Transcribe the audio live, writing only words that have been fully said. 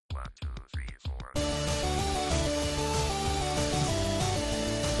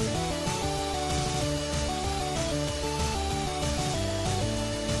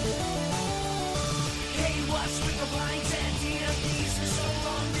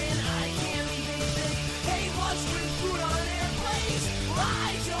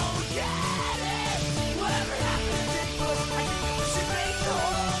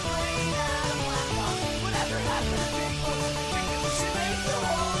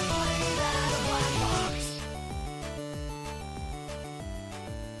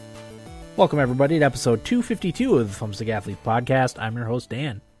Welcome, everybody, to episode 252 of the Thumbstick Athlete Podcast. I'm your host,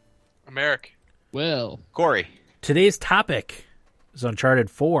 Dan. I'm Eric. Will. Corey. Today's topic is Uncharted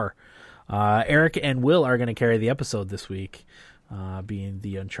 4. Eric and Will are going to carry the episode this week, being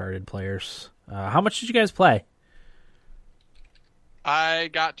the Uncharted players. How much did you guys play? I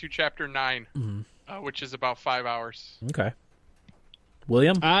got to chapter 9, which is about 5 hours. Okay.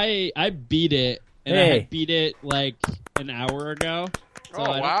 William? I beat it, and Hey. I beat it like an hour ago. So Oh, I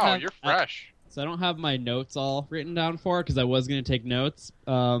don't wow, have- you're fresh. So I don't have my notes all written down for it because I was going to take notes.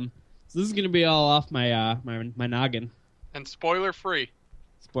 So this is going to be all off my my noggin. And spoiler free.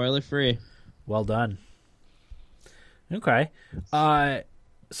 Spoiler free. Well done. Okay.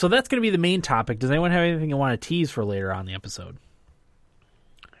 So that's going to be the main topic. Does anyone have anything you want to tease for later on in the episode?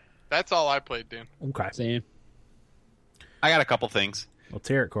 That's all I played, Dan. Okay. Same. I got a couple things. Let's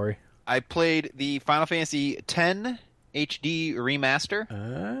hear it, Corey. I played the Final Fantasy X HD remaster.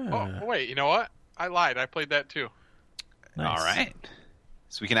 Oh, wait, you know what? I lied. I played that too. Nice. All right.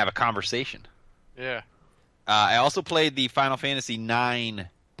 So we can have a conversation. Yeah. I also played the Final Fantasy IX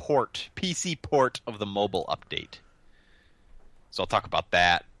PC port of the mobile update. So I'll talk about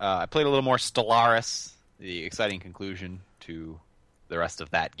that. I played a little more Stellaris, the exciting conclusion to the rest of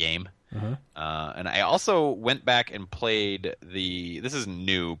that game. Uh-huh. And I also went back and played this isn't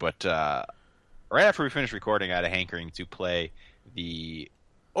new, but right after we finished recording, I had a hankering to play the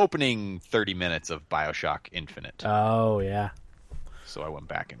opening 30 minutes of BioShock Infinite. Oh, yeah. So I went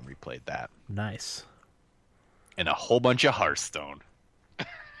back and replayed that. Nice. And a whole bunch of Hearthstone.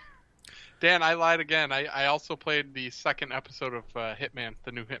 Dan, I lied again. I also played the second episode of Hitman,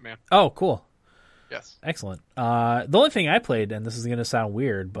 the new Hitman. Oh, cool. Yes. Excellent. The only thing I played, and this is going to sound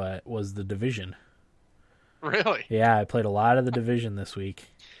weird, but was The Division. Really? Yeah, I played a lot of The Division this week.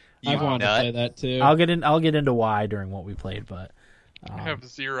 I wanted to nut. play that too. I'll get into why during what we played, but I have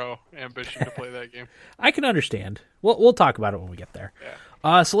zero ambition to play that game. I can understand. We'll talk about it when we get there.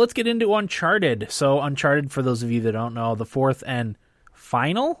 Yeah. So let's get into Uncharted. So Uncharted, for those of you that don't know, the fourth and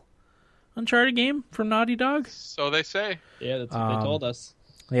final Uncharted game from Naughty Dog. So they say. Yeah, that's what they told us.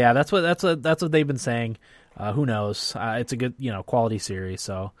 Yeah, that's what they've been saying. Who knows? It's a good quality series,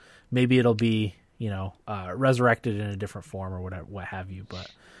 so maybe it'll be resurrected in a different form or whatever, what have you. But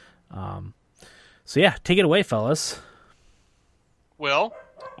so yeah, take it away, fellas. Will?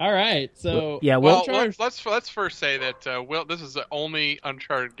 All right. So Yeah, Well, Will. let's first say that Will. This is the only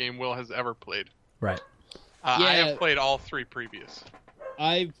Uncharted game Will has ever played. Right. I Yeah. have played all 3 previous.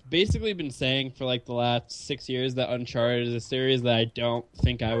 I've basically been saying for like the last 6 years that Uncharted is a series that I don't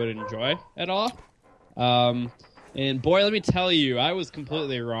think I would enjoy at all. And boy, let me tell you, I was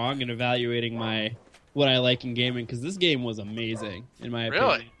completely wrong in evaluating what I like in gaming because this game was amazing in my opinion.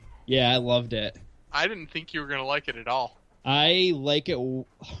 Really? Yeah, I loved it. I didn't think you were going to like it at all. I like it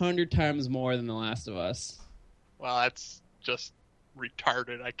 100 times more than The Last of Us. Well, that's just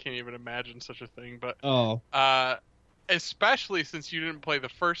retarded. I can't even imagine such a thing. But Oh, especially since you didn't play the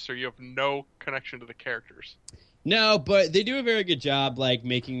first, so you have no connection to the characters. no, but they do a very good job, like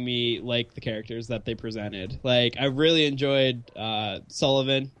making me like the characters that they presented. Like I really enjoyed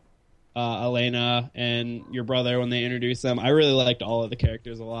Sullivan, Elena, and your brother when they introduced them. I really liked all of the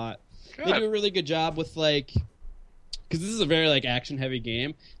characters a lot. Good. They do a really good job with because this is a very action heavy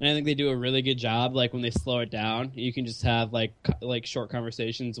game, and I think they do a really good job when they slow it down. You can just have like short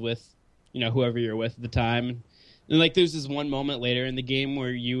conversations with whoever you're with at the time. And there's this one moment later in the game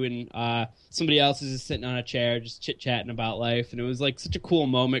where you and somebody else is just sitting on a chair, just chit chatting about life, and it was such a cool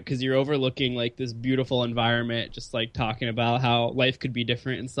moment because you're overlooking this beautiful environment, just talking about how life could be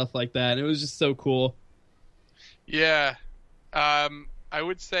different and stuff like that. And it was just so cool. Yeah. I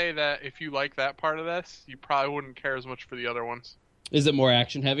would say that if you like that part of this, you probably wouldn't care as much for the other ones. Is it more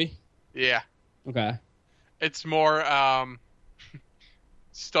action heavy? Yeah. Okay. It's more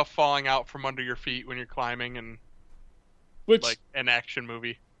stuff falling out from under your feet when you're climbing and Which like an action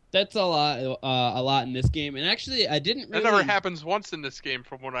movie. that's a lot in this game. And actually, I didn't really That never happens once in this game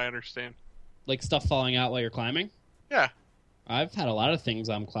from what I understand. stuff falling out while you're climbing. Yeah. I've had a lot of things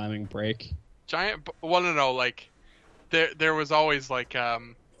I'm climbing break. There was always a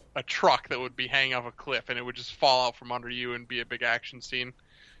truck that would be hanging off a cliff and it would just fall out from under you and be a big action scene.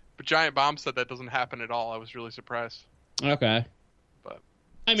 But Giant Bomb said that doesn't happen at all. I was really surprised. Okay. But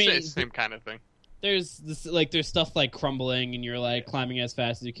I mean, it's the same kind of thing. there's this there's stuff crumbling and you're climbing as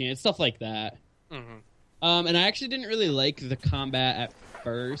fast as you can. It's stuff like that. Mm-hmm. And I actually didn't really like the combat at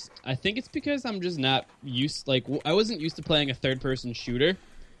first. I think it's because I'm just not used. I wasn't used to playing a third-person shooter.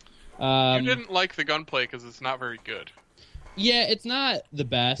 You didn't like the gunplay because it's not very good. Yeah, it's not the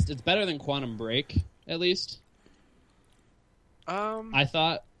best. It's better than Quantum Break, at least. I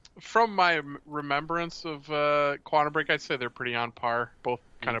thought. From my remembrance of Quantum Break, I'd say they're pretty on par. Both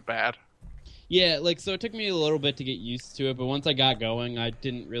kind of bad. Yeah, like, so it took me a little bit to get used to it, but once I got going, I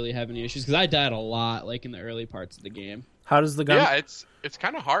didn't really have any issues, because I died a lot, like, in the early parts of the game. How does the gun? Yeah, it's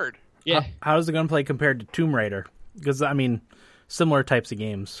kind of hard. Yeah. How does the gunplay compared to Tomb Raider? Because I mean, similar types of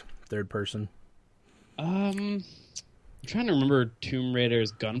games, third person. I'm trying to remember Tomb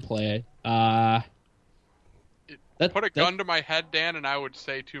Raider's gunplay. Put a gun to my head, Dan, and I would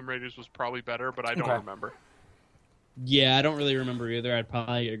say Tomb Raiders was probably better, but I don't remember. Yeah, I don't really remember either. I'd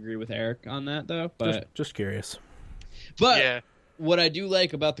probably agree with Eric on that, though. But Just curious. Yeah. What I do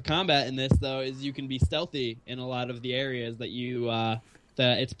like about the combat in this, though, is you can be stealthy in a lot of the areas that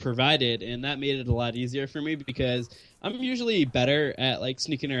that it's provided, and that made it a lot easier for me because I'm usually better at like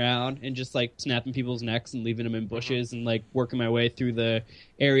sneaking around and just like snapping people's necks and leaving them in bushes and like working my way through the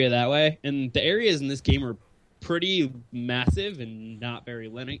area that way. And the areas in this game are pretty massive and not very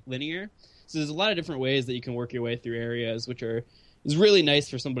linear. So there's a lot of different ways that you can work your way through areas, which is really nice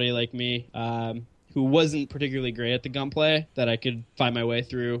for somebody like me who wasn't particularly great at the gunplay, that I could find my way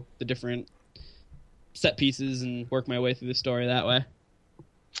through the different set pieces and work my way through the story that way.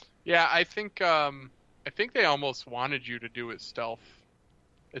 Yeah, I think they almost wanted you to do it stealth.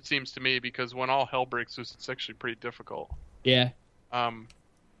 It seems to me, because when all hell breaks loose, it's actually pretty difficult. Yeah. And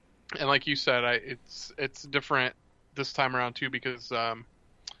like you said, it's different this time around too, because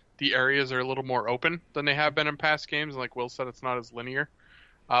the areas are a little more open than they have been in past games. Like Will said, it's not as linear,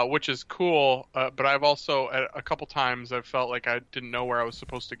 which is cool. But I've also a couple times I've felt like I didn't know where I was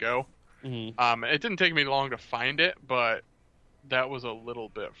supposed to go. Mm-hmm. It didn't take me long to find it, but that was a little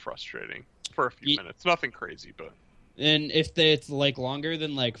bit frustrating for a few minutes. Nothing crazy, but. And if it's like longer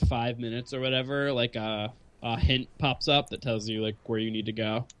than like 5 minutes or whatever, like a hint pops up that tells you like where you need to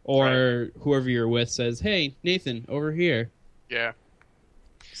go, or whoever you're with says, "Hey, Nathan, over here." Yeah.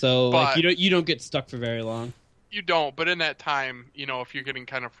 So like you don't get stuck for very long. You don't, but in that time, if you're getting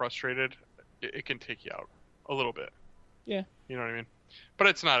kind of frustrated, it can take you out a little bit. Yeah. You know what I mean? But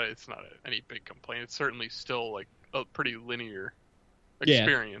it's not any big complaint. It's certainly still like a pretty linear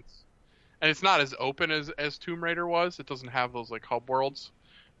experience. Yeah. And it's not as open as Tomb Raider was. It doesn't have those like hub worlds.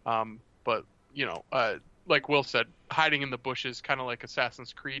 But like Will said, hiding in the bushes, kind of like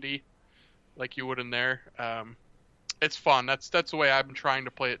Assassin's Creed-y, like you would in there. It's fun. That's the way I've been trying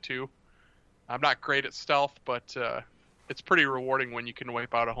to play it too. I'm not great at stealth, but it's pretty rewarding when you can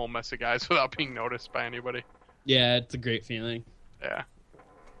wipe out a whole mess of guys without being noticed by anybody. Yeah, it's a great feeling. Yeah.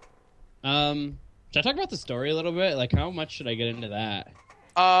 Should I talk about the story a little bit? Like, how much should I get into that?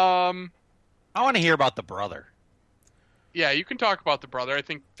 I want to hear about the brother. Yeah, you can talk about the brother. I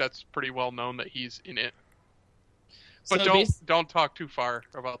think that's pretty well known that he's in it. But So don't talk too far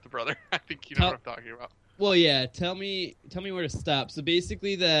about the brother. I think you know what I'm talking about. Well, yeah. Tell me where to stop. So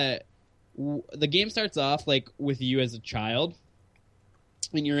basically, the game starts off like with you as a child,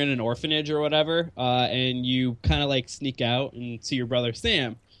 and you're in an orphanage or whatever, and you kind of like sneak out and see your brother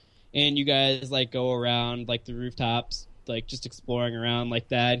Sam, and you guys like go around like the rooftops, like just exploring around like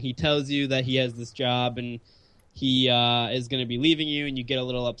that. And he tells you that he has this job and he is going to be leaving you, and you get a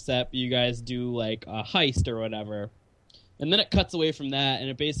little upset. But you guys do like a heist or whatever. And then it cuts away from that, and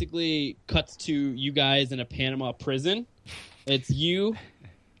it basically cuts to you guys in a Panama prison. It's you.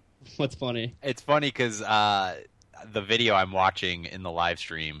 What's funny? It's funny because the video I'm watching in the live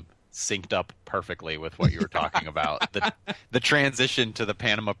stream synced up perfectly with what you were talking about. The transition to the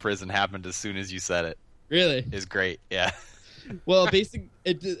Panama prison happened as soon as you said it. Really? Is great, yeah. Well,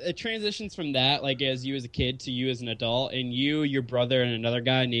 it transitions from that, like as you as a kid to you as an adult, and you, your brother, and another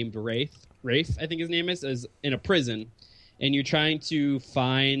guy named Rafe, I think his name is in a prison. And you're trying to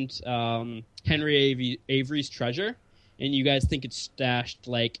find Henry Avery's treasure, and you guys think it's stashed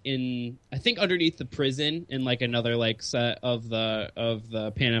like in, I think underneath the prison in like another like set of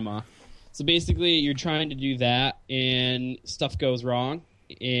the Panama. So basically, you're trying to do that, and stuff goes wrong.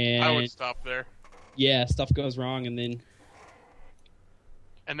 And I would stop there. Yeah, stuff goes wrong, and then.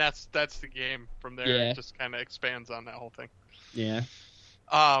 And that's the game. From there, Yeah. It just kind of expands on that whole thing. Yeah.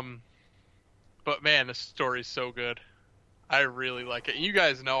 But man, the story's so good. I really like it. You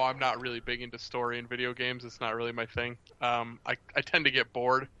guys know I'm not really big into story in video games. It's not really my thing. I tend to get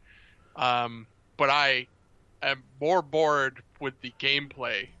bored. But I am more bored with the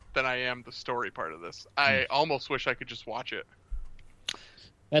gameplay than I am the story part of this. I almost wish I could just watch it.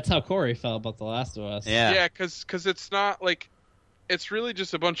 That's how Corey felt about The Last of Us. Yeah. Yeah, because it's not like, it's really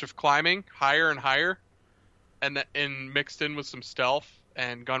just a bunch of climbing higher and higher, and mixed in with some stealth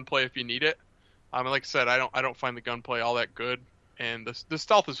and gunplay if you need it. Like I said, I don't find the gunplay all that good, and the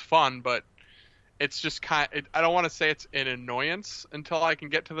stealth is fun, but it's just I don't want to say it's an annoyance until I can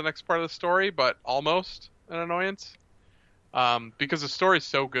get to the next part of the story, but almost an annoyance. Because the story's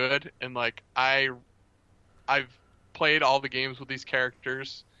so good, and like I've played all the games with these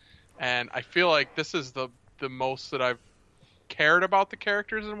characters, and I feel like this is the most that I've cared about the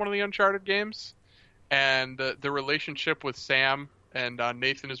characters in one of the Uncharted games, and the relationship with Sam and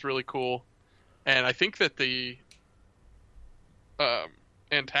Nathan is really cool, and I think that the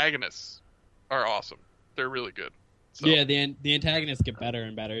antagonists are awesome. They're really good. So, yeah, the antagonists get better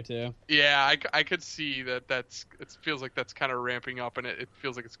and better too. Yeah, I could see that. It feels like that's kind of ramping up, and it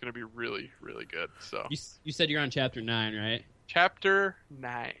feels like it's going to be really, really good. So you said you're on chapter 9, right? Chapter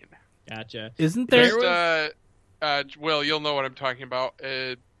 9. Gotcha. Isn't there? Will, you'll know what I'm talking about.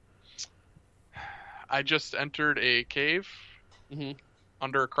 I just entered a cave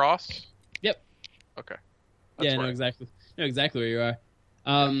under a cross. Yep. Okay. Yeah, know exactly where you are.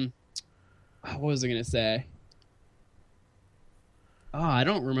 What was I gonna say? Oh, I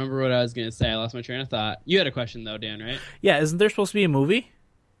don't remember what I was gonna say. I lost my train of thought. You had a question though, Dan, right? Yeah, isn't there supposed to be a movie?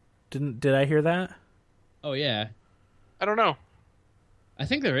 Did I hear that? Oh yeah. I don't know. I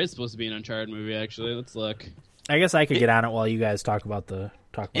think there is supposed to be an Uncharted movie. Actually, let's look. I guess I could get on it while you guys talk about the.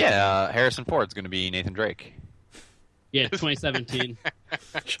 Harrison Ford's going to be Nathan Drake. Yeah, 2017.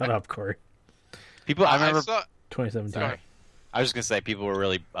 Shut up, Corey. I remember 2017. Sorry. I was just going to say people were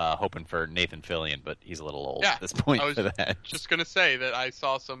really hoping for Nathan Fillion, but he's a little old Yeah, at this point I was for that. just going to say that I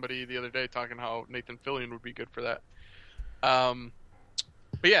saw somebody the other day talking how Nathan Fillion would be good for that.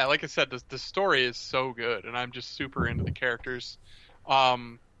 But yeah, like I said, the story is so good, and I'm just super into the characters.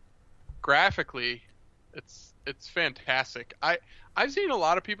 Graphically, it's fantastic. I've seen a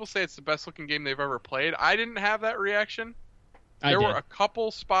lot of people say it's the best looking game they've ever played. I didn't have that reaction. There were a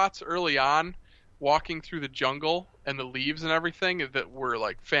couple spots early on walking through the jungle and the leaves and everything that were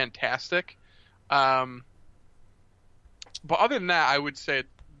like fantastic. But other than that, I would say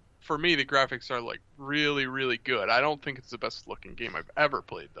for me the graphics are like really, really good. I don't think it's the best looking game I've ever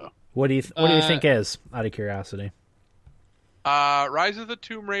played though. What do you think is, out of curiosity? Rise of the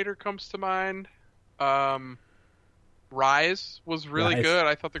Tomb Raider comes to mind. Rise was really good.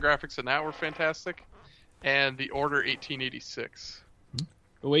 I thought the graphics in that were fantastic. And The Order 1886.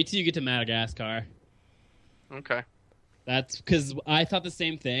 Wait till you get to Madagascar. Okay. That's because I thought the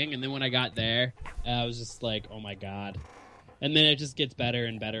same thing, and then when I got there, I was just like, oh my god. And then it just gets better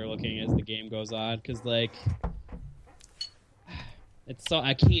and better looking as the game goes on, because like, it's so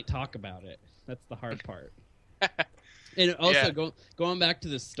I can't talk about it. That's the hard part. And also, going back to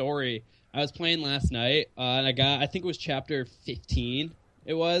the story, I was playing last night, and I think it was chapter 15,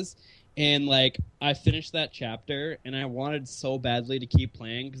 it was, and like, I finished that chapter, and I wanted so badly to keep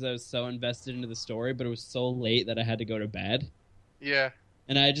playing, because I was so invested into the story, but it was so late that I had to go to bed. Yeah.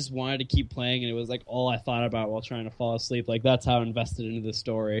 And I just wanted to keep playing, and it was like all I thought about while trying to fall asleep. Like, that's how invested into the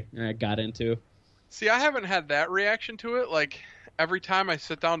story and I got into. See, I haven't had that reaction to it. Like, every time I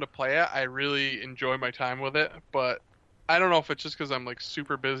sit down to play it, I really enjoy my time with it, but I don't know if it's just because I'm like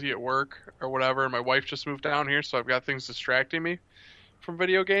super busy at work or whatever, and my wife just moved down here, so I've got things distracting me from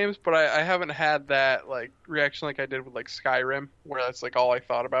video games. But I haven't had that like reaction like I did with like Skyrim, where that's like all I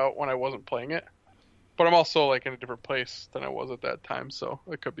thought about when I wasn't playing it. But I'm also like in a different place than I was at that time, so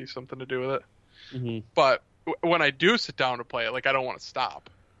it could be something to do with it. Mm-hmm. But when I do sit down to play it, like I don't want to stop.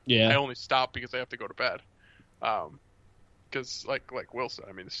 Yeah. I only stop because I have to go to bed. Because like Wilson,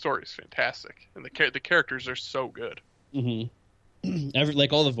 I mean, the story is fantastic, and the characters are so good. Mm-hmm.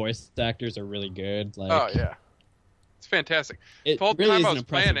 Like all the voice actors are really good. Like, oh yeah, it's fantastic. It the whole really time is I an was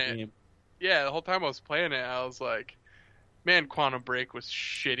impressive playing game. Yeah, the whole time I was playing it, I was like, man, Quantum Break was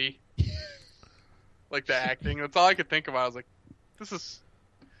shitty. Like the acting, that's all I could think about. I was like,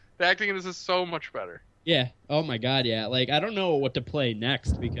 the acting in this is so much better. Yeah. Oh my god. Yeah. Like I don't know what to play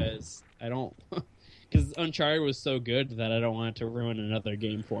next because because Uncharted was so good that I don't want it to ruin another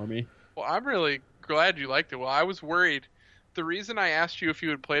game for me. Well, I'm really glad you liked it. Well, I was worried. The reason I asked you if you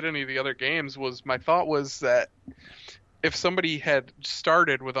had played any of the other games was my thought was that if somebody had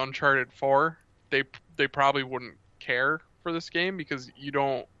started with Uncharted 4, they probably wouldn't care for this game because you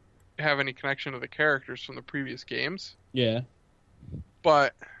don't have any connection to the characters from the previous games. Yeah.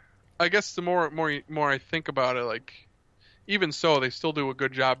 But I guess the more I think about it, like even so, they still do a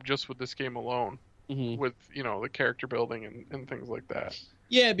good job just with this game alone, with the character building and things like that.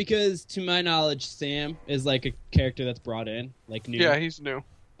 Yeah, because to my knowledge, Sam is like a character that's brought in, like new. Yeah, he's new.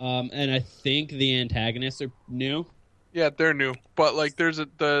 And I think the antagonists are new. Yeah, they're new, but like there's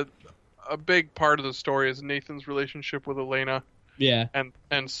a big part of the story is Nathan's relationship with Elena. Yeah.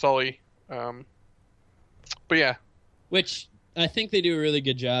 And Sully. But yeah. Which I think they do a really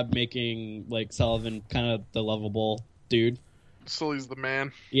good job making like Sullivan kind of the lovable dude. Sully's the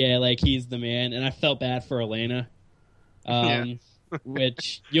man. Yeah, like he's the man, and I felt bad for Elena. Yeah.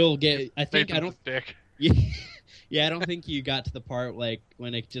 Which you'll get. I think Nathan's a dick. Yeah, I don't think you got to the part like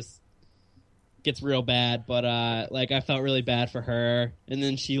when it just gets real bad, but like I felt really bad for her, and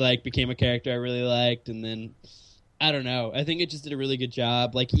then she like became a character I really liked, and then I don't know. I think it just did a really good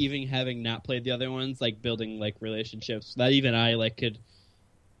job, like even having not played the other ones, like building like relationships that even I like could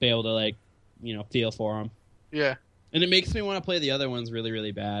be able to like feel for them. Yeah. And it makes me want to play the other ones really,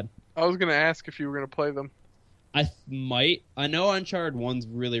 really bad. I was gonna ask if you were gonna play them. I might. I know Uncharted 1's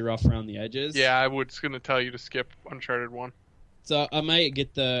really rough around the edges. Yeah, I was gonna tell you to skip Uncharted 1. So I might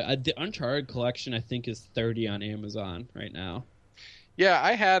get the Uncharted collection. I think is $30 on Amazon right now. Yeah,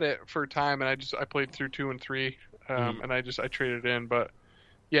 I had it for a time, and I played through 2 and 3, and I traded in. But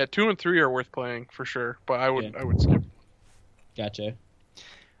yeah, 2 and 3 are worth playing for sure. But I would skip. Gotcha.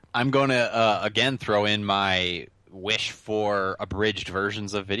 I'm going to again throw in my wish for abridged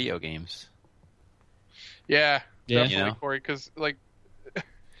versions of video games. Yeah, definitely, you know? Corey. Because like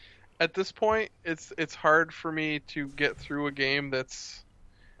at this point, it's hard for me to get through a game that's.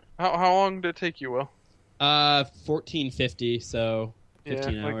 How long did it take you, Will? 1450, so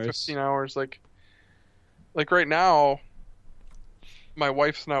 15 hours. Like 15 hours. Like right now, my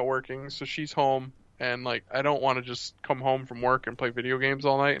wife's not working, so she's home, and like I don't want to just come home from work and play video games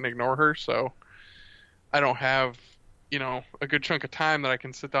all night and ignore her. So I don't have a good chunk of time that I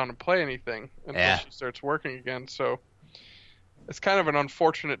can sit down and play anything until she starts working again. So it's kind of an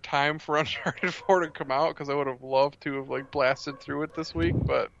unfortunate time for Uncharted 4 to come out, because I would have loved to have like blasted through it this week,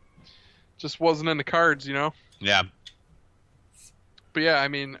 but just wasn't in the cards, Yeah. But yeah, I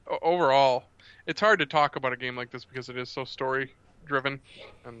mean, overall, it's hard to talk about a game like this because it is so story driven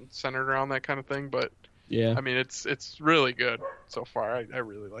and centered around that kind of thing. But yeah, I mean, it's really good so far. I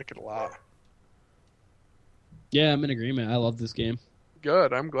really like it a lot. Yeah, I'm in agreement. I love this game.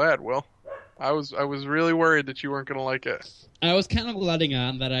 Good. I'm glad, Will. I was really worried that you weren't going to like it. I was kind of letting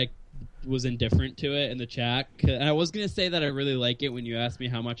on that I was indifferent to it in the chat. I was going to say that I really like it when you asked me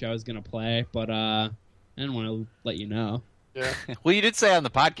how much I was going to play, but I didn't want to let you know. Yeah. Well, you did say on the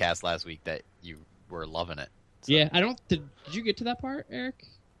podcast last week that you were loving it. So. Yeah, did you get to that part, Eric?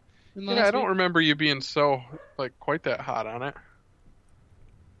 Yeah, I don't remember you being so like quite that hot on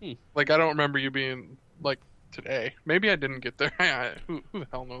it. Like I don't remember you being like today. Maybe I didn't get there. Who the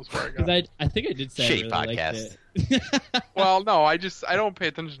hell knows where I got? Because I think I did say Shitty I really podcast. liked it. Well, no, I don't pay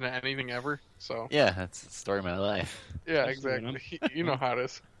attention to anything ever. So Yeah, that's the story of my life. yeah, Especially exactly. You know how it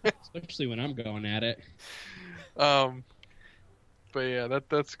is. Especially when I'm going at it. But yeah,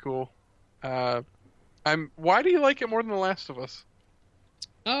 that's cool. Why do you like it more than The Last of Us?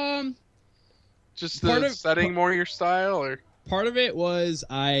 Just the setting more your style, or part of it was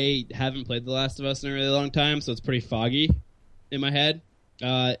I haven't played The Last of Us in a really long time, so it's pretty foggy in my head.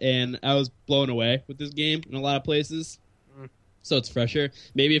 And I was blown away with this game in a lot of places. So it's fresher.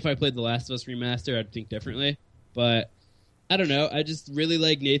 Maybe if I played The Last of Us Remaster, I'd think differently. But I don't know. I just really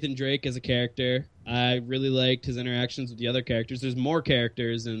like Nathan Drake as a character. I really liked his interactions with the other characters. There's more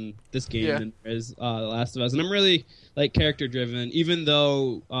characters in this game than there is The Last of Us. And I'm really like character driven, even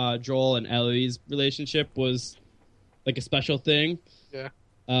though Joel and Ellie's relationship was like a special thing. Yeah.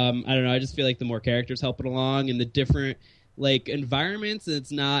 I don't know. I just feel like the more characters help it along, and the different like environments.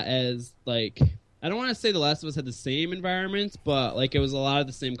 It's not as like, I don't want to say The Last of Us had the same environments, but like it was a lot of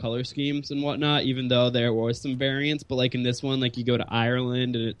the same color schemes and whatnot, even though there was some variance. But like in this one, like you go to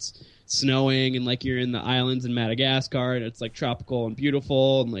Ireland and it's snowing, and like you're in the islands in Madagascar and it's like tropical and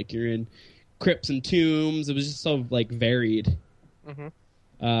beautiful, and like you're in crypts and tombs. It was just so like varied.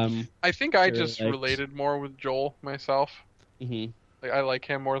 I think I just related more with Joel myself. Mm-hmm. Like I like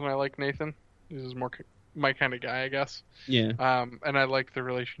him more than I like Nathan. This is more my kind of guy, I guess. Yeah. And I like the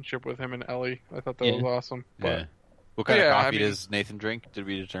relationship with him and Ellie. I thought that was awesome. But, Yeah. What kind of coffee does Nathan drink? Did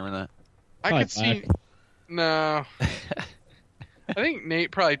we determine that? I could see. No. I think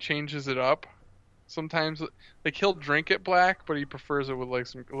Nate probably changes it up. Sometimes, like he'll drink it black, but he prefers it with like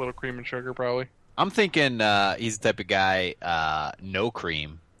a little cream and sugar, probably. I'm thinking he's the type of guy, no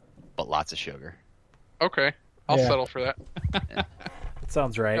cream, but lots of sugar. Okay, I'll settle for that. That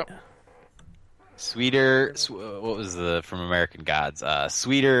sounds right. Yep. Sweeter, what was the from American Gods?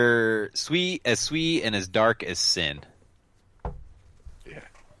 Sweet and as dark as sin. Yeah,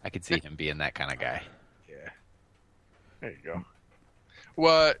 I could see him being that kind of guy. Yeah, there you go.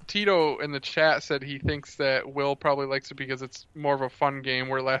 Well, Tito in the chat said he thinks that Will probably likes it because it's more of a fun game,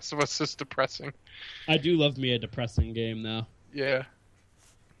 where Last of Us is depressing. I do love me a depressing game, though. Yeah.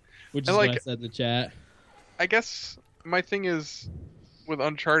 Which is what I said in the chat. I guess my thing is with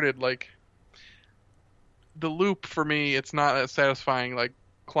Uncharted, like the loop for me, it's not as satisfying. Like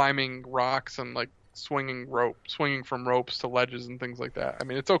climbing rocks and like swinging from ropes to ledges and things like that. I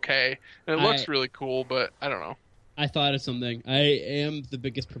mean, it's okay and it looks really cool, but I don't know. I thought of something. I am the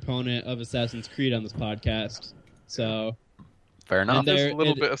biggest proponent of Assassin's Creed on this podcast, so fair enough. There's a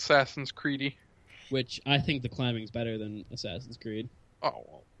little bit Assassin's Creedy, which I think the climbing's better than Assassin's Creed.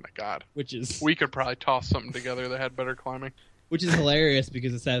 Oh my god! We could probably toss something together that had better climbing. Which is hilarious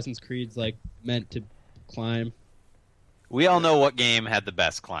because Assassin's Creed's like meant to climb. We all know what game had the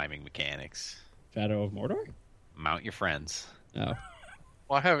best climbing mechanics. Shadow of Mordor? Mount your friends. Oh.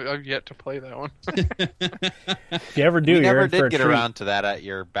 Well, I've yet to play that one. If you ever do, we you're never in for did get a treat. around to that at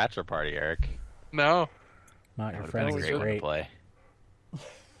your bachelor party, Eric. No. Not your That friends would've is been a great one great. to play.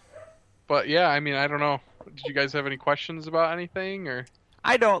 But yeah, I mean, I don't know. Did you guys have any questions about anything, or?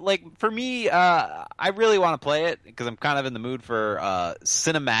 I don't like. For me, I really want to play it because I'm kind of in the mood for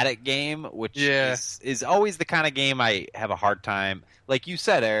cinematic game, which is always the kind of game I have a hard time. Like you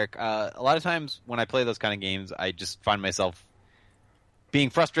said, Eric, a lot of times when I play those kind of games, I just find myself being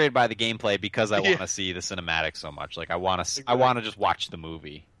frustrated by the gameplay because I want to see the cinematics so much. Like I want to just watch the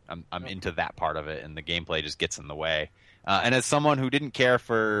movie. I'm into that part of it, and the gameplay just gets in the way. And as someone who didn't care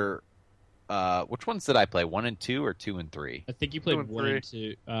for which ones did I play? 1 and 2 or 2 and 3? I think you played 1 and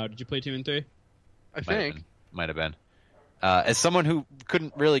 2. Did you play 2 and 3? I think. Might have been. As someone who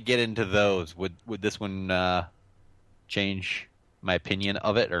couldn't really get into those, would this one change my opinion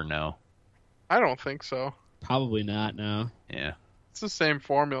of it or no? I don't think so. Probably not, no. Yeah. It's the same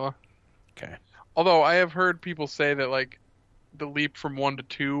formula. Okay. Although I have heard people say that like the leap from 1 to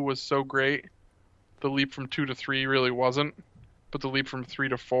 2 was so great, the leap from 2 to 3 really wasn't. But the leap from 3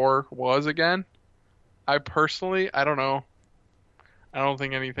 to 4 was again. I don't know. I don't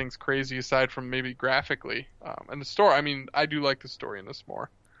think anything's crazy aside from maybe graphically. And the story, I mean, I do like the story in this more.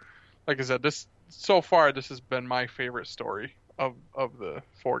 Like I said, this has been my favorite story of the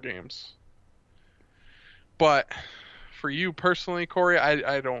 4 games. But for you personally, Corey,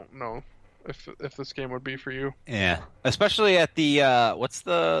 I don't know if this game would be for you. Yeah. Especially at the what's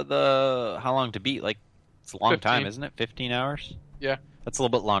the how long to beat? Like it's a long 15. time, isn't it? 15 hours? Yeah. That's a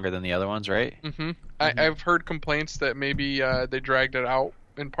little bit longer than the other ones, right? Mm-hmm. I've heard complaints that maybe they dragged it out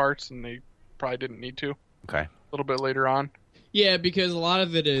in parts and they probably didn't need to. Okay. A little bit later on. Yeah, because a lot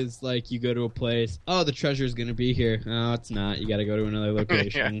of it is like you go to a place, oh, the treasure's going to be here. No, it's not. You got to go to another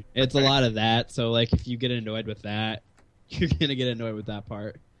location. Yeah. It's a lot of that. So like if you get annoyed with that, you're going to get annoyed with that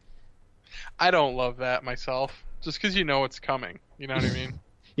part. I don't love that myself. Just because you know it's coming. You know what I mean?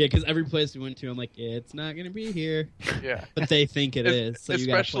 Yeah, because every place we went to, I'm like, it's not going to be here. Yeah. But they think it is. So especially you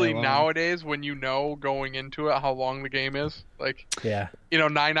gotta play along. nowadays when you know going into it how long the game is. Like, Yeah.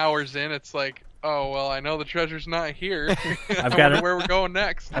 9 hours in, it's like, oh, well, I know the treasure's not here. I got wonder it. where we're going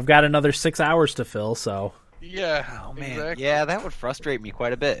next. I've got another 6 hours to fill, so Yeah. Oh man, exactly. yeah, that would frustrate me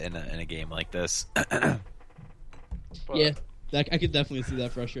quite a bit in a game like this. But, Yeah, I could definitely see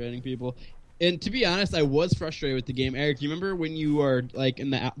that frustrating people. And to be honest, I was frustrated with the game. Eric, do you remember when you were like in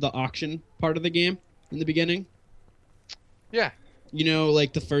the auction part of the game in the beginning? Yeah. You know,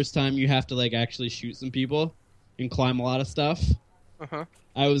 like the first time you have to like actually shoot some people and climb a lot of stuff. Uh-huh.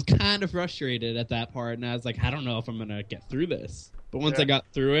 I was kind of frustrated at that part, and I was like, I don't know if I'm gonna get through this. But once Yeah. I got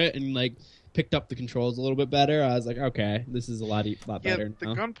through it and like picked up the controls a little bit better, I was like, okay, this is a lot Yeah, better the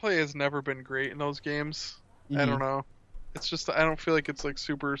now. gunplay has never been great in those games. I Mhm. don't know. It's just, I don't feel like it's like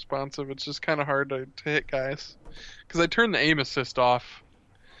super responsive. It's just kind of hard to hit guys. Because I turned the aim assist off.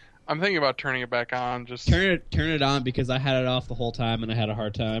 I'm thinking about turning it back on. Just Turn it on because I had it off the whole time and I had a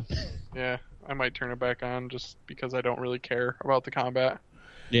hard time. Yeah, I might turn it back on just because I don't really care about the combat.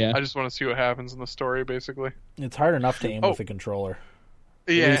 Yeah. I just want to see what happens in the story, basically. it's hard enough to aim Oh. with a controller.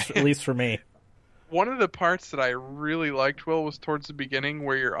 Yeah. At least for me. One of the parts that I really liked, Will, was towards the beginning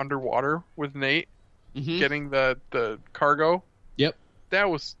where you're underwater with Nate Mhm. getting the cargo. Yep.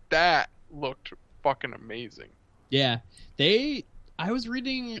 That looked fucking amazing. Yeah. I was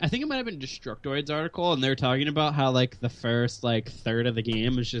reading, I think it might have been Destructoid's article, and they were talking about how, like, the first, like, third of the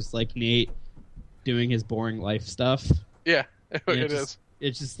game is just, like, Nate doing his boring life stuff. Yeah, And it is.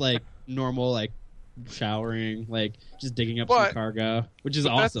 It's just, like, normal, like, showering, like, just digging up But- some cargo, which is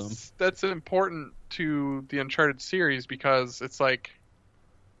But awesome. That's important to the Uncharted series because it's like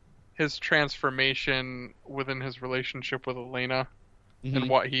his transformation within his relationship with Elena Mhm. and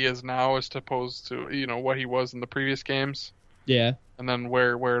what he is now as opposed to what he was in the previous games, Yeah. and then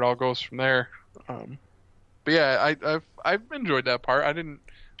where it all goes from there. But yeah, I've enjoyed that part.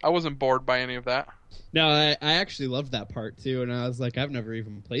 I wasn't bored by any of that. No, I actually loved that part, too, and I was like, I've never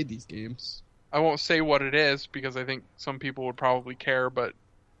even played these games. I won't say what it is because I think some people would probably care. But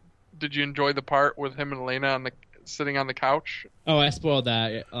did you enjoy the part with him and Elena sitting on the couch? Oh, I spoiled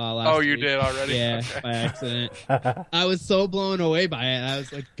that last week. You did already? Yeah, Okay. by accident. I was so blown away by it. I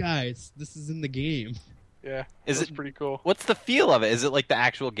was like, guys, this is in the game. Yeah, Is it's it pretty cool? What's the feel of it? Is it like the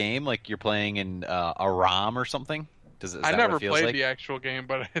actual game, like you're playing in a ROM or something? I never played the actual game,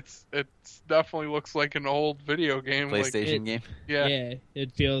 but it definitely looks like an old video game, PlayStation game. Yeah,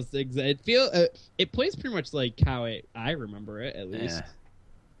 it feels it plays pretty much like how I remember it, at least. Yeah.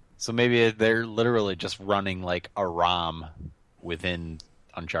 So maybe they're literally just running like a ROM within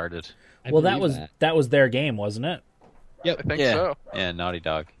Uncharted. Well, that was their game, wasn't it? Yep. I think so. Yeah, Naughty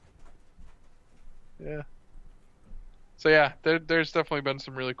Dog. Yeah. So yeah, there's definitely been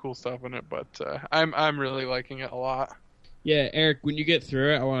some really cool stuff in it, but I'm really liking it a lot. Yeah, Eric, when you get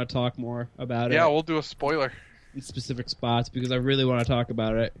through it, I want to talk more about it. Yeah, we'll do a spoiler. In specific spots because I really want to talk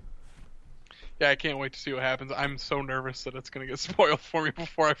about it. Yeah, I can't wait to see what happens. I'm so nervous that it's gonna get spoiled for me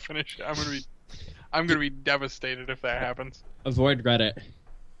before I finish it. I'm gonna be devastated if that happens. Avoid Reddit.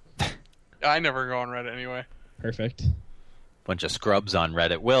 I never go on Reddit anyway. Perfect. Bunch of scrubs on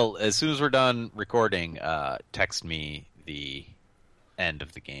Reddit. Will, as soon as we're done recording, text me the end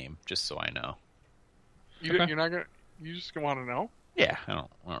of the game, just so I know. Okay. You're not gonna. You just want to know? Yeah, I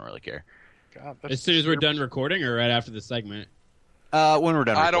don't really care. God, As soon as we're done recording, or right after the segment? When we're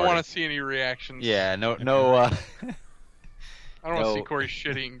done. I don't recording. want to see any reactions. Yeah, no. I don't want to see Corey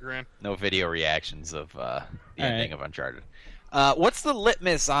shit-eating grin. No video reactions of the ending right. of Uncharted. What's the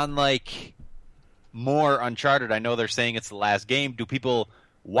litmus on like more Uncharted? I know they're saying it's the last game. Do people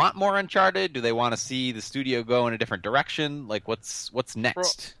want more Uncharted? Do they want to see the studio go in a different direction? Like, what's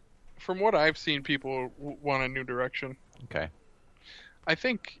next? From what I've seen, people want a new direction. Okay. I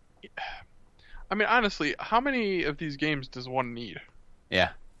think. I mean, honestly, how many of these games does one need?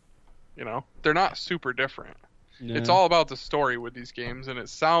 Yeah. You know, they're not super different. No. It's all about the story with these games, and it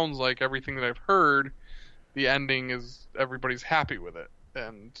sounds like everything that I've heard, the ending is everybody's happy with it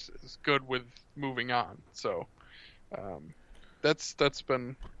and is good with moving on. So that's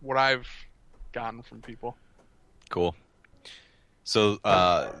been what I've gotten from people. Cool. So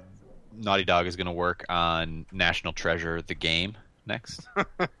Naughty Dog is going to work on National Treasure, the game, next.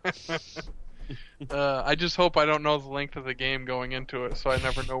 I just hope I don't know the length of the game going into it, so I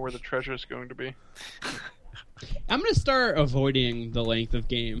never know where the treasure is going to be. I'm going to start avoiding the length of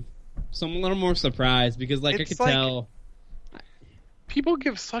game. So I'm a little more surprised because, I could tell. People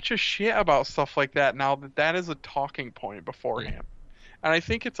give such a shit about stuff like that now that is a talking point beforehand. Yeah. And I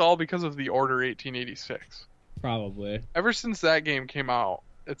think it's all because of the Order 1886. Probably. Ever since that game came out,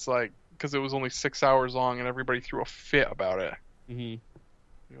 it's like, because it was only 6 hours long and everybody threw a fit about it. Mm-hmm.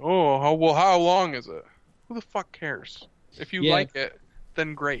 Oh, how long is it? Who the fuck cares? If you like it,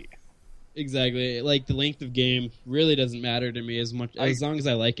 then great. Exactly. Like, the length of game really doesn't matter to me as long as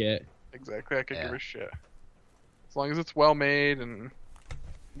I like it. Exactly. I could give a shit. As long as it's well made and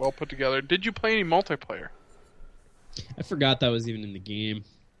well put together. Did you play any multiplayer? I forgot that was even in the game.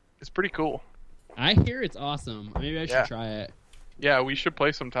 It's pretty cool. I hear it's awesome. Maybe I should try it. Yeah, we should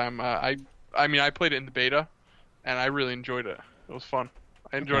play sometime. I played it in the beta, and I really enjoyed it. It was fun.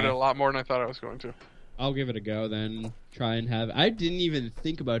 I enjoyed it a lot more than I thought I was going to. I'll give it a go then. Try and have. I didn't even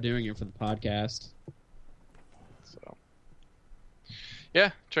think about doing it for the podcast. So,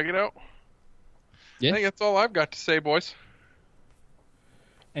 yeah, check it out. Yeah. I think that's all I've got to say, boys.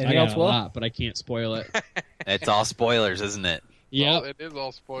 Anything I else, got a Will? lot, but I can't spoil it. It's all spoilers, isn't it? Yeah, It is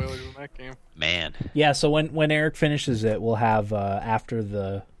all spoilers in that game. Man. Yeah, so when Eric finishes it, we'll have after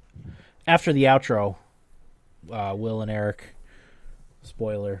the outro, Will and Eric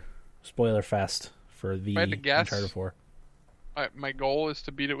spoiler fest for the If I had to guess, Uncharted 4. My goal is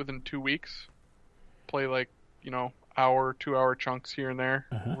to beat it within 2 weeks. Play 1-hour, 2-hour chunks here and there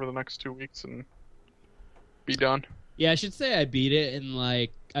over the next 2 weeks and be done. Yeah, I should say I beat it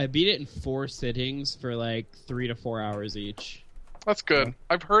in 4 sittings for 3 to 4 hours each. That's good.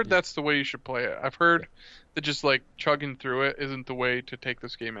 I've heard that's the way you should play it. I've heard that just chugging through it isn't the way to take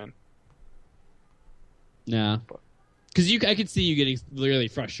this game in. Nah. Because I could see you getting really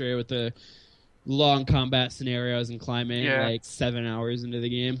frustrated with the long combat scenarios and climbing 7 hours into the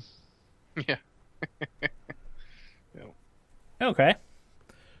game. Yeah. Okay.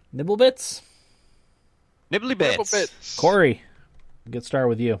 Nibble bits? Nibbly bits. Corey, get started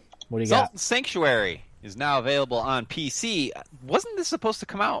with you. What do you Salt got? and Sanctuary is now available on PC. Wasn't this supposed to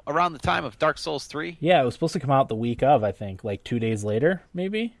come out around the time of Dark Souls 3? Yeah, it was supposed to come out the week of, I think. 2 days later,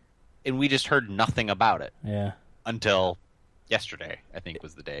 maybe? And we just heard nothing about it Yeah. until yesterday, I think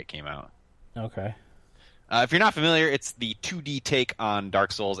was the day it came out. Okay. If you're not familiar, it's the 2D take on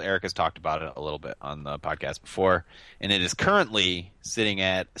Dark Souls. Eric has talked about it a little bit on the podcast before, and it is currently sitting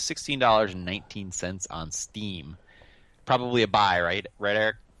at $16.19 on Steam. Probably a buy, right,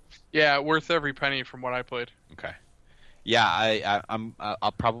 Eric? Yeah, worth every penny from what I played. Okay. Yeah,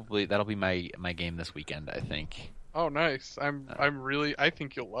 I'll probably that'll be my game this weekend, I think. Oh, nice. I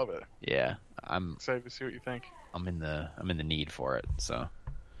think you'll love it. Yeah, I'm excited to see what you think. I'm in the need for it, so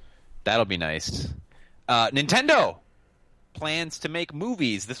that'll be nice. Nintendo plans to make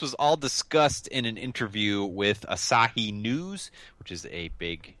movies. This was all discussed in an interview with Asahi News, which is a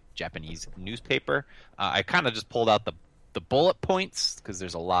big Japanese newspaper. I kind of just pulled out the bullet points because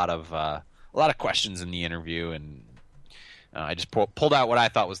there's a lot of questions in the interview, and I just pulled out what I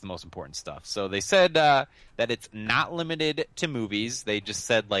thought was the most important stuff. So they said that it's not limited to movies. They just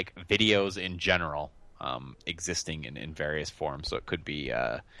said like videos in general existing in various forms. So it could be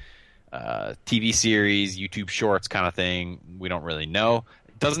TV series, YouTube Shorts kind of thing. We don't really know.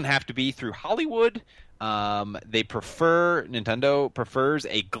 It doesn't have to be through Hollywood. Nintendo prefers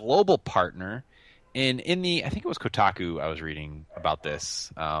a global partner. And I think it was Kotaku I was reading about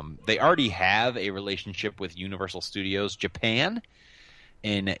this. They already have a relationship with Universal Studios Japan.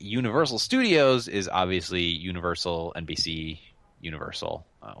 And Universal Studios is obviously Universal, NBC Universal,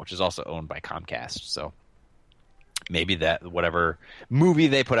 which is also owned by Comcast. So maybe that whatever movie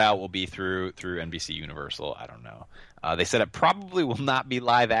they put out will be through NBC Universal. I don't know. They said it probably will not be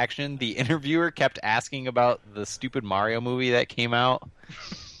live action. The interviewer kept asking about the stupid Mario movie that came out.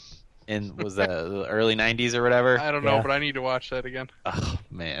 And was that the early 90s or whatever? I don't know, but I need to watch that again. Oh,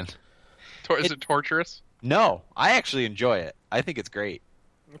 man. Is it torturous? No, I actually enjoy it. I think it's great.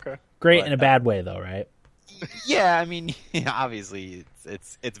 Okay. Great in a bad way, though, right? Yeah, I mean, obviously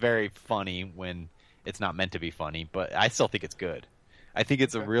it's very funny when it's not meant to be funny, but I still think it's good. I think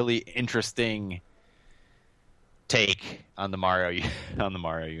it's a really interesting take on the Mario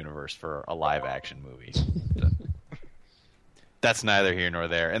universe for a live action movie. That's neither here nor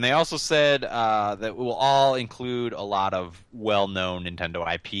there. And they also said that it will all include a lot of well-known Nintendo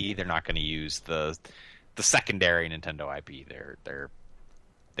IP. They're not going to use the secondary Nintendo IP.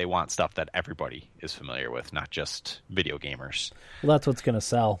 They want stuff that everybody is familiar with, not just video gamers. Well, that's what's going to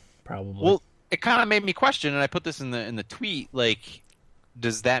sell, probably. Well, it kind of made me question, and I put this in the tweet. Like,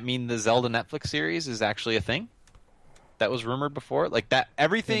 does that mean the Zelda Netflix series is actually a thing that was rumored before? Like that,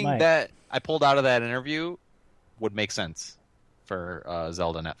 everything that I pulled out of that interview would make sense for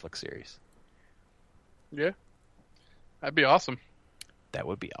Zelda Netflix series. Yeah, that'd be awesome. That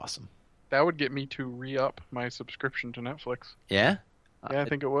would be awesome. That would get me to re-up my subscription to Netflix. Yeah? Yeah, I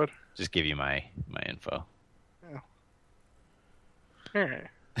think it would. Just give you my info. Yeah.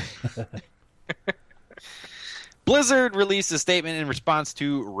 Blizzard released a statement in response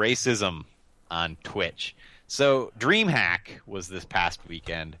to racism on Twitch. So DreamHack was this past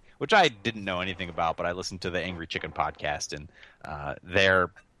weekend, which I didn't know anything about, but I listened to the Angry Chicken podcast, and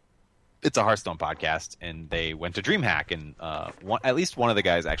it's a Hearthstone podcast, and they went to DreamHack, and at least one of the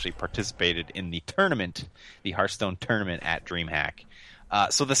guys actually participated in the tournament, the Hearthstone tournament at DreamHack.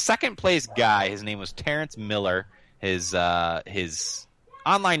 So the second place guy, his name was Terrence Miller. His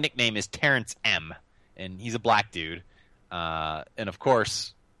online nickname is Terrence M, and he's a black dude. And of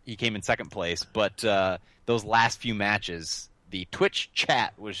course, he came in second place. But those last few matches, the Twitch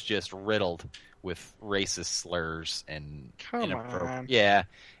chat was just riddled with racist slurs and Come on. Yeah.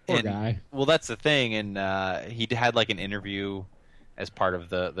 Poor guy. Well, that's the thing. And he had like an interview as part of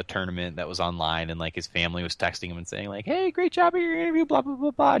the tournament that was online, and like his family was texting him and saying like, "Hey, great job at your interview, blah blah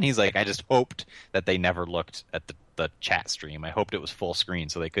blah blah." And he's like, "I just hoped that they never looked at the chat stream. I hoped it was full screen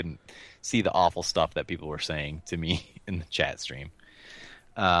so they couldn't see the awful stuff that people were saying to me in the chat stream."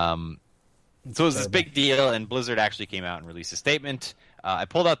 So it was this big deal, and Blizzard actually came out and released a statement. I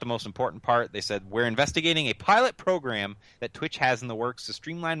pulled out the most important part. They said, "We're investigating a pilot program that Twitch has in the works to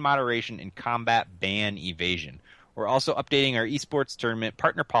streamline moderation and combat ban evasion. We're also updating our esports tournament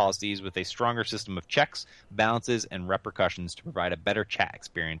partner policies with a stronger system of checks, balances, and repercussions to provide a better chat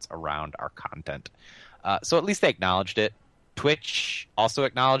experience around our content." So at least they acknowledged it. Twitch also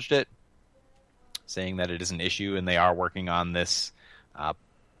acknowledged it, saying that it is an issue, and they are working on this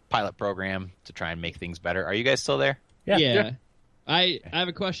pilot program to try and make things better. Are you guys still there? Yeah. I have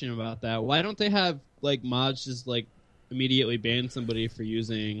a question about that. Why don't they have like mods just like immediately ban somebody for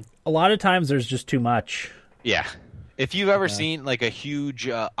using? A lot of times there's just too much. Yeah. If you've ever seen like a huge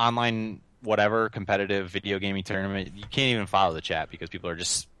online whatever competitive video gaming tournament, you can't even follow the chat because people are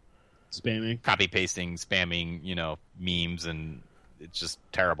just Spamming. copy pasting, spamming, memes, and it's just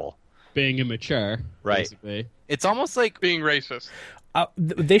terrible. Being immature. Right. Basically. It's almost like Being racist.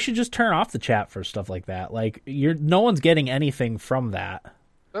 They should just turn off the chat for stuff like that. Like no one's getting anything from that.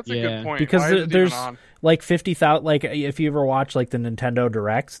 That's a good point. Because Why is it there's even on? like 50,000. Like if you ever watch like the Nintendo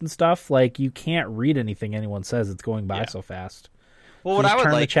Directs and stuff, like you can't read anything anyone says. It's going by so fast. Well, So what just I would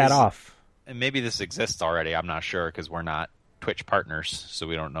turn like the chat is, off. and maybe this exists already. I'm not sure because we're not Twitch partners, so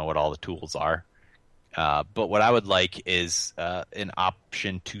we don't know what all the tools are. But what I would like is an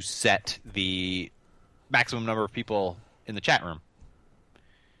option to set the maximum number of people in the chat room.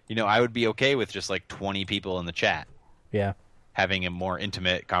 You know, I would be okay with just like 20 people in the chat. Yeah. Having a more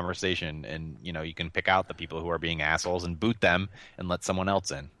intimate conversation, and you know, you can pick out the people who are being assholes and boot them and let someone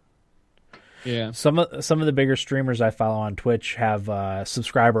else in. Yeah. Some of the bigger streamers I follow on Twitch have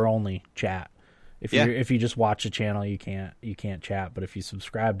subscriber only chat. If you just watch a channel, you can't chat, but if you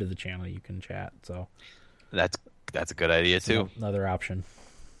subscribe to the channel, you can chat. So That's a good idea too. Another option.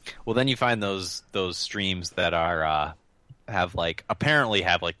 Well, then you find those streams that are apparently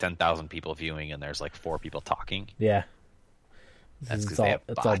have like 10,000 people viewing, and there's like 4 people talking. Yeah. That's because all, they have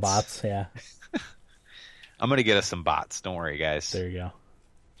it's bots. all bots. Yeah. I'm gonna get us some bots. Don't worry, guys. There you go.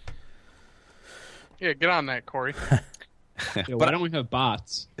 Yeah, get on that, Corey. Yeah, why don't we have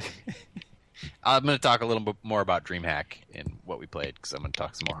bots? I'm gonna talk a little bit more about DreamHack and what we played because I'm gonna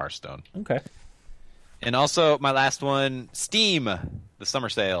talk some more Hearthstone. Okay. And also my last one, Steam, the summer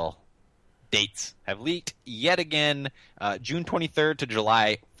sale dates have leaked yet again. June 23rd to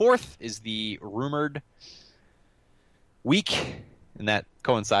July 4th is the rumored week, and that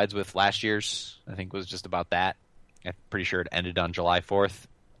coincides with last year's. I think was just about that. I'm pretty sure it ended on July 4th.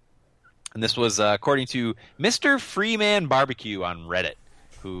 And this was according to Mr. Freeman Barbecue on Reddit,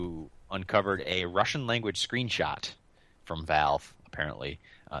 who uncovered a Russian language screenshot from Valve, apparently.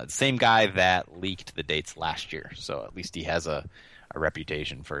 The same guy that leaked the dates last year, so at least he has a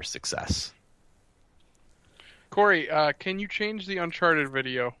reputation for success. Corey, can you change the Uncharted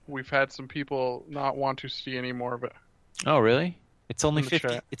video? We've had some people not want to see any more of it. Oh, really? It's only In the 50.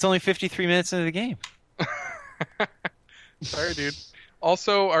 chat. It's only 53 minutes into the game. Sorry, dude.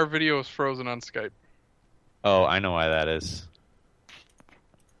 Also, our video is frozen on Skype. Oh, I know why that is.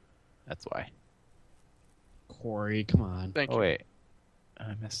 That's why. Corey, come on. Thank Oh you. wait,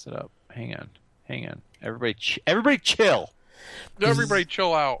 I messed it up. Hang on. Everybody chill. Everybody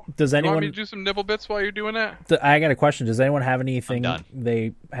chill out. Does You anyone? want me to do some nibble bits while you're doing that? I got a question. Does anyone have anything I'm done.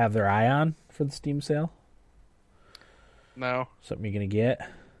 they have their eye on for the Steam sale? No. Something you're gonna get?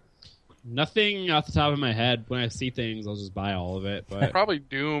 Nothing off the top of my head. When I see things, I'll just buy all of it. But Probably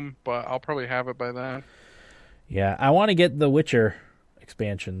Doom, but I'll probably have it by then. Yeah, I want to get the Witcher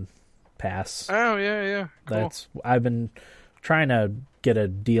expansion pass. Oh, yeah. Cool. I've been trying to get a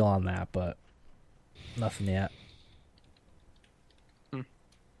deal on that, but nothing yet.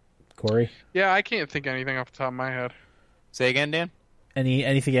 Corey, Yeah, I can't think of anything off the top of my head. Say again, Dan.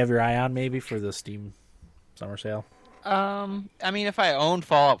 anything you have your eye on maybe for the Steam summer sale? I mean, if I owned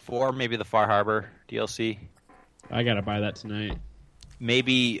Fallout 4, maybe the Far Harbor DLC, I gotta buy that tonight.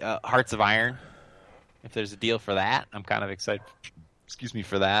 maybe Hearts of Iron. If there's a deal for that, I'm kind of excited. Excuse me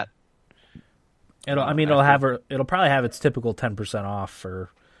for that. It'll probably have its typical 10% off,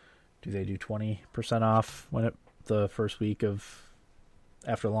 or do they do 20% off the first week of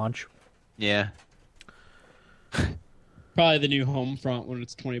after launch? Yeah. Probably the new Homefront when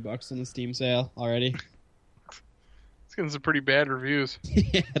it's $20 on the Steam sale already. It's getting some pretty bad reviews.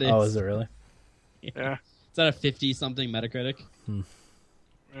 Yeah, it is. Oh, is it really? Yeah. It's at a 50-something Metacritic.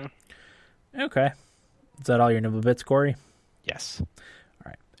 Yeah. Okay. Is that all your nibble bits, Corey? Yes. All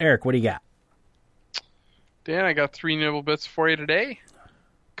right. Eric, what do you got? Dan, I got 3 nibble bits for you today.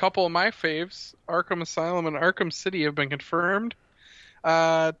 Couple of my faves, Arkham Asylum and Arkham City, have been confirmed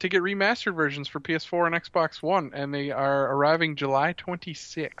to get remastered versions for PS4 and Xbox One, and they are arriving July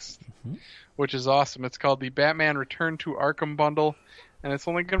 26th, which is awesome. It's called the Batman Return to Arkham Bundle, and it's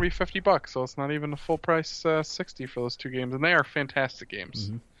only going to be $50, so it's not even a full price $60 for those 2 games, and they are fantastic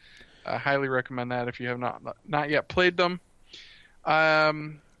games. I highly recommend that if you have not yet played them.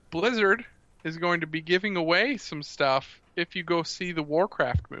 Blizzard is going to be giving away some stuff if you go see the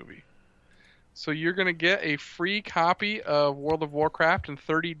Warcraft movie. So you're going to get a free copy of World of Warcraft in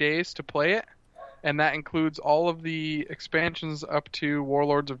 30 days to play it, and that includes all of the expansions up to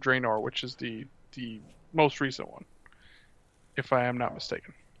Warlords of Draenor, which is the most recent one, if I am not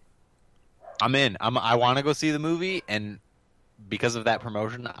mistaken. I'm in. I want to go see the movie, and because of that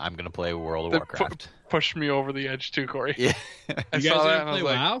promotion, I'm going to play World of Warcraft. Pushed me over the edge too, Corey. Yeah. I You guys saw that gonna and I was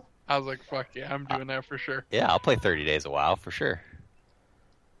play like, WoW? I was like, fuck yeah, I'm doing that for sure. Yeah, I'll play 30 Days of WoW for sure.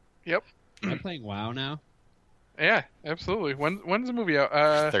 Yep. I'm playing WoW now. Yeah, absolutely. When's the movie out?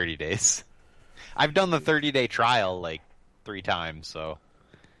 30 days. I've done the 30-day trial like 3 times. So,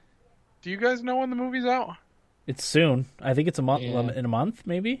 Do you guys know when the movie's out? It's soon. I think it's a month. Yeah. In a month,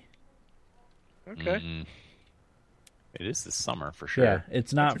 maybe. Okay. it is this summer for sure. Yeah,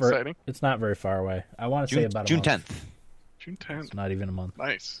 it's not That's exciting. It's not very far away. I want to say about a June month. 10th. June 10th. It's not even a month.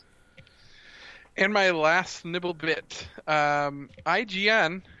 Nice. And my last nibble bit.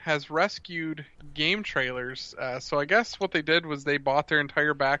 IGN has rescued game trailers. So I guess what they did was they bought their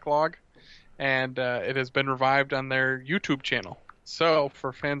entire backlog, and it has been revived on their YouTube channel. So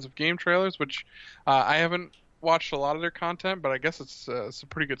for fans of game trailers, which I haven't watched a lot of their content, but I guess it's some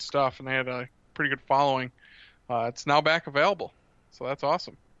pretty good stuff, and they had a pretty good following. It's now back available. So that's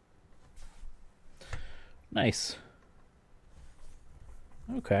awesome. Nice.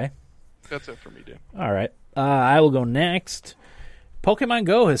 Okay. That's it for me, Dan. All right. I will go next. Pokemon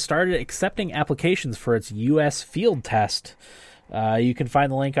Go has started accepting applications for its U.S. field test. You can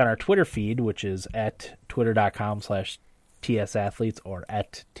find the link on our Twitter feed, which is at twitter.com/TSAthletes or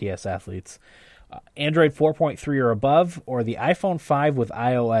at TSAthletes. Android 4.3 or above, or the iPhone 5 with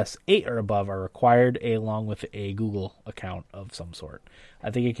iOS 8 or above are required, along with a Google account of some sort.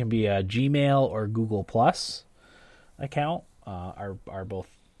 I think it can be a Gmail or Google Plus account. Are both.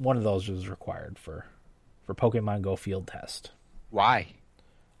 One of those is required for Pokemon Go field test. Why?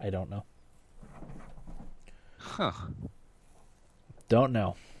 I don't know. Huh. Don't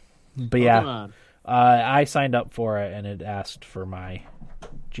know. But yeah, Pokemon. I signed up for it, and it asked for my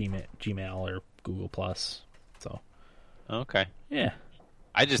Gmail or Google Plus. So Okay. yeah,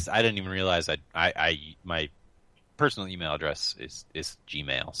 I didn't even realize I my personal email address is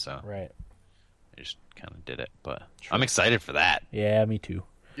Gmail, so right. I just kind of did it. But I'm excited for that. Yeah, me too.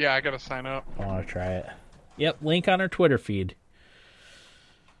 Yeah, I got to sign up. I want to try it. Yep, link on our Twitter feed.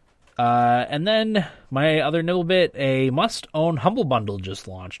 And then my other nibble bit, a must-own Humble Bundle just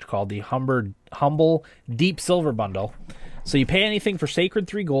launched called the Humble Deep Silver Bundle. So you pay anything for Sacred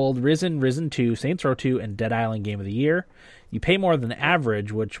 3 Gold, Risen 2, Saints Row 2, and Dead Island Game of the Year. You pay more than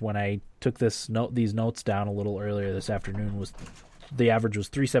average, which when I took these notes down a little earlier this afternoon, was the average was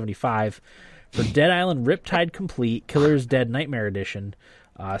 $3.75 for Dead Island Riptide Complete, Killer's Dead Nightmare Edition,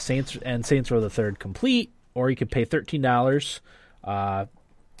 Saints Row the Third Complete, or you could pay $13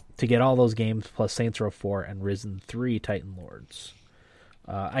 to get all those games plus Saints Row 4 and Risen 3 Titan Lords.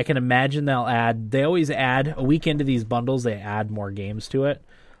 I can imagine they always add, a week into these bundles, they add more games to it.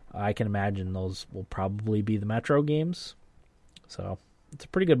 I can imagine those will probably be the Metro games. So it's a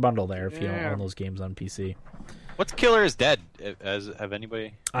pretty good bundle there if you don't own those games on PC. What's Killer is Dead? Have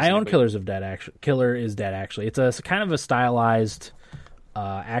anybody? I own Killer is Dead, actually. It's a kind of a stylized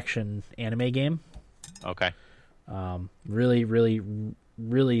action anime game. Okay. Really, really,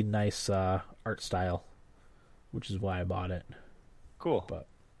 really nice art style, which is why I bought it. Cool. But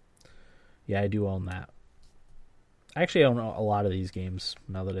yeah, I do own that. I actually own a lot of these games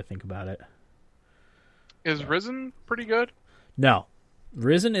now that I think about it. Is Risen pretty good? No.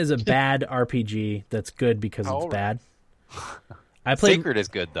 Risen is a bad RPG that's good because it's bad. I played Sacred is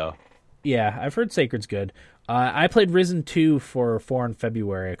good though. Yeah, I've heard Sacred's good. I played Risen 2 for 4 in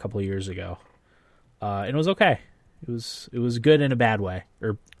February a couple of years ago. And it was okay. It was good in a bad way.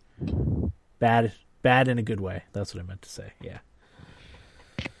 Or bad in a good way. That's what I meant to say. Yeah.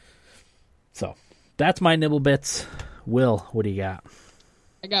 So, that's my nibble bits. Will, what do you got?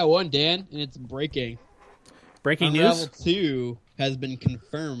 I got one, Dan, and it's breaking. Breaking Unravel news? 2 has been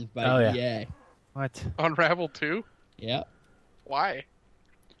confirmed by EA. What? Unravel 2? Yep. Why?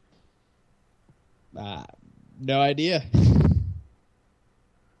 No idea.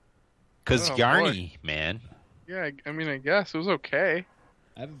 Because Oh, Yarny, man. Yeah, I mean, I guess it was okay.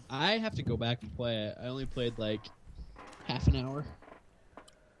 I have to go back and play it. I only played like half an hour.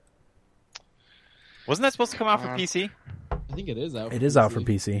 Wasn't that supposed to come out for PC? I think it is out. It is out for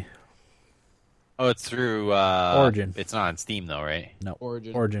PC. Oh, it's through Origin. It's not on Steam though, right? No.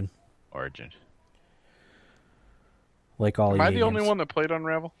 Origin. Origin. Like all Am EA I the only games. one that played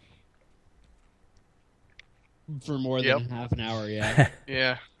Unravel? For more Yep. than half an hour, yeah.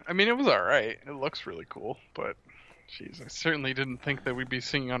 Yeah. I mean, it was alright. It looks really cool, but jeez, I certainly didn't think that we'd be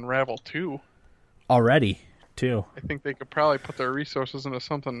seeing Unravel 2. Already, too. I think they could probably put their resources into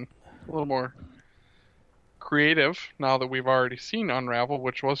something a little more creative now that we've already seen Unravel,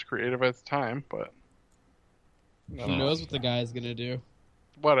 which was creative at the time, but Who knows what the guy's gonna do?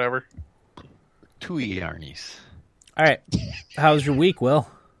 whatever. Two Yarnies. All right. How was your week, Will?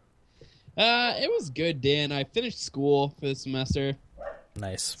 It was good, Dan. I finished school for the semester,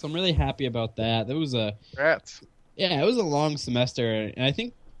 Nice. so I'm really happy about that. It was a long semester, and I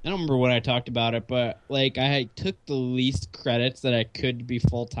don't remember when I talked about it, but like I took the least credits that I could be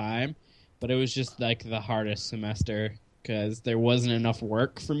full time, but it was just like the hardest semester because there wasn't enough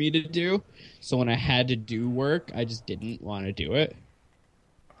work for me to do. So when I had to do work, I just didn't want to do it.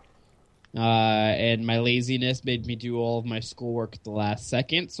 And my laziness made me do all of my schoolwork at the last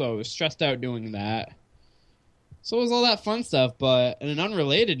second, so I was stressed out doing that. So it was all that fun stuff, but in an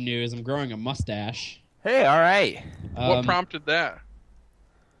unrelated news, I'm growing a mustache. Hey, all right. What prompted that?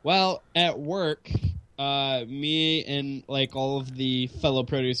 Well, at work, me and like all of the fellow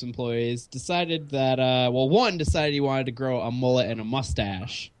produce employees decided that, one decided he wanted to grow a mullet and a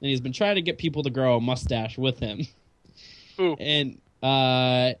mustache, and he's been trying to get people to grow a mustache with him. Ooh. And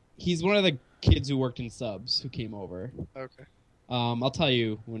he's one of the kids who worked in subs who came over. Okay. I'll tell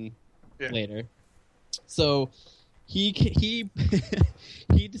you later. So he he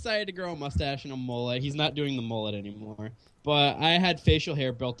decided to grow a mustache and a mullet. He's not doing the mullet anymore. But I had facial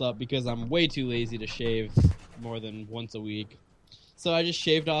hair built up because I'm way too lazy to shave more than once a week. So I just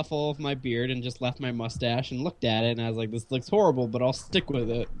shaved off all of my beard and just left my mustache and looked at it, and I was like, this looks horrible, but I'll stick with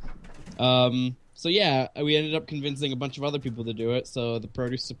it. So yeah, we ended up convincing a bunch of other people to do it, so the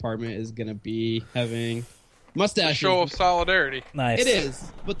produce department is going to be having mustaches. A show of solidarity. Nice. It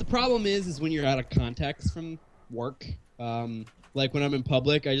is, but the problem is when you're out of context from work. Like when I'm in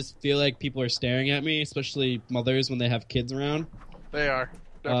public, I just feel like people are staring at me, especially mothers when they have kids around. They are,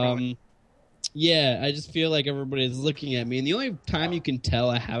 definitely. Yeah, I just feel like everybody's looking at me, and the only time you can tell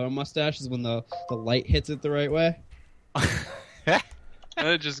I have a mustache is when the light hits it the right way. And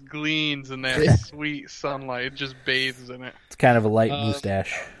it just gleams in that sweet sunlight. It just bathes in it. It's kind of a light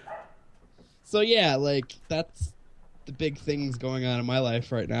mustache. So yeah, like that's the big things going on in my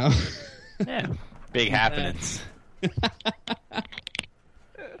life right now. Yeah, big happenings.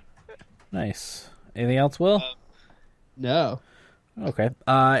 Nice. Anything else, Will? No. Okay.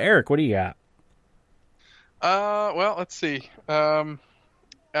 Eric, what do you got? Well, let's see.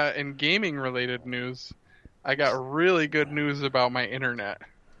 In gaming-related news, I got really good news about my internet.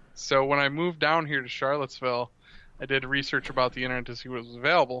 So when I moved down here to Charlottesville, I did research about the internet to see what was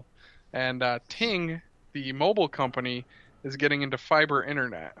available. And Ting, the mobile company, is getting into fiber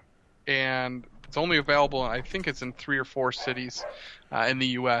internet. And it's only available, I think it's in 3 or 4 cities in the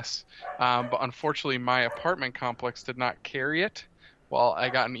U.S. But unfortunately, my apartment complex did not carry it. Well, I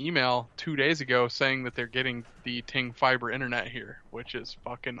got an email 2 days ago saying that they're getting the Ting fiber internet here, which is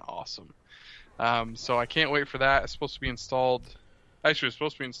fucking awesome. So I can't wait for that. It's supposed to be installed. Actually, it was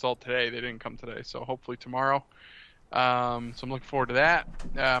supposed to be installed today. They didn't come today, so hopefully tomorrow. So I'm looking forward to that.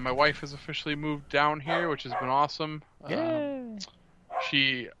 My wife has officially moved down here, which has been awesome.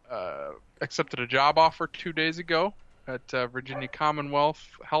 She accepted a job offer 2 days ago at Virginia Commonwealth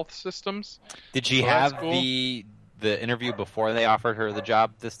Health Systems. Did she have the interview before they offered her the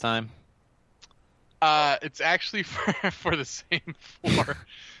job this time? It's actually for the same floor.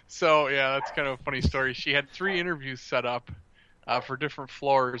 So, yeah, that's kind of a funny story. She had 3 interviews set up for different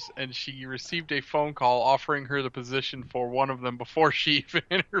floors, and she received a phone call offering her the position for one of them before she even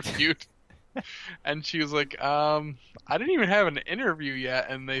interviewed. And she was like, I didn't even have an interview yet.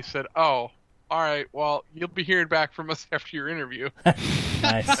 And they said, oh, all right, well, you'll be hearing back from us after your interview.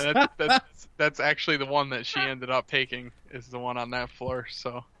 Nice. And that's actually the one that she ended up taking, is the one on that floor.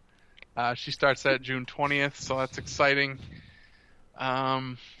 So she starts at June 20th, so that's exciting.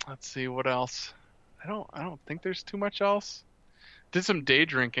 Let's see, what else? I don't think there's too much else. Did some day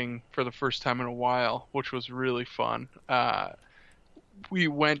drinking for the first time in a while, which was really fun. We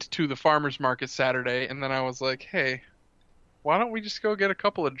went to the farmer's market Saturday, and then I was like, hey, why don't we just go get a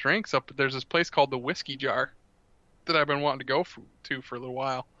couple of drinks up? There's this place called the Whiskey Jar that I've been wanting to go to for a little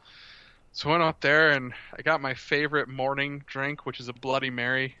while. So I went up there, and I got my favorite morning drink, which is a Bloody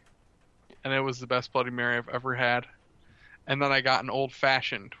Mary. And it was the best Bloody Mary I've ever had. And then I got an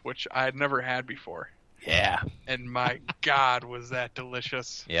old-fashioned, which I had never had before. Yeah. And my God, was that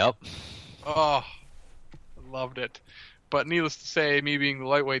delicious. Yep. Oh, I loved it. But needless to say, me being the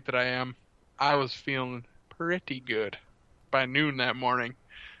lightweight that I am, I was feeling pretty good by noon that morning.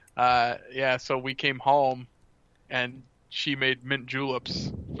 So we came home, and she made mint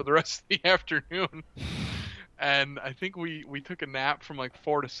juleps for the rest of the afternoon. And I think we took a nap from like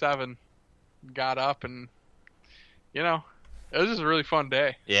 4 to 7, got up, and, it was just a really fun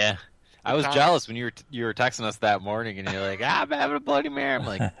day. Yeah. I was jealous when you were texting us that morning, and you're like, I'm having a Bloody Mary. I'm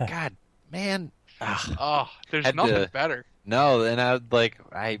like, God, man. Oh, there's nothing better. No, and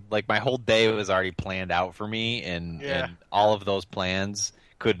I my whole day was already planned out for me, and all of those plans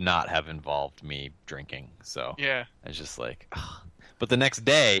could not have involved me drinking. So I was just like, oh. But the next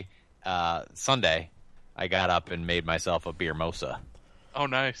day, Sunday, I got up and made myself a beer mosa. Oh,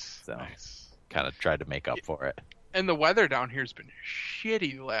 nice. So nice. Kind of tried to make up for it. And the weather down here has been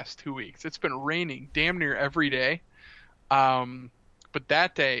shitty the last 2 weeks. It's been raining damn near every day. But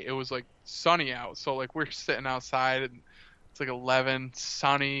that day it was like sunny out, so like we're sitting outside and it's like 11,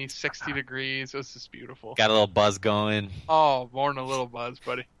 sunny, 60 degrees. It was just beautiful. Got a little buzz going. Oh, more than a little buzz,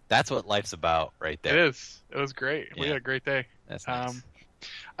 buddy. That's what life's about, right there. It is. It was great. Yeah. We had a great day. That's nice.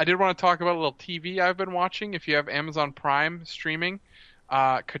 I did want to talk about a little TV I've been watching. If you have Amazon Prime streaming,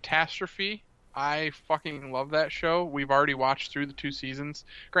 Catastrophe. I fucking love that show. We've already watched through the 2 seasons.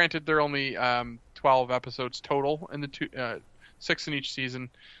 Granted, there are only 12 episodes total in the 6 in each season.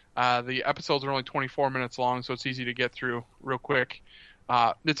 The episodes are only 24 minutes long, so it's easy to get through real quick.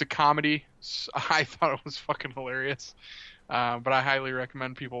 It's a comedy. I thought it was fucking hilarious. But I highly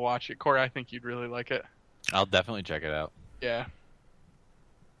recommend people watch it. Corey, I think you'd really like it. I'll definitely check it out. Yeah.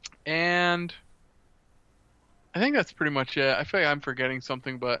 And I think that's pretty much it. I feel like I'm forgetting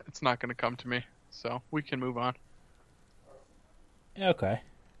something, but it's not going to come to me. So we can move on. Okay.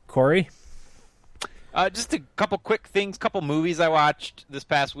 Corey? Just a couple quick things, couple movies I watched this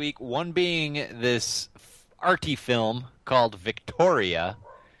past week. One being this arty film called Victoria.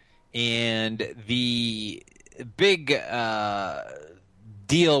 And the big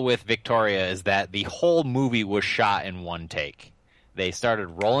deal with Victoria is that the whole movie was shot in one take. They started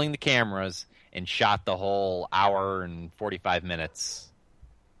rolling the cameras and shot the whole hour and 45 minutes.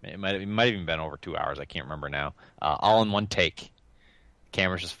 It might have even been over 2 hours. I can't remember now. All in one take.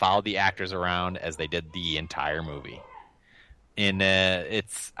 Cameras just followed the actors around as they did the entire movie. And I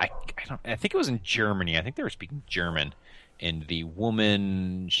think it was in Germany. I think they were speaking German. And the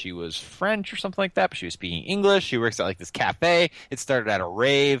woman, she was French or something like that, but she was speaking English. She works at like this cafe. It started at a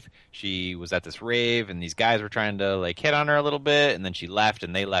rave. She was at this rave, and these guys were trying to like hit on her a little bit, and then she left,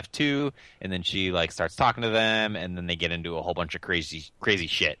 and they left too. And then she like starts talking to them, and then they get into a whole bunch of crazy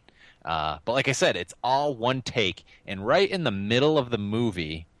shit. But like I said, it's all one take. And right in the middle of the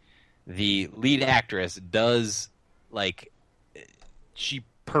movie, the lead actress does like she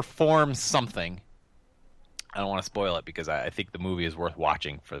performs something. I don't want to spoil it because I think the movie is worth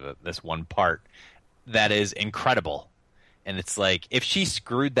watching for this one part that is incredible. And it's like, if she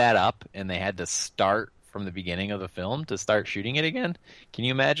screwed that up and they had to start from the beginning of the film to start shooting it again, can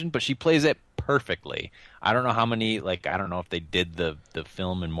you imagine? But she plays it perfectly. I don't know how many, like, I don't know if they did the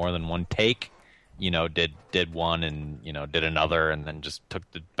film in more than one take, did one and, did another and then just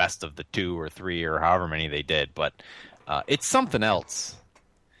took the best of the 2 or 3 or however many they did. But it's something else.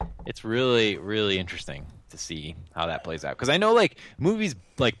 It's really, really interesting to see how that plays out. Because I know, like, movies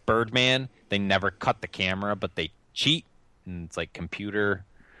like Birdman, they never cut the camera, but they cheat. And it's like computer,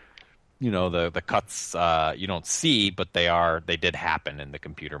 the cuts you don't see, but they did happen, and the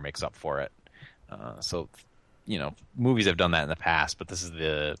computer makes up for it. So, movies have done that in the past, but this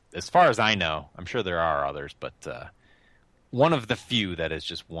is as far as I know, I'm sure there are others, but one of the few that is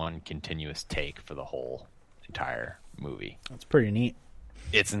just one continuous take for the whole entire movie. That's pretty neat.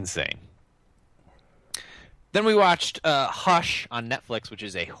 It's insane. Then we watched Hush on Netflix, which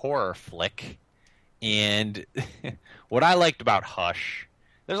is a horror flick. And what I liked about Hush,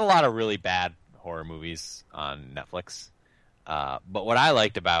 there's a lot of really bad horror movies on Netflix. But what I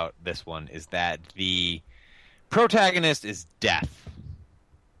liked about this one is that the protagonist is deaf.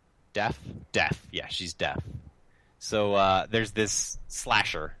 Deaf? Deaf. Yeah, she's deaf. So there's this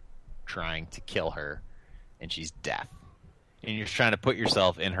slasher trying to kill her, and she's deaf. And you're trying to put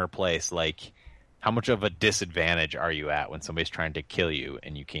yourself in her place, like, how much of a disadvantage are you at when somebody's trying to kill you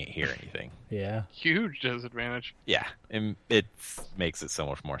and you can't hear anything? Yeah. Huge disadvantage. Yeah, and it makes it so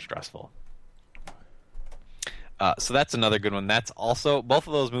much more stressful. So that's another good one. That's also, both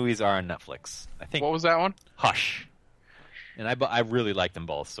of those movies are on Netflix. I think. What was that one? Hush. And I really like them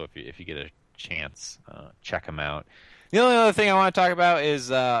both, so if you get a chance, check them out. The only other thing I want to talk about is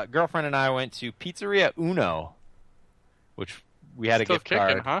girlfriend and I went to Pizzeria Uno, which we had Still a gift kicking,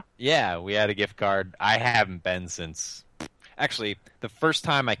 card. huh? Yeah, we had a gift card. I haven't been since. Actually, the first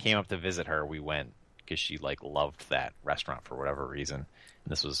time I came up to visit her, we went because she like loved that restaurant for whatever reason.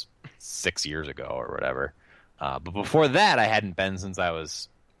 And this was 6 years ago or whatever. But before that, I hadn't been since I was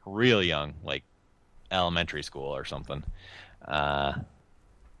real young, like elementary school or something. But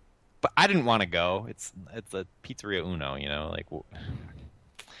I didn't want to go. It's a Pizzeria Uno, like.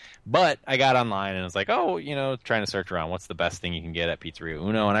 But I got online and it was like, trying to search around what's the best thing you can get at Pizzeria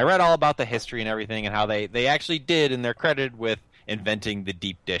Uno. And I read all about the history and everything and how they actually did, and they're credited with inventing the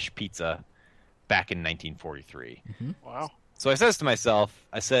deep dish pizza back in 1943. Mm-hmm. Wow. So I says to myself,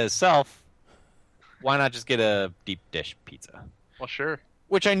 why not just get a deep dish pizza? Well, sure.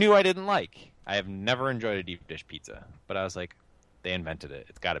 Which I knew I didn't like. I have never enjoyed a deep dish pizza. But I was like, they invented it.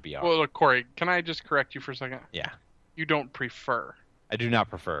 It's got to be ours. Well, look, Corey, can I just correct you for a second? Yeah. You don't prefer I do not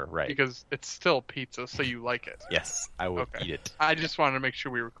prefer, right? Because it's still pizza, so you like it. Yes, I would Okay. eat it. I just wanted to make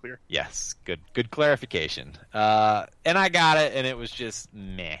sure we were clear. Yes, good clarification. And I got it, and it was just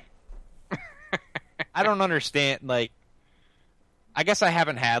meh. I don't understand. Like, I guess I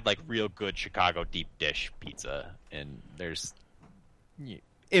haven't had like real good Chicago deep dish pizza, and there's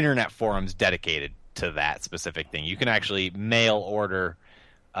internet forums dedicated to that specific thing. You can actually mail order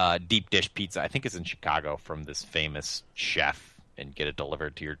deep dish pizza. I think it's in Chicago from this famous chef, and get it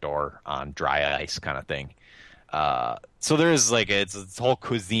delivered to your door on dry ice kind of thing. So there's like it's whole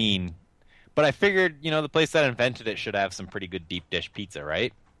cuisine. But I figured, the place that invented it should have some pretty good deep dish pizza,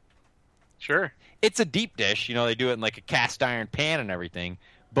 right? Sure. It's a deep dish. They do it in like a cast iron pan and everything.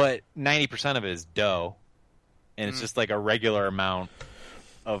 But 90% of it is dough. And it's just like a regular amount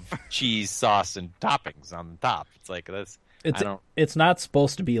of cheese, sauce, and toppings on the top. It's like this. It's not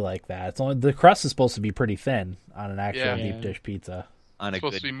supposed to be like that. It's only the crust is supposed to be pretty thin on an actual Yeah. deep dish pizza. It's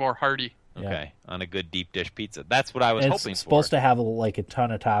supposed to be more hearty. Okay, Yeah. on a good deep dish pizza. That's what I was And hoping it's for. supposed to have like a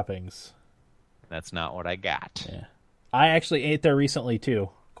ton of toppings. That's not what I got. Yeah, I actually ate there recently too,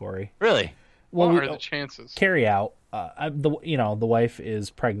 Corey. Really? What are the chances? Carry out. The wife is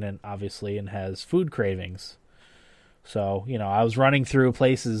pregnant, obviously, and has food cravings. So I was running through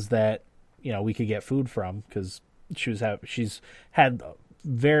places that we could get food from because she's had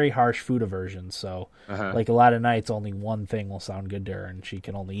very harsh food aversion. So like a lot of nights, only one thing will sound good to her, and she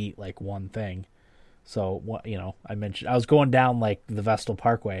can only eat like one thing. So I mentioned I was going down like the Vestal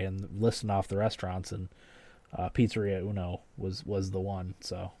Parkway and listing off the restaurants, and Pizzeria Uno was the one.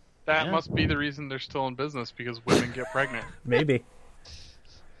 So that must be the reason they're still in business, because women get pregnant. maybe.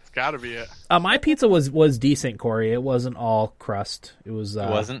 It's got to be it. My pizza was decent, Corey. It wasn't all crust. It was. It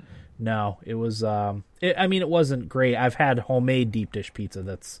wasn't? No, it was. It wasn't great. I've had homemade deep dish pizza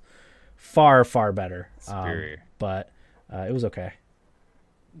that's far better. Superior. But it was okay.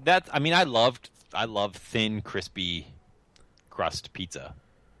 I love thin, crispy crust pizza.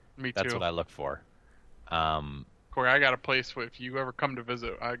 Me too. That's what I look for. Corey, I got a place. If you ever come to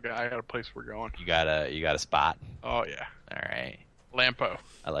visit, I got a place we're going. You got a spot? Oh yeah, All right. Lampo.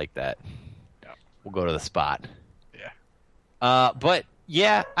 I like that. Yeah. We'll go to the spot. Yeah. But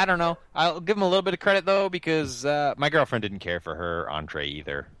yeah, I don't know. I'll give him a little bit of credit though, because my girlfriend didn't care for her entree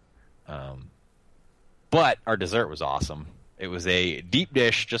either. But our dessert was awesome. It was a deep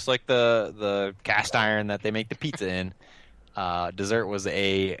dish, just like the cast iron that they make the pizza in. Dessert was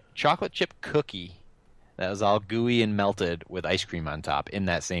a chocolate chip cookie that was all gooey and melted with ice cream on top in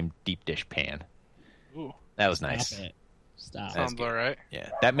that same deep dish pan. Ooh, That was nice. Stop. sounds all right. Yeah,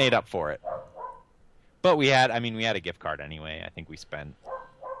 that made up for it. But we had a gift card anyway. I think we spent,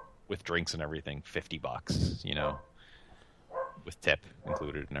 with drinks and everything, $50, with tip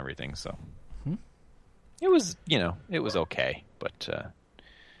included and everything. So it was, it was okay. But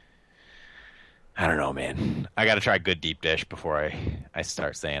I don't know, man. I got to try good deep dish before I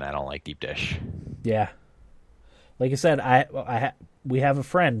start saying I don't like deep dish. Yeah. Like I said, we have a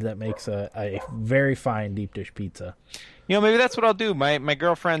friend that makes a very fine deep dish pizza. Maybe that's what I'll do. My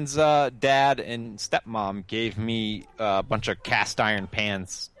girlfriend's dad and stepmom gave me a bunch of cast iron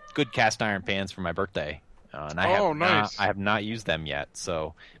pans, good cast iron pans for my birthday. And nice. I have not used them yet.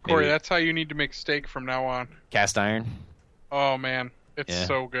 So Corey, that's how you need to make steak from now on. cast iron. Oh man, it's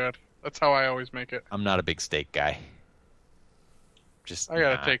so good. That's how I always make it. I'm not a big steak guy. I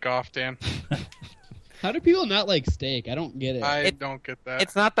gotta take off, Dan. How do people not like steak? I don't get it. I don't get that.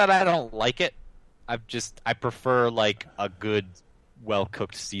 It's not that I don't like it. I prefer like a good, well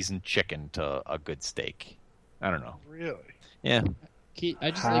cooked seasoned chicken to a good steak. I don't know. Really? Yeah.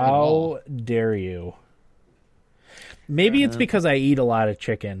 I just like it all. How dare you? Maybe it's because I eat a lot of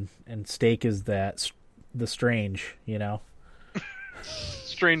chicken, and steak is the strange,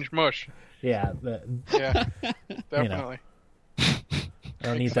 Strange mush. Yeah, Yeah, definitely. I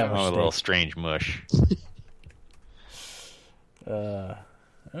don't eat that Oh, a much little steak. strange mush.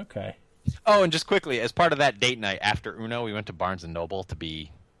 Okay. Oh, and just quickly, as part of that date night after Uno, we went to Barnes & Noble to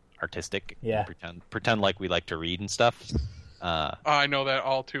be artistic. Yeah. And pretend like we like to read and stuff. I know that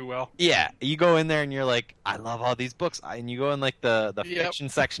all too well. Yeah, you go in there and you're like, I love all these books. And you go in like the Yep. fiction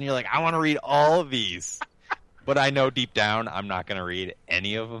section, you're like, I want to read all of these. But I know deep down I'm not going to read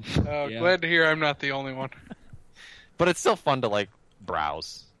any of them. Yeah. Glad to hear I'm not the only one. But it's still fun to like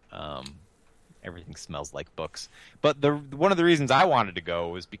browse. Everything smells like books. But one of the reasons I wanted to go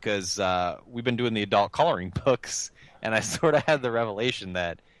was because we've been doing the adult coloring books, and I sort of had the revelation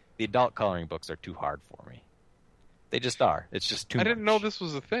that the adult coloring books are too hard for me. They just are. It's just too much. I didn't know this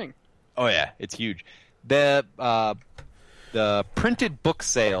was a thing. Oh yeah, it's huge. The printed book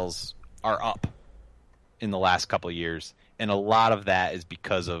sales are up in the last couple of years, and a lot of that is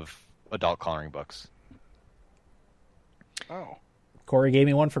because of adult coloring books. Oh. Corey gave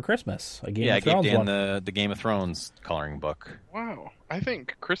me one for Christmas. A Game Yeah, I of gave Thrones Dan one. the Game of Thrones coloring book. Wow. I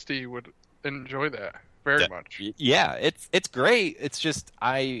think Christy would enjoy that very much. Yeah, it's great. It's just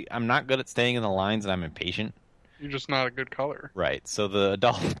I'm not good at staying in the lines, and I'm impatient. You're just not a good color. Right. So the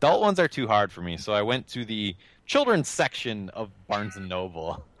adult ones are too hard for me. So I went to the children's section of Barnes and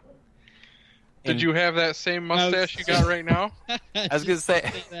Noble. Did you have that same mustache you got right now? I was gonna say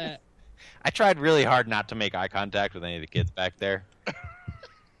that. I tried really hard not to make eye contact with any of the kids back there.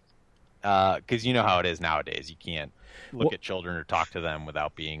 Because you know how it is nowadays. You can't look at children or talk to them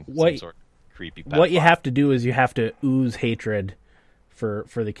without being some sort of creepy pedophile. What you have to do is you have to ooze hatred for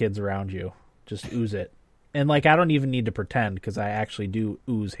the kids around you. Just ooze it. And, like, I don't even need to pretend because I actually do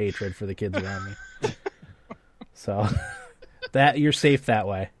ooze hatred for the kids around me. So, that you're safe that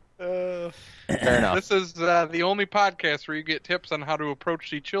way. Fair enough. This is the only podcast where you get tips on how to approach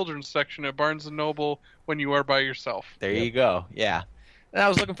the children's section at Barnes & Noble when you are by yourself. There you go. Yeah. And I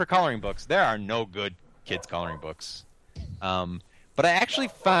was looking for coloring books. There are no good kids coloring books. But I actually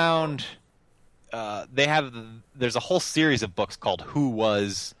found there's a whole series of books called Who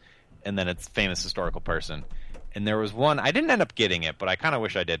Was, and then it's famous historical person. And there was one, I didn't end up getting it, but I kind of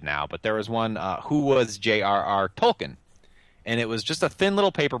wish I did now. But there was one, Who Was J.R.R. Tolkien? And it was just a thin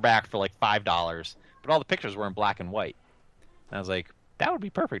little paperback for like $5, but all the pictures were in black and white. And I was like, that would be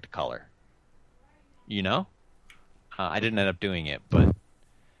perfect to color. You know? I didn't end up doing it, but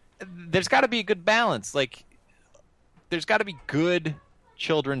there's got to be a good balance. Like, there's got to be good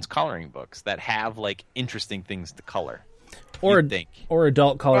children's coloring books that have like interesting things to color. Or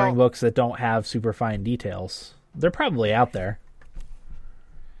adult coloring books that don't have super fine details. They're probably out there.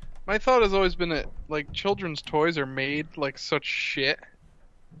 My thought has always been that like children's toys are made like such shit.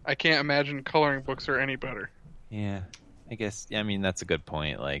 I can't imagine coloring books are any better. Yeah, I guess. I mean, that's a good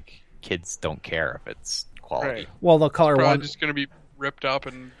point. Like, kids don't care if it's quality. Right. Well, they'll color Probably one. just going to be ripped up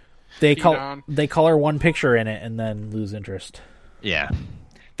and They peed on. they color one picture in it and then lose interest. Yeah,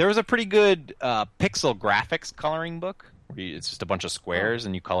 there was a pretty good pixel graphics coloring book. It's just a bunch of squares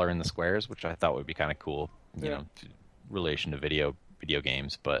and you color in the squares, which I thought would be kind of cool. You know, relation to video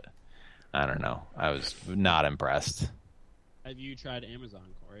games, but I don't know. I was not impressed. Have you tried Amazon,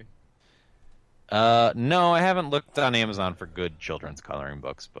 Corey? No, I haven't looked on Amazon for good children's coloring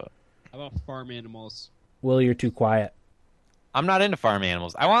books, but How about farm animals? Will, you're too quiet. I'm not into farm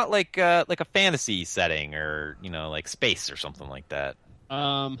animals. I want like a fantasy setting or, you know, like space or something like that.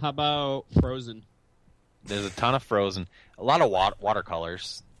 How about Frozen? There's a ton of Frozen, a lot of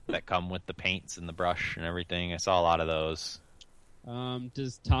watercolors that come with the paints and the brush and everything. I saw a lot of those.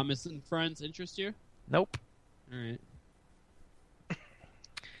 Does Thomas and Friends interest you? Nope. All right.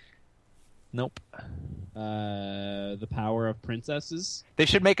 Nope. The Power of Princesses. They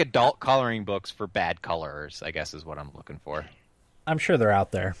should make adult coloring books for bad colorers, I guess is what I'm looking for. I'm sure they're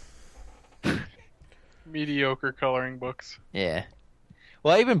out there. Mediocre coloring books. Yeah.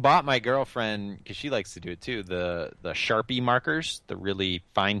 Well, I even bought my girlfriend, because she likes to do it too, the Sharpie markers, the really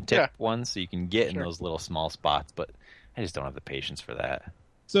fine tip ones, so you can get in those little small spots, but I just don't have the patience for that.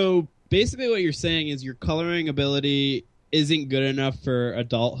 So basically what you're saying is your coloring ability isn't good enough for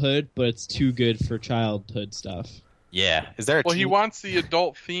adulthood, but it's too good for childhood stuff. Yeah. Is there a Well, he wants the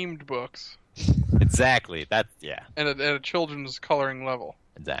adult-themed books. Exactly. Yeah. And at a children's coloring level.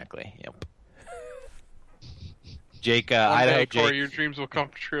 Exactly. Yep. Jake, One Idaho day, Corey, Jake. your dreams will come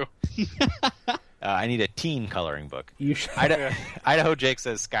true. I need a teen coloring book. You should. Idaho Jake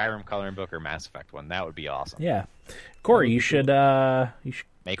says Skyrim coloring book or Mass Effect one. That would be awesome. Yeah, Corey, you should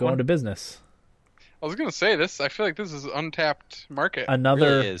Make go one? into business. I was gonna say this. I feel like this is an untapped market It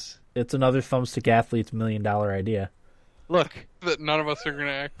really is. It's another Thumbstick Athlete's $1 million idea. Look, that none of us are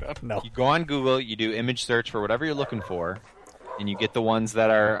gonna act on. No, you go on Google, you do image search for whatever you're looking for, and you get the ones that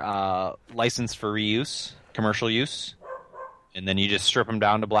are licensed for reuse, commercial use, and then you just strip them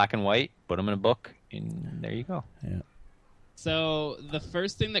down to black and white, put them in a book, and there you go. yeah. So the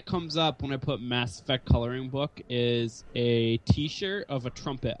first thing that comes up when I put Mass Effect coloring book is a T-shirt of a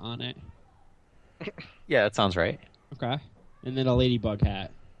trumpet on it. Yeah, that sounds right. Okay. And then a ladybug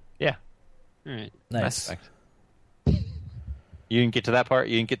hat. Yeah. All right. Nice. Mass Effect. You didn't get to that part?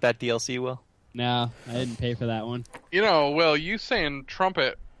 You didn't get that DLC, Will? No, I didn't pay for that one. You know, Will, you saying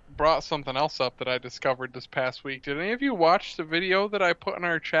trumpet brought something else up that I discovered this past week. Did any of you watch the video that I put in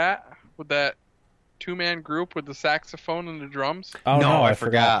our chat with that two-man group with the saxophone and the drums? Oh no, I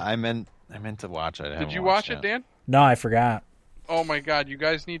forgot. I meant to watch it. Did you watch it, Dan? No, I forgot. Oh my God, you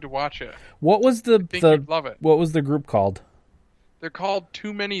guys need to watch it. What was I think you'd love it. What was the group called? They're called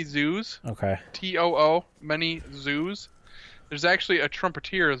Too Many Zoos. Okay. TOO, Many Zoos. There's actually a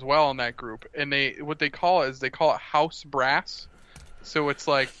trumpeter as well in that group, and what they call it house brass. So it's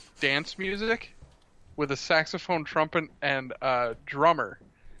like dance music with a saxophone, trumpet, and a drummer.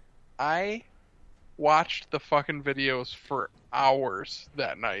 I watched the fucking videos for hours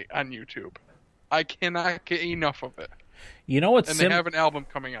that night on YouTube. I cannot get enough of it. You know what's they have an album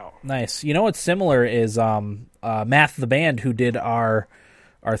coming out. Nice. You know what's similar is Math the Band, who did our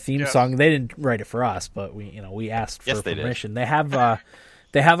theme song. They didn't write it for us, but we asked for permission. They have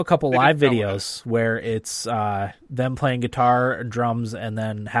a couple live videos where it's them playing guitar, drums, and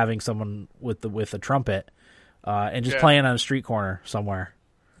then having someone with a trumpet and just playing on a street corner somewhere.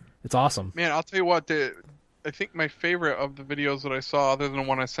 It's awesome. Man, I'll tell you what. I think my favorite of the videos that I saw, other than the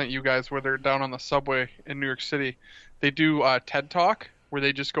one I sent you guys, where they're down on the subway in New York City, they do TED Talk, where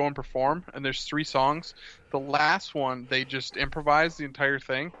they just go and perform, and there's 3 songs. The last one, they just improvise the entire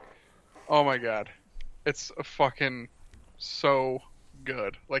thing. Oh my god. It's fucking so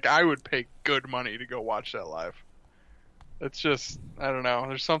good. Like, I would pay good money to go watch that live. It's just, I don't know,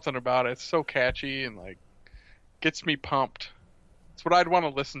 there's something about it. It's so catchy and, like, gets me pumped. It's what I'd want to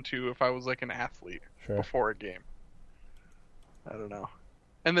listen to if I was, like, an athlete before a game. I don't know.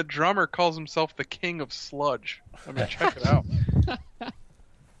 And the drummer calls himself the King of Sludge. I mean, check it out.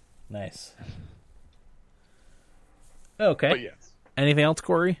 Nice. Okay. But yes. Anything else,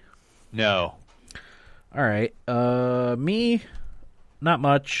 Corey? No. All right. Me, not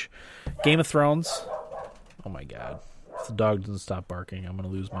much. Game of Thrones. Oh my god. If the dog doesn't stop barking, I'm going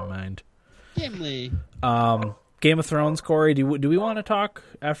to lose my mind. Gimli. Game of Thrones, Corey. Do we want to talk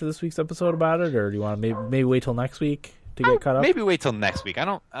after this week's episode about it, or do you want to maybe wait till next week to get caught up? Maybe wait till next week. I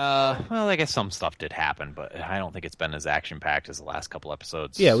don't. Well, I guess some stuff did happen, but I don't think it's been as action packed as the last couple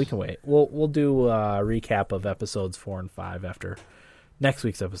episodes. Yeah, we can wait. We'll do a recap of episodes 4 and 5 after next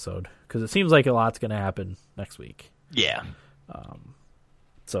week's episode, because it seems like a lot's going to happen next week. Yeah.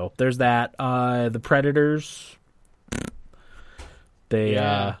 So there's that. The Predators.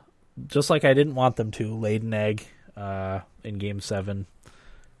 They just like I didn't want them to, laid an egg in Game 7.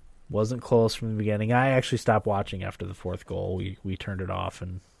 Wasn't close from the beginning. I actually stopped watching after the 4th goal. We turned it off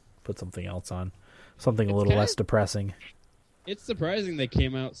and put something else on. Something a little less depressing. It's surprising they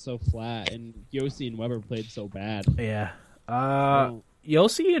came out so flat, and Yossi and Weber played so bad. Yeah.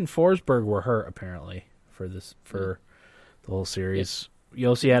 Yossi and Forsberg were hurt, apparently, for the whole series.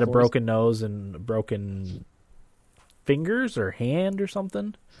 Yossi had a broken nose and broken fingers or hand or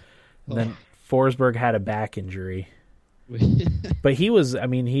something. And then Forsberg had a back injury. But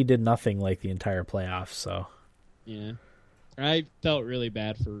he did nothing like the entire playoffs, so. Yeah. I felt really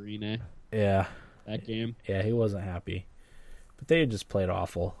bad for Rene. Yeah. That game. Yeah, he wasn't happy. But they just played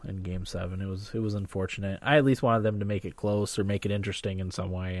awful in Game 7. It was unfortunate. I at least wanted them to make it close or make it interesting in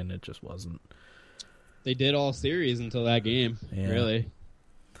some way, and it just wasn't. They did all series until that game, really.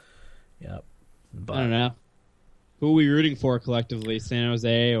 Yep. But, I don't know. Who are we rooting for collectively, San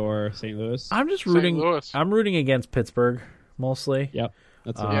Jose or St. Louis? I'm just rooting. I'm rooting against Pittsburgh mostly. Yep,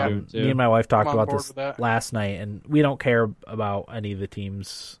 that's what I'm doing too. Me and my wife talked about this last night, and we don't care about any of the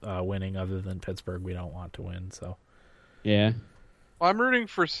teams winning other than Pittsburgh. We don't want to win, so. Yeah. Well, I'm rooting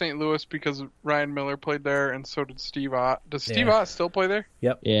for St. Louis because Ryan Miller played there, and so did Steve Ott. Does Steve Ott still play there?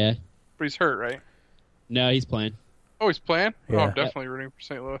 Yep. Yeah. But he's hurt, right? No, he's playing. Oh, he's playing? Yeah. Oh, I'm definitely rooting for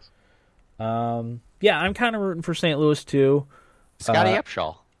St. Louis. Yeah, I'm kind of rooting for St. Louis too. Scotty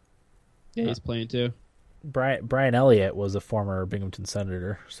Upshaw. Yeah, he's playing too. Brian Elliott was a former Binghamton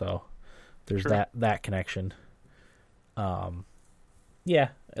Senator, so there's that connection. Yeah,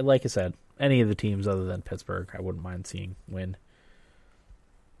 like I said, any of the teams other than Pittsburgh, I wouldn't mind seeing win.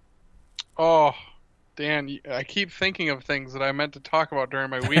 Oh, Dan, I keep thinking of things that I meant to talk about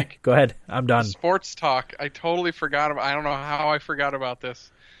during my week. Go ahead, I'm done. Sports talk. I totally forgot about. I don't know how I forgot about this.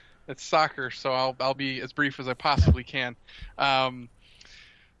 It's soccer, so I'll be as brief as I possibly can.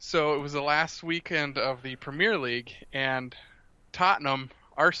 So it was the last weekend of the Premier League, and Tottenham,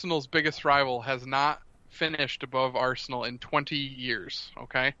 Arsenal's biggest rival, has not finished above Arsenal in 20 years,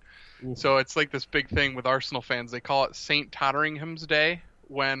 okay? Ooh. So it's like this big thing with Arsenal fans. They call it St. Totteringham's Day,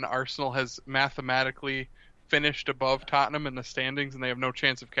 when Arsenal has mathematically finished above Tottenham in the standings and they have no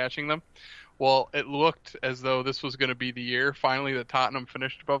chance of catching them. Well, it looked as though this was going to be the year, finally, that Tottenham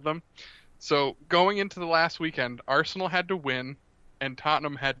finished above them. So going into the last weekend, Arsenal had to win and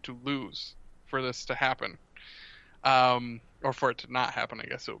Tottenham had to lose for this to happen. Or for it to not happen, I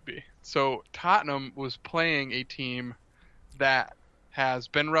guess it would be. So Tottenham was playing a team that has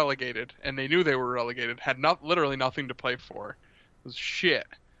been relegated, and they knew they were relegated, had literally nothing to play for. It was shit.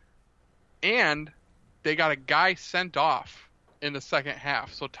 And they got a guy sent off in the second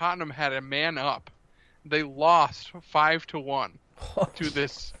half. So Tottenham had a man up, They lost 5-1 to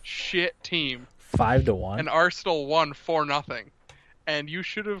this shit team. 5-1. And Arsenal won 4-0. And you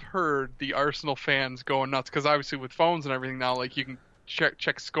should have heard the Arsenal fans going nuts because obviously with phones and everything now, like you can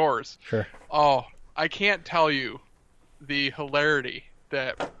check scores. Sure. Oh, I can't tell you the hilarity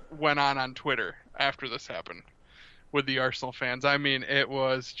that went on Twitter after this happened with the Arsenal fans. I mean, it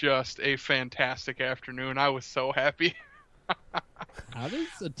was just a fantastic afternoon. I was so happy. How does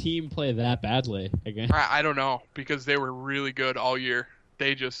a team play that badly again? I don't know, because they were really good all year.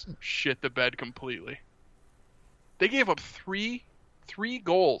 They just shit the bed completely. They gave up three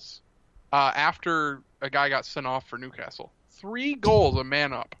goals after a guy got sent off for Newcastle. 3 goals a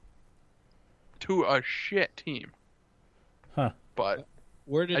man up to a shit team. Huh. But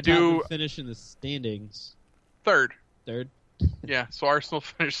where did Tottenham finish in the standings? Third. Yeah, so Arsenal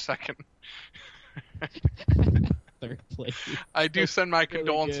finished second. Third place. I do send my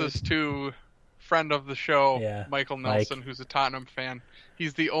condolences to friend of the show, Michael Nelson, Mike. who's a Tottenham fan.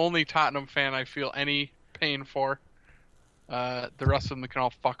 He's the only Tottenham fan I feel any pain for. The rest of them can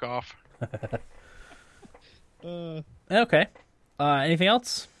all fuck off. Okay. Anything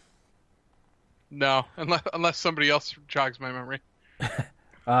else? No, unless somebody else jogs my memory.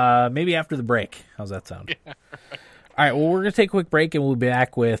 Maybe after the break. How's that sound? Yeah. All right, well, we're going to take a quick break, and we'll be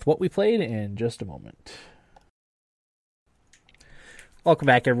back with what we played in just a moment. Welcome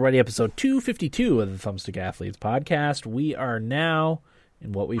back, everybody. Episode 252 of the Thumbstick Athletes podcast. We are now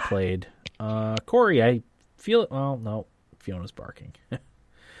in what we played. Corey, I feel... Oh, no. Fiona's barking.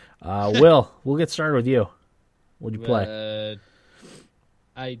 We'll get started with you. What'd you play?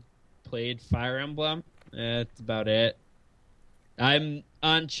 I played Fire Emblem. That's about it. I'm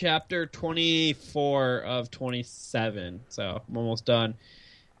on chapter 24 of 27, so I'm almost done.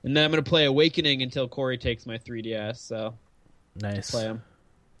 And then I'm going to play Awakening until Corey takes my 3DS, so Nice. play them.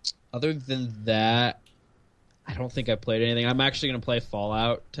 Other than that, I don't think I played anything. I'm actually going to play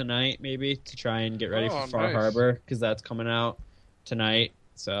Fallout tonight, maybe, to try and get ready for Far Harbor, because that's coming out tonight,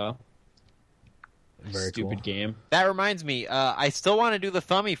 so... Very Stupid cool. game. That reminds me, I still want to do the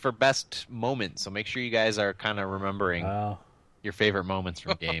Thummy for best moments, so make sure you guys are kind of remembering your favorite moments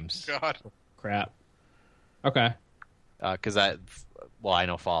from games. God. Crap. Okay. Because I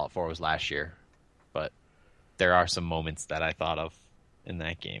know Fallout 4 was last year, but there are some moments that I thought of in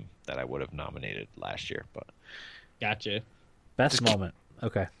that game that I would have nominated last year. But Gotcha. Best moment.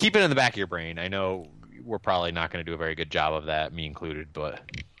 Okay. keep it in the back of your brain. I know we're probably not going to do a very good job of that, me included, but...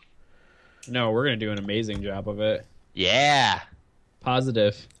 No, we're going to do an amazing job of it. Yeah!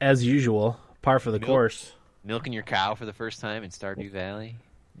 Positive. As usual, par for the course. Milking your cow for the first time in Stardew Valley.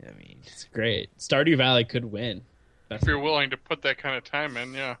 I mean, It's great. Stardew Valley could win. If you're willing to put that kind of time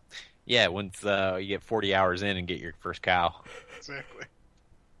in, yeah. yeah, once you get 40 hours in and get your first cow. Exactly.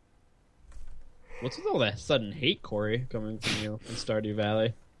 What's with all that sudden hate, Corey, coming from you in Stardew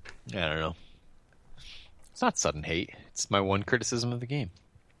Valley? I don't know. It's not sudden hate. It's my one criticism of the game.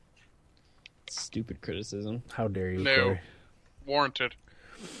 Stupid criticism. How dare you, No. Corey? Warranted.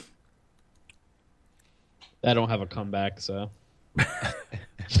 I don't have a comeback, so...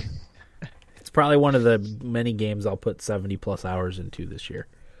 It's probably one of the many games I'll put 70-plus hours into this year.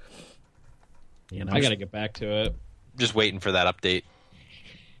 You know, I got to get back to it. Just waiting for that update.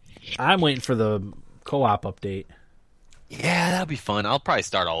 I'm waiting for the co-op update. Yeah, that'll be fun. I'll probably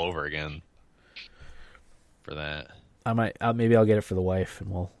start all over again for that. I might. Maybe I'll get it for the wife, and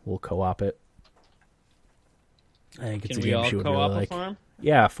we'll co-op it. I think it's Can a we game all she would co-op really a like. farm?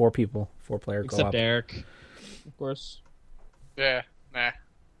 Yeah, 4 people, 4-player Except co-op. Eric, of course. Yeah, nah.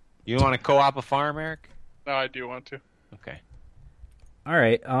 You want to co-op a farm, Eric? No, I do want to. Okay. All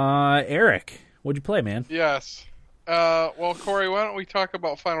right, Eric, what'd you play, man? Yes. Well, Corey, why don't we talk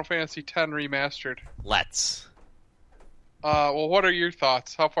about Final Fantasy X Remastered? Let's. Well, what are your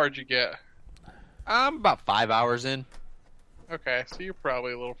thoughts? How far did you get? I'm about 5 hours in. Okay, so you're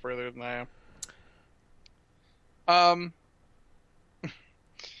probably a little further than I am. I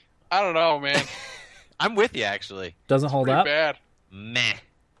don't know, man. I'm with you, actually. Doesn't hold Pretty up. bad. Meh.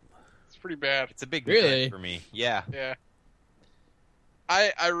 It's pretty bad. It's a big Really? miss for me. Yeah. Yeah.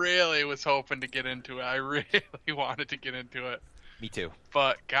 I really was hoping to get into it. I really wanted to get into it. Me too.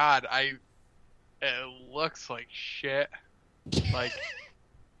 But God, it looks like shit. Like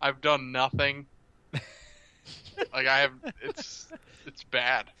I've done nothing. Like it's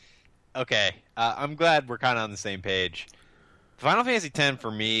bad. Okay. I'm glad we're kind of on the same page. Final Fantasy X for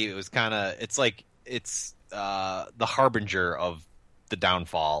me, it was kind of, it's the harbinger of the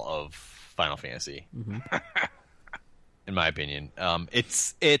downfall of Final Fantasy. Mm-hmm. In my opinion.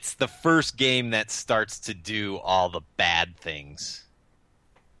 It's the first game that starts to do all the bad things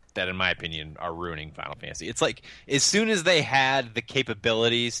that, in my opinion, are ruining Final Fantasy. It's like as soon as they had the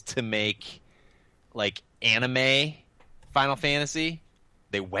capabilities to make like anime Final Fantasy,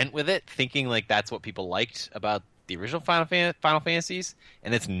 they went with it, thinking like that's what people liked about the original Final Fantasies,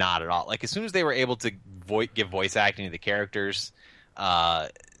 and it's not at all. Like as soon as they were able to give voice acting to the characters, I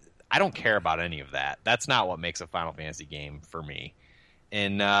don't care about any of that. That's not what makes a Final Fantasy game for me.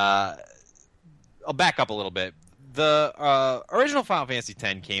 And I'll back up a little bit. The original Final Fantasy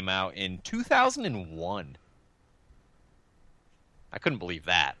X came out in 2001. I couldn't believe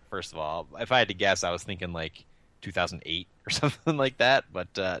that, first of all. If I had to guess, I was thinking like 2008 or something like that. But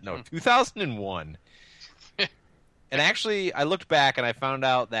no, 2001. And actually, I looked back and I found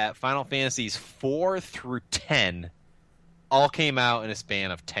out that Final Fantasies 4 through 10 all came out in a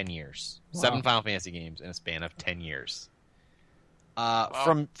span of 10 years. Wow. 7 Final Fantasy games in a span of 10 years.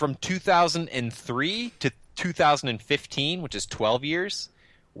 Wow. From 2003 to 2015, which is 12 years,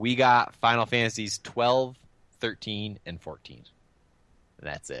 we got Final Fantasies 12, 13, and 14.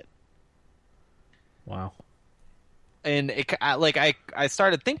 That's it. Wow. And I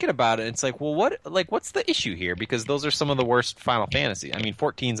started thinking about it. And it's like, well, what's the issue here? Because those are some of the worst Final Fantasy. I mean,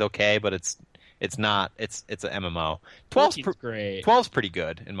 14's okay, but it's not. It's an MMO. 12's great. 12's pretty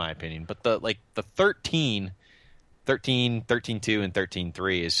good in my opinion. But the 13, 13.2, and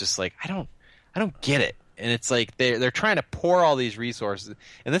 13.3 is just like I don't get it. And it's like they're trying to pour all these resources,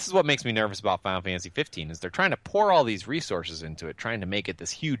 and this is what makes me nervous about Final Fantasy 15 is they're trying to pour all these resources into it, trying to make it this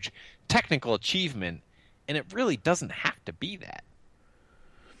huge technical achievement, and it really doesn't have to be that.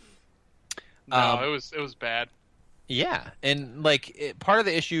 No, it was bad. Yeah, and like part of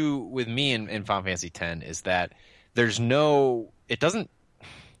the issue with me in Final Fantasy X is that it doesn't.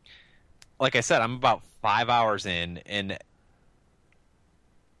 Like I said, I'm about 5 hours in, and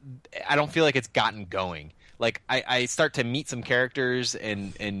I don't feel like it's gotten going. Like I start to meet some characters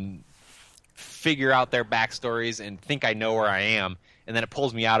and figure out their backstories and think I know where I am, and then it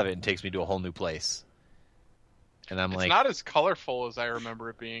pulls me out of it and takes me to a whole new place. And it's not as colorful as I remember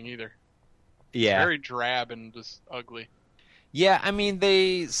it being either. Yeah, it's very drab and just ugly. Yeah, I mean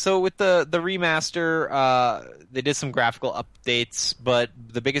with the remaster, they did some graphical updates, but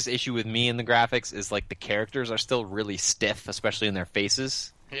the biggest issue with me in the graphics is like the characters are still really stiff, especially in their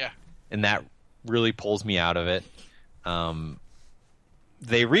faces. Yeah. And that really pulls me out of it.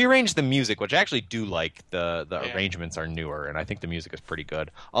 They rearranged the music, which I actually do like. The arrangements are newer, and I think the music is pretty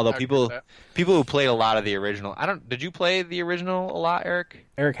good. Although people who played a lot of the original, did you play the original a lot, Eric?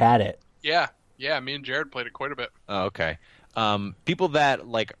 Eric had it. Yeah, me and Jared played it quite a bit. Oh, okay. People that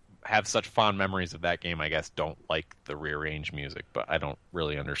like have such fond memories of that game, I guess, don't like the rearranged music, but I don't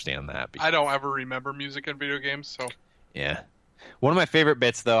really understand that. I don't ever remember music in video games, so yeah. One of my favorite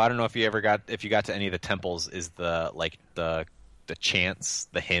bits, though, I don't know if you got to any of the temples, is the chants,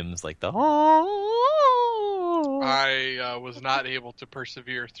 the hymns, like the. I was not able to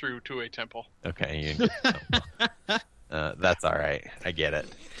persevere through to a temple. Okay, that's all right. I get it.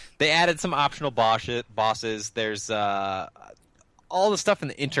 They added some optional bosses. There's all the stuff in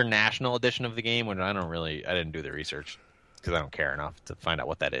the international edition of the game, which I didn't do the research because I don't care enough to find out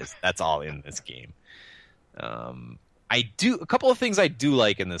what that is. That's all in this game. A couple of things I do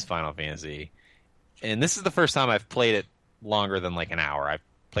like in this Final Fantasy, and this is the first time I've played it longer than like an hour. I've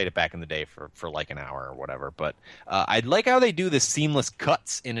played it back in the day for like an hour or whatever, but I like how they do the seamless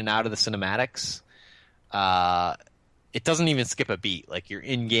cuts in and out of the cinematics. It doesn't even skip a beat. Like you're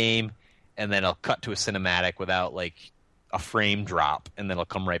in game, and then it'll cut to a cinematic without like a frame drop, and then it'll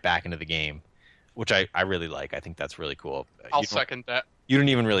come right back into the game, which I really like. I think that's really cool. I'll second that. You don't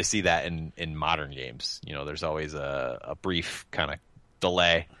even really see that in modern games. You know, there's always a brief kind of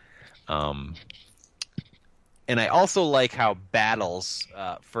delay. And I also like how battles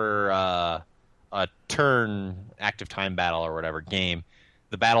for a turn active time battle or whatever game,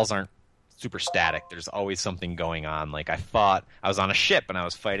 the battles aren't super static. There's always something going on. Like I was on a ship and I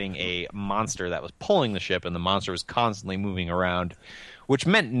was fighting a monster that was pulling the ship, and the monster was constantly moving around, which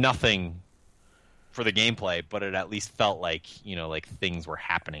meant nothing for the gameplay, but it at least felt like, like things were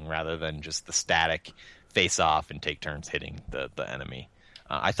happening rather than just the static face off and take turns hitting the enemy.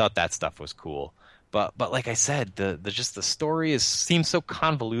 I thought that stuff was cool. But like I said, the story seems so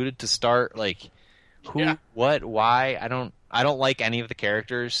convoluted to start. Like who, what, why? I don't like any of the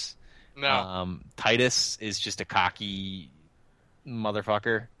characters. No. Titus is just a cocky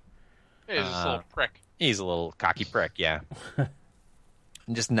motherfucker. He's just a little prick. He's a little cocky prick, yeah.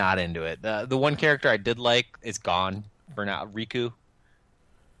 I'm just not into it. The one character I did like is gone for now, Riku.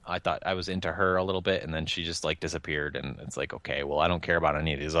 I thought I was into her a little bit, and then she just like disappeared, and it's like, okay, well, I don't care about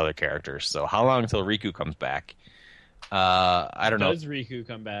any of these other characters, so how long until Riku comes back? I don't know. Does Riku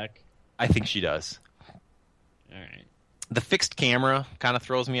come back? I think she does. All right. The fixed camera kind of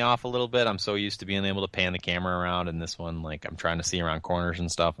throws me off a little bit. I'm so used to being able to pan the camera around, and this one, like, I'm trying to see around corners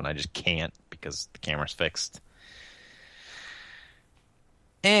and stuff, and I just can't because the camera's fixed.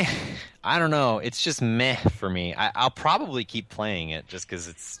 I don't know. It's just meh for me. I'll probably keep playing it just because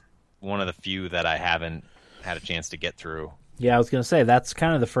it's one of the few that I haven't had a chance to get through. Yeah, I was gonna say that's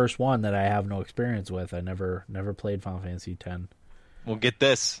kind of the first one that I have no experience with. I never played Final Fantasy X. Well, get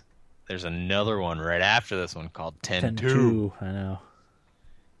this. There's another one right after this one called 10-2. 10-2, I know.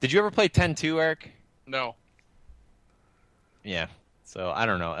 Did you ever play 10-2, Eric? No. Yeah. So I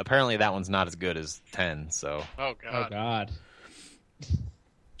don't know. Apparently that one's not as good as 10. So. Oh Oh God. God.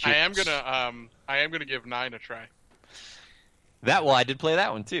 I am gonna give 9 a try. I did play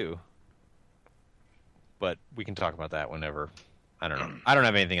that one too. But we can talk about that whenever. I don't know. I don't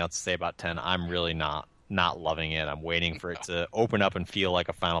have anything else to say about 10. I'm really not loving it. I'm waiting for it to open up and feel like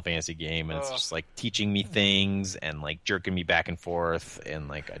a Final Fantasy game, and it's just like teaching me things and like jerking me back and forth, and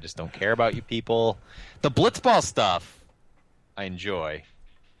like I just don't care about you people. The Blitzball stuff, I enjoy.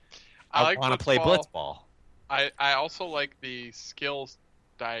 I want to play Blitzball. I also like the skills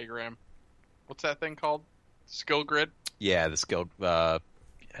diagram. What's that thing called? Skill grid? Yeah, the skill. I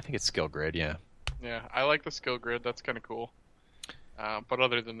think it's skill grid. Yeah. Yeah, I like the skill grid. That's kind of cool. But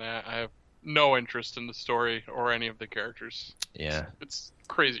other than that, I have no interest in the story or any of the characters. Yeah. It's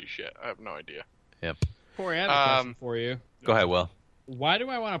crazy shit. I have no idea. Yep. Corey, I have a question for you. Go ahead, Will. Why do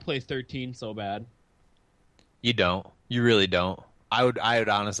I want to play 13 so bad? You don't. You really don't. I would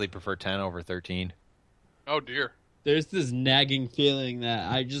honestly prefer 10 over 13. Oh dear. There's this nagging feeling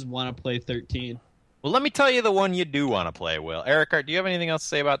that I just want to play 13. Well, let me tell you the one you do want to play, Will. Eric, do you have anything else to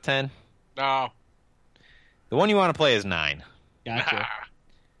say about 10? No. The one you want to play is 9. Gotcha.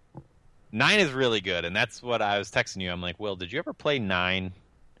 9 is really good, and that's what I was texting you. I'm like, Will, did you ever play 9?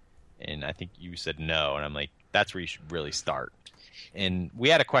 And I think you said no, and I'm like, that's where you should really start. And we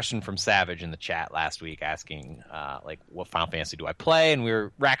had a question from Savage in the chat last week asking, like, what Final Fantasy do I play? And we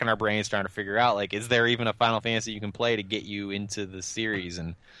were racking our brains trying to figure out, like, is there even a Final Fantasy you can play to get you into the series?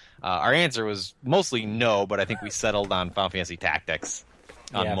 And our answer was mostly no, but I think we settled on Final Fantasy Tactics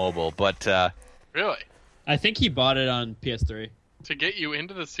on mobile. But Really? I think he bought it on PS3. To get you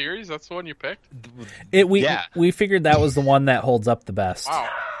into the series, that's the one you picked? We figured that was the one that holds up the best. Wow.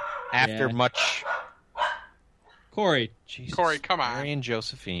 after much... Corey. Jesus, Corey, come on. Mary and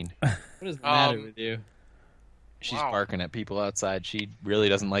Josephine. What is the matter with you? She's Wow. barking at people outside. She really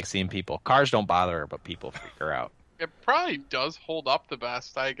doesn't like seeing people. Cars don't bother her, but people freak her out. It probably does hold up the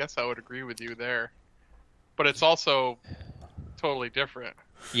best. I guess I would agree with you there. But it's also totally different.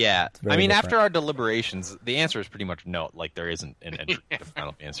 Yeah, very I mean, different. after our deliberations, the answer is pretty much no. Like, there isn't an entry to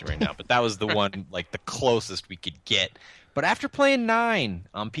Final Fantasy right now, but that was the one, like, the closest we could get. But after playing 9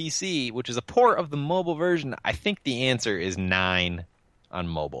 on PC, which is a port of the mobile version, I think the answer is 9 on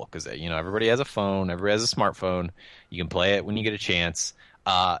mobile, because, you know, everybody has a phone, everybody has a smartphone. You can play it when you get a chance.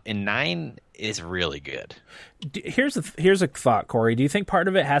 And 9 is really good. Here's a thought, Corey. Do you think part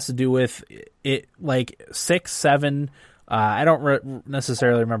of it has to do with it, like 6, 7? I don't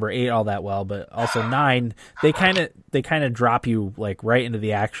necessarily remember 8 all that well, but also 9. They kind of drop you like right into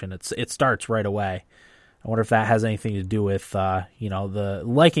the action. It starts right away. I wonder if that has anything to do with the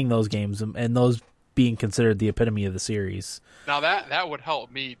liking those games and those being considered the epitome of the series. Now that would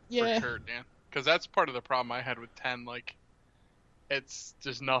help me Yeah. for sure, Dan, because that's part of the problem I had with 10. Like, it's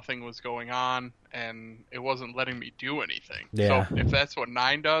just nothing was going on, and it wasn't letting me do anything. Yeah. So if that's what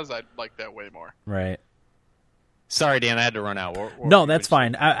 9 does, I'd like that way more. Right. Sorry, Dan, I had to run out. No, that's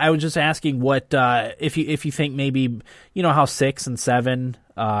fine. I was just asking what if you think maybe how 6 and 7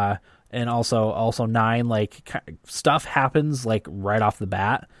 and also 9 like stuff happens like right off the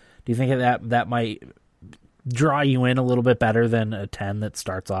bat. Do you think that might draw you in a little bit better than a 10 that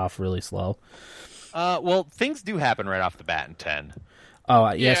starts off really slow? Well, things do happen right off the bat in 10.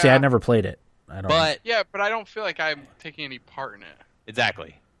 Oh yeah. See, I never played it. I don't. But Yeah, but I don't feel like I'm taking any part in it.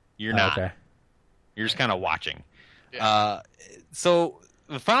 exactly, you're not. Okay. You're just kind of watching. Yeah. So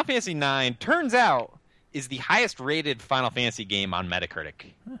the Final Fantasy IX turns out is the highest rated Final Fantasy game on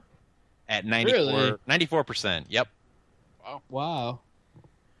Metacritic at 94%. Yep. Wow.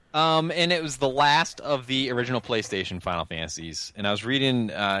 And it was the last of the original PlayStation Final Fantasies. And I was reading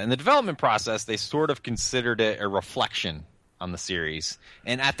in the development process, they sort of considered it a reflection on the series.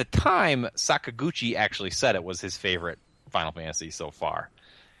 And at the time, Sakaguchi actually said it was his favorite Final Fantasy so far.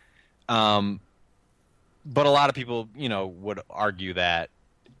 But a lot of people, would argue that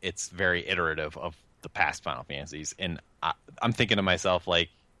it's very iterative of the past Final Fantasies. And I'm thinking to myself, like,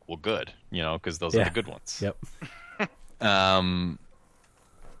 well, good, because those are the good ones. Yep. And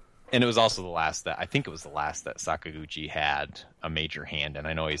it was also the last that Sakaguchi had a major hand, and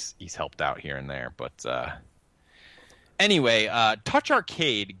I know he's helped out here and there. But anyway, Touch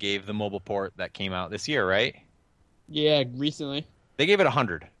Arcade gave the mobile port that came out this year, right? Yeah, recently. They gave it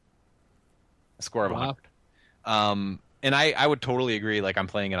 100, a score of 100. And I would totally agree. Like, I'm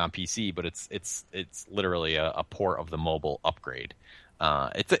playing it on PC, but it's literally a port of the mobile upgrade.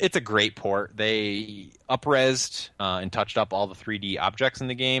 It's a great port. They up-resed and touched up all the 3D objects in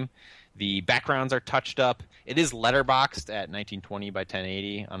the game. The backgrounds are touched up. It is letterboxed at 1920 by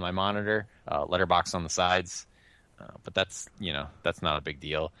 1080 on my monitor. Letterboxed on the sides, but that's not a big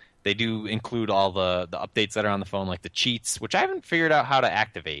deal. They do include all the updates that are on the phone, like the cheats, which I haven't figured out how to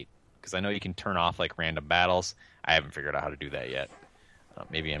activate because I know you can turn off like random battles. I haven't figured out how to do that yet.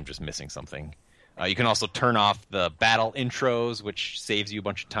 Maybe I'm just missing something. You can also turn off the battle intros, which saves you a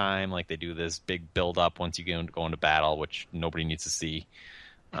bunch of time. Like, they do this big build-up once you go into battle, which nobody needs to see.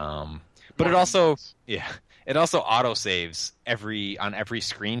 But it also auto-saves on every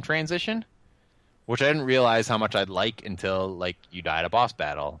screen transition, which I didn't realize how much I'd like until, like, you die at a boss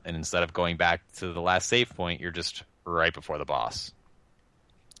battle. And instead of going back to the last save point, you're just right before the boss,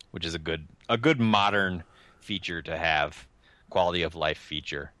 which is a good modern feature to have, quality of life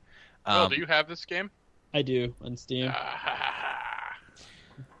feature. Do you have this game? I do, on Steam.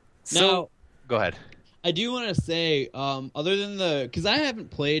 So, go ahead. I do want to say, other than because I haven't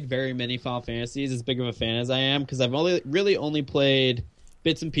played very many Final Fantasies, as big of a fan as I am, because I've only played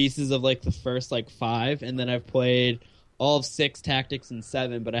bits and pieces of like the first like 5, and then I've played all of 6, Tactics, and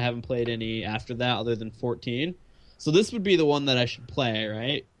 7, but I haven't played any after that other than 14. So this would be the one that I should play,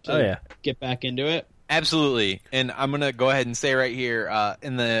 right? To get back into it. Absolutely, and I'm gonna go ahead and say right here,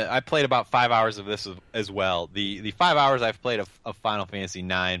 I played about 5 hours of this as well. The 5 hours I've played of Final Fantasy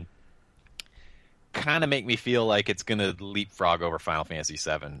IX kind of make me feel like it's gonna leapfrog over Final Fantasy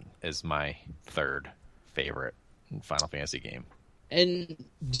VII as my third favorite Final Fantasy game. And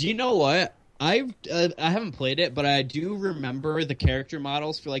do you know what? I haven't played it, but I do remember the character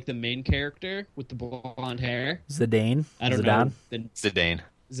models for like the main character with the blonde hair. Zidane. I don't know.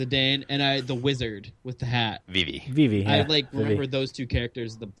 Zidane, and the wizard with the hat. Vivi. Yeah, I remember those two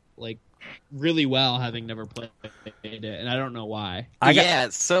characters really well, having never played it, and I don't know why.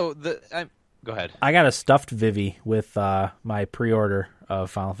 Go ahead. I got a stuffed Vivi with my pre-order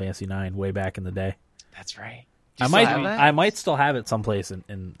of Final Fantasy IX way back in the day. That's right. I might still have it someplace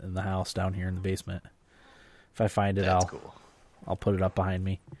in the house down here in the basement. If I find it, I'll put it up behind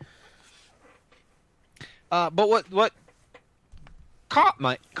me. But what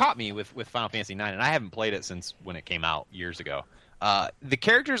caught me with Final Fantasy IX, and I haven't played it since when it came out years ago. The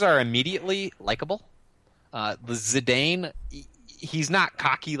characters are immediately likable. The Zidane, he's not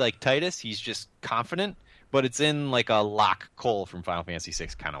cocky like Titus. He's just confident, but it's in like a Locke Cole from Final Fantasy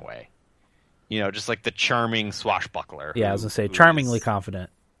VI kind of way. Just like the charming swashbuckler. Yeah, I was gonna say charmingly confident.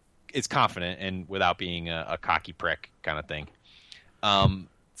 It's confident and without being a cocky prick kind of thing.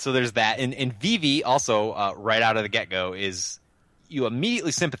 So there's that, and Vivi also right out of the get-go is. You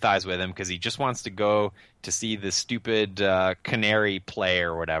immediately sympathize with him because he just wants to go to see the stupid canary play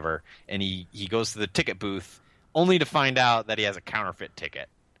or whatever, and he goes to the ticket booth only to find out that he has a counterfeit ticket.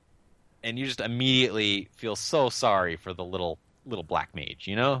 And you just immediately feel so sorry for the little black mage,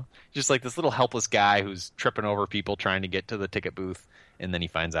 Just like this little helpless guy who's tripping over people trying to get to the ticket booth, and then he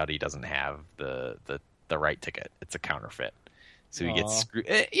finds out he doesn't have the right ticket. It's a counterfeit. So he gets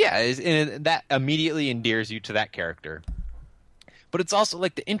screwed. Yeah, and that immediately endears you to that character. But it's also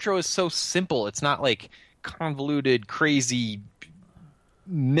like the intro is so simple. It's not like convoluted, crazy,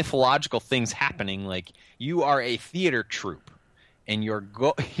 mythological things happening. Like, you are a theater troupe, and you're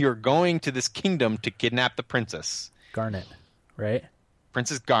going to this kingdom to kidnap the princess. Garnet, right?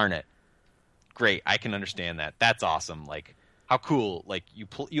 Princess Garnet. Great, I can understand that. That's awesome. Like, how cool. Like,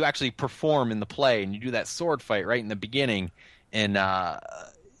 you actually perform in the play, and you do that sword fight right in the beginning, and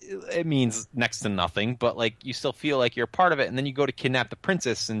it means next to nothing, but like you still feel like you're a part of it. And then you go to kidnap the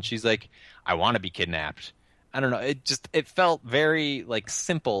princess, and she's like, "I want to be kidnapped." I don't know. It felt very like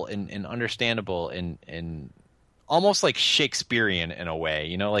simple and understandable and almost like Shakespearean in a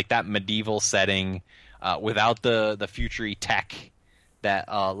way. Like that medieval setting without the future-y tech that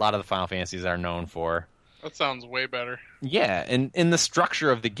a lot of the Final Fantasies are known for. That sounds way better. Yeah, and in the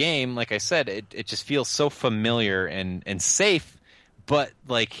structure of the game, like I said, it just feels so familiar and safe. But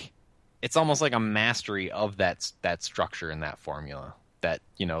like, it's almost like a mastery of that structure and that formula that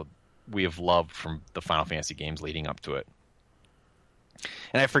we have loved from the Final Fantasy games leading up to it.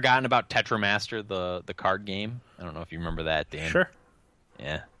 And I've forgotten about Tetramaster, the card game. I don't know if you remember that, Dan. Sure.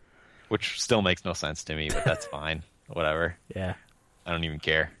 Yeah, which still makes no sense to me, but that's fine. whatever. Yeah. I don't even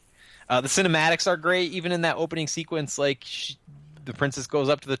care. The cinematics are great, even in that opening sequence. Like the princess goes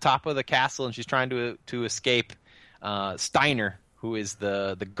up to the top of the castle and she's trying to escape. Steiner, who is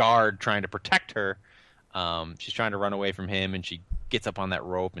the guard trying to protect her, she's trying to run away from him, and she gets up on that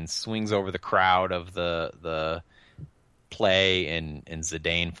rope and swings over the crowd of the play, and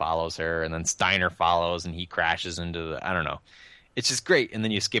Zidane follows her, and then Steiner follows, and he crashes into I don't know. It's just great. And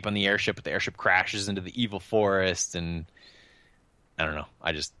then you escape on the airship, but the airship crashes into the evil forest, and I don't know.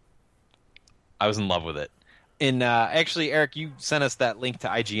 I was in love with it. And actually, Eric, you sent us that link to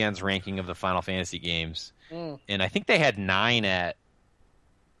IGN's ranking of the Final Fantasy games, and I think they had 9 at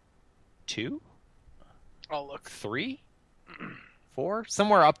 2. Oh, look. 3, 4,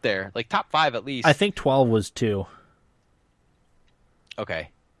 somewhere up there, like top 5 at least. I think 12 was 2. Okay,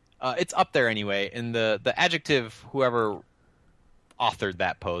 it's up there anyway. And the adjective whoever authored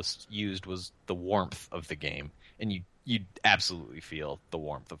that post used was the warmth of the game, and you absolutely feel the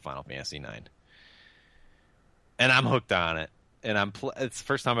warmth of Final Fantasy IX. And I'm hooked on it. And it's the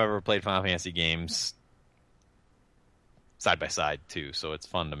first time I've ever played Final Fantasy games side by side too, so it's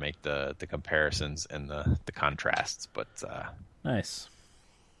fun to make the comparisons and the contrasts. But Nice.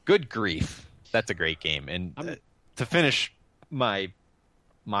 Good grief, that's a great game. And to finish my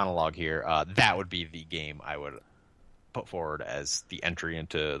monologue here, that would be the game I would put forward as the entry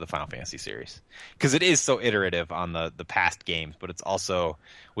into the Final Fantasy series, because it is so iterative on the past games, but it's also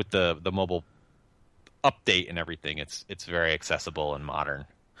with the mobile update and everything, it's very accessible and modern.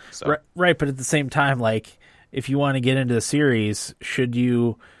 So Right, but at the same time, like, if you want to get into the series, should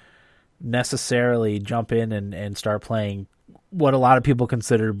you necessarily jump in and start playing what a lot of people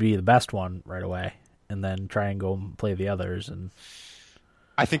consider to be the best one right away, and then try and go and play the others? And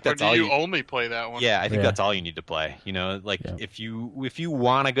I think that's or do all you only play that one? Yeah, I think that's all you need to play. You know, like if you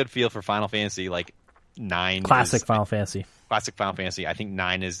want a good feel for Final Fantasy, like 9 classic Final Fantasy, I think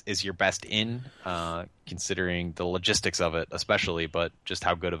 9 is your best in, considering the logistics of it, especially, but just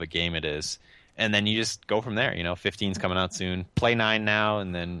how good of a game it is. And then you just go from there. You know, 15's coming out soon. Play 9 now,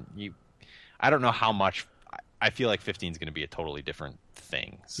 and then I don't know how much. I feel like 15's going to be a totally different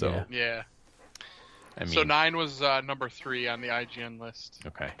thing. So yeah. I mean, So 9 was number 3 on the IGN list.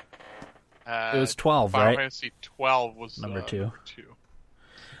 Okay. it was 12, Final right? Fantasy 12 was Number 2. Number 2.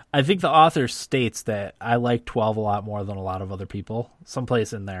 I think the author states that I like 12 a lot more than a lot of other people.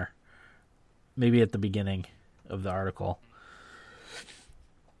 Someplace in there. Maybe at the beginning of the article.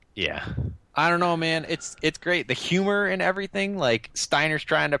 Yeah. I don't know, man. It's great. The humor and everything, like Steiner's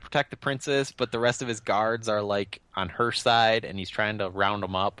trying to protect the princess, but the rest of his guards are like on her side, and he's trying to round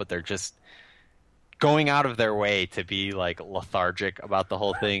them up, but they're just going out of their way to be like lethargic about the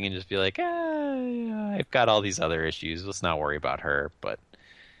whole thing and just be like, I've got all these other issues. Let's not worry about her. But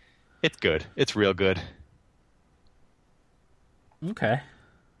it's good. It's real good. Okay.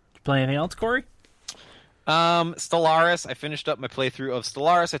 Did you play anything else, Corey? Stellaris. I finished up my playthrough of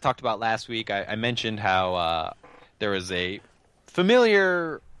Stellaris. I talked about last week. I mentioned how there was a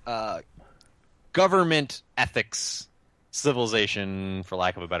familiar government ethics civilization, for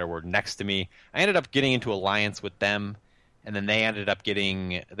lack of a better word, next to me. I ended up getting into alliance with them, and then they ended up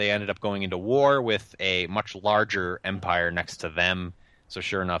going into war with a much larger empire next to them. So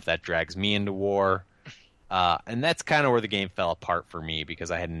sure enough, that drags me into war. And that's kind of where the game fell apart for me,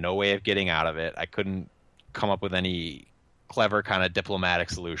 because I had no way of getting out of it. I couldn't come up with any clever kind of diplomatic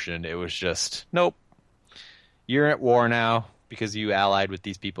solution. It was just, nope, you're at war now because you allied with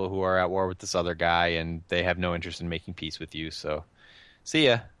these people who are at war with this other guy, and they have no interest in making peace with you. So see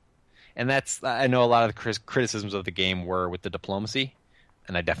ya. And that's, I know a lot of the criticisms of the game were with the diplomacy,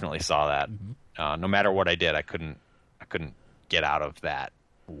 and I definitely saw that. No matter what I did, I couldn't get out of that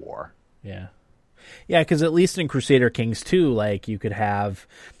war. Yeah. Yeah, because at least in Crusader Kings 2, like, you could have,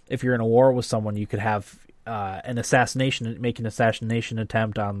 if you're in a war with someone, you could have make an assassination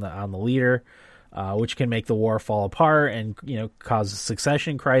attempt on the leader, which can make the war fall apart and, you know, cause a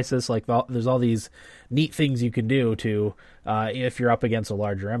succession crisis. Like, there's all these neat things you can do to if you're up against a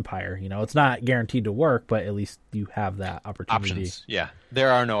larger empire. You know, it's not guaranteed to work, but at least you have that opportunity. Options, yeah. There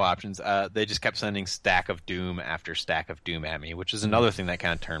are no options. They just kept sending stack of Doom after stack of Doom at me, which is another thing that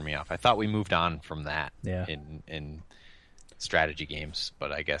kind of turned me off. I thought we moved on from that in strategy games,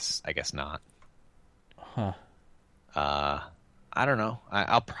 but I guess not. Huh. I don't know.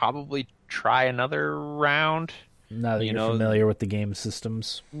 I'll probably try another round. Now that you're familiar with the game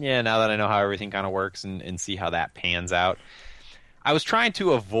systems. Yeah, now that I know how everything kind of works and see how that pans out. I was trying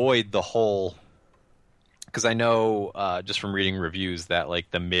to avoid the whole, because I know just from reading reviews that like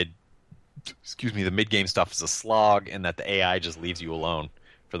the mid game stuff is a slog, and that the AI just leaves you alone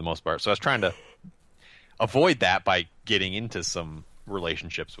for the most part. So I was trying to avoid that by getting into some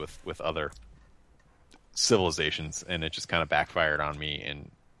relationships with other civilizations, and it just kind of backfired on me,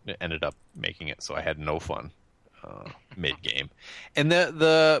 and it ended up making it so I had no fun mid game. And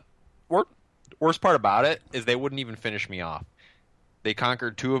the worst part about it is they wouldn't even finish me off. They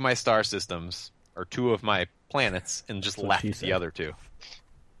conquered 2 of my star systems, or 2 of my planets, and just left the other 2.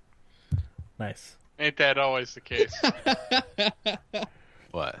 Nice. Ain't that always the case?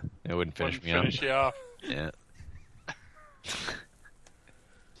 What? It wouldn't finish me finish off. you off. Yeah.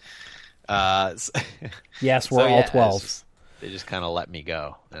 Yes, we're all 12s. They just kind of let me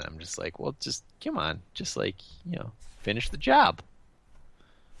go, and I'm just like, well, just come on, just like, finish the job.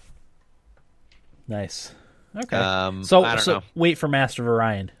 Nice. Okay. I don't so know. Wait for Master of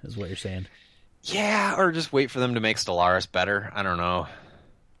Orion is what you're saying. Yeah, or just wait for them to make Stellaris better. I don't know.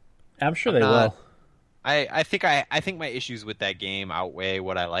 I'm sure they will. I think my issues with that game outweigh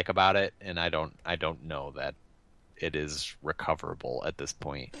what I like about it, and I don't know that it is recoverable at this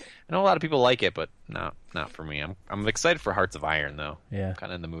point. I know a lot of people like it, but not for me. I'm excited for Hearts of Iron though. Yeah. I'm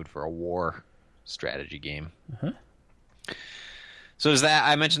kind of in the mood for a war strategy game. Uh-huh. So is that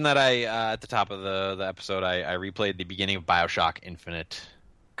I mentioned that I at the top of the episode I replayed the beginning of BioShock Infinite.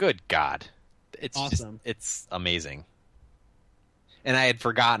 Good God, it's awesome. It's amazing. And I had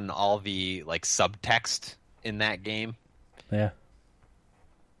forgotten all the subtext in that game. Yeah.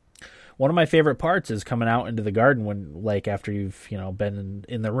 One of my favorite parts is coming out into the garden when, after you've been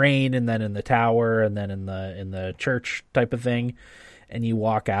in the rain and then in the tower and then in the church type of thing, and you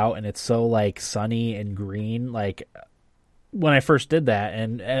walk out and it's so sunny and green. When I first did that,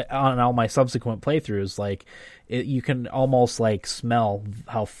 and on all my subsequent playthroughs, you can almost smell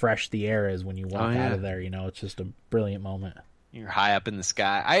how fresh the air is when you walk out of there. It's just a brilliant moment. You're high up in the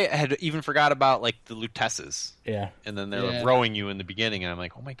sky. I had even forgot about the Lutesses. Yeah. And then they were rowing you in the beginning, and I'm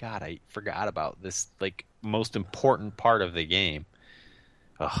like, oh my God, I forgot about this most important part of the game.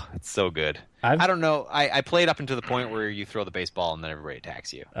 Oh, it's so good. I don't know. I played up until the point where you throw the baseball and then everybody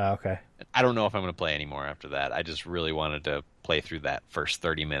attacks you. Okay. I don't know if I'm going to play anymore after that. I just really wanted to play through that first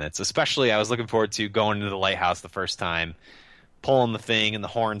 30 minutes. Especially, I was looking forward to going into the lighthouse the first time, pulling the thing, and the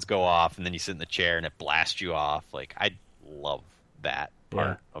horns go off, and then you sit in the chair and it blasts you off. I love that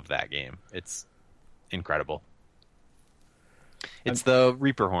part of that game. It's incredible. It's the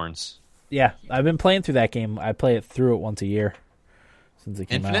Reaper horns. Yeah, I've been playing through that game. I play it through it once a year since it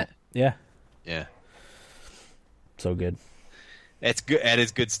came Infinite? out. Yeah. Yeah. So good. It's good. That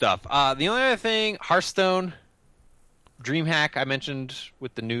is good stuff. The only other thing, Hearthstone, DreamHack, I mentioned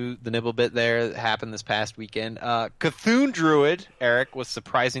with the nibble bit there that happened this past weekend. Cthulhu Druid, Eric, was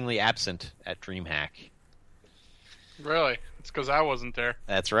surprisingly absent at DreamHack. Really? It's because I wasn't there.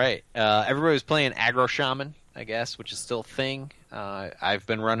 That's right. Everybody was playing Aggro Shaman, I guess, which is still a thing. I've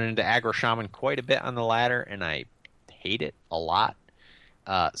been running into Aggro Shaman quite a bit on the ladder, and I hate it a lot.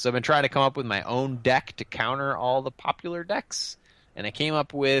 So I've been trying to come up with my own deck to counter all the popular decks. And I came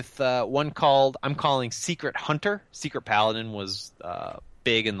up with one I'm calling Secret Hunter. Secret Paladin was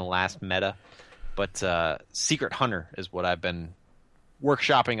big in the last meta. But Secret Hunter is what I've been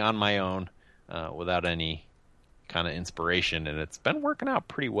workshopping on my own without any kind of inspiration. And it's been working out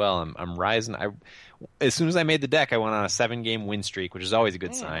pretty well. I'm rising. As soon as I made the deck, I went on a 7-game win streak, which is always a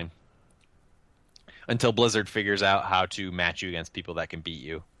good sign. Until Blizzard figures out how to match you against people that can beat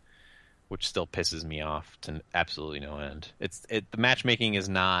you, which still pisses me off to absolutely no end. The matchmaking is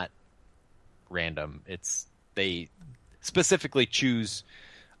not random. They specifically choose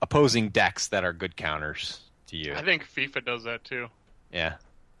opposing decks that are good counters to you. I think FIFA does that too. Yeah.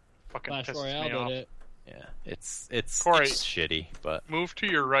 Fucking Clash pisses Royale me off. did it. Yeah. It's Corey, shitty, but move to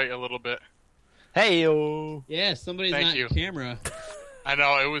your right a little bit. hey-o. Yeah, somebody's Thank not you. on camera. I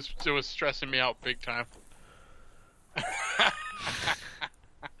know it was stressing me out big time.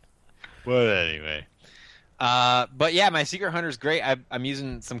 But anyway. But yeah, my Secret Hunter is great. I'm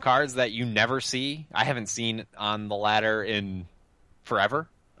using some cards that you never see. I haven't seen on the ladder in forever.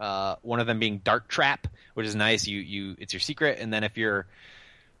 One of them being Dark Trap, which is nice. It's your secret, and then if your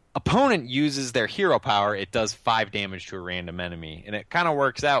opponent uses their hero power, it does 5 damage to a random enemy. And it kind of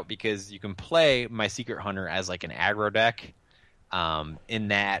works out because you can play my Secret Hunter as an aggro deck. In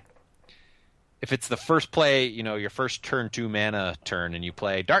that, if it's the first play, your first turn 2 mana turn, and you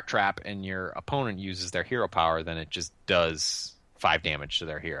play Dark Trap, and your opponent uses their hero power, then it just does 5 damage to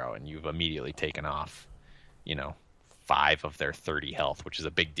their hero, and you've immediately taken off, 5 of their 30 health, which is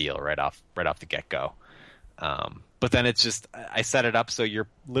a big deal right off the get go. But then it's just I set it up so you're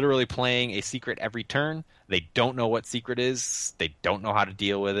literally playing a secret every turn. They don't know what secret is. They don't know how to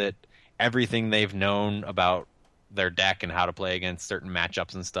deal with it. Everything they've known about their deck and how to play against certain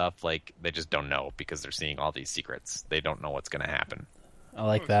matchups and stuff, like they just don't know because they're seeing all these secrets. They don't know what's going to happen. I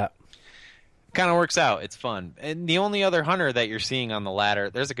like that. Kind of works out. It's fun. And the only other hunter that you're seeing on the ladder,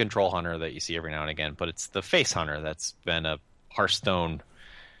 there's a control hunter that you see every now and again, but it's the face hunter that's been a Hearthstone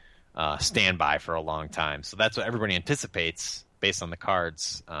standby for a long time. So that's what everybody anticipates based on the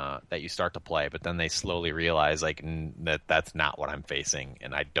cards that you start to play. But then they slowly realize like that's not what I'm facing,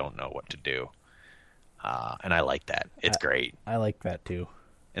 and I don't know what to do. And I like that. It's great. I like that too.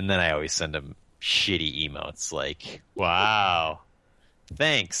 And then I always send them shitty emotes like, wow.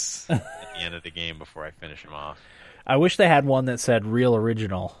 Thanks at the end of the game before I finish them off. I wish they had one that said real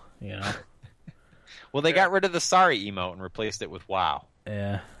original, you know. Well, they got rid of the sorry emote and replaced it with wow.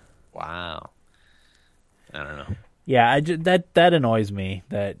 Yeah. Wow. I don't know. Yeah, that annoys me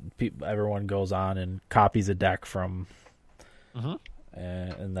that everyone goes on and copies a deck from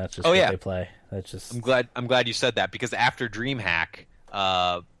and that's just what they play. That's just I'm glad you said that because after DreamHack,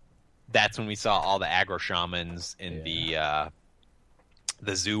 that's when we saw all the aggro shamans in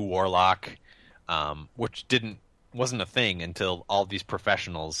the Zoo Warlock, which wasn't a thing until all these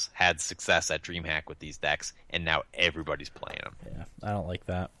professionals had success at DreamHack with these decks, and now everybody's playing them. Yeah, I don't like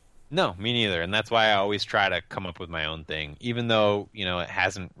that. No, me neither, and that's why I always try to come up with my own thing, even though it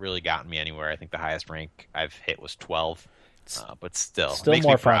hasn't really gotten me anywhere. I think the highest rank I've hit was 12, but still it makes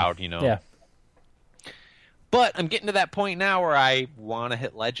more me proud. fun. Yeah. But I'm getting to that point now where I want to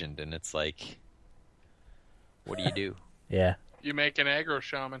hit Legend, and it's like, what do you do? Yeah. You make an aggro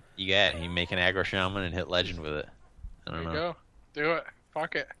shaman. You make an aggro shaman and hit Legend with it. I don't know. Go. Do it.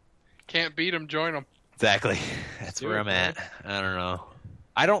 Fuck it. Can't beat them, join them. Exactly. That's where I'm at. I don't know.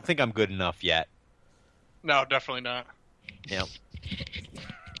 I don't think I'm good enough yet. No, definitely not. Yep.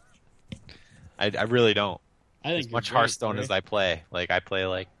 I really don't. I think as much Hearthstone as I play. Like, I play,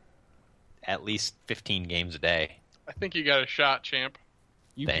 like, at least 15 games a day. I think you got a shot, champ.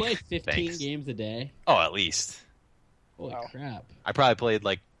 You play 15 games a day? Oh, at least. Holy crap. I probably played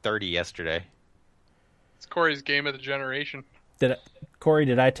like 30 yesterday. It's Corey's game of the generation. Corey,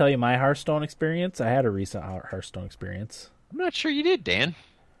 did I tell you my Hearthstone experience? I had a recent Hearthstone experience. I'm not sure you did, Dan.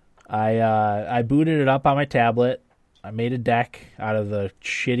 I booted it up on my tablet. I made a deck out of the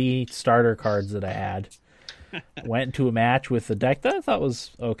shitty starter cards that I had. Went into a match with a deck that I thought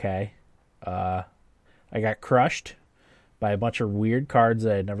was okay. I got crushed by a bunch of weird cards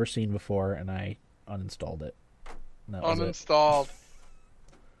that I had never seen before, and I uninstalled it. Uninstalled.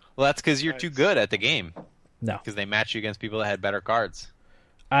 Well, that's because you're too good at the game. No, because they match you against people that had better cards.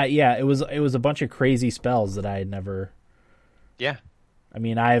 Yeah, it was a bunch of crazy spells that I had never. Yeah, I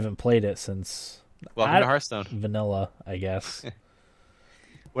mean, I haven't played it since. Welcome to Hearthstone. Vanilla, I guess.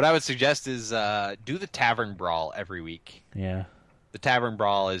 What I would suggest is do the Tavern Brawl every week. Yeah, the Tavern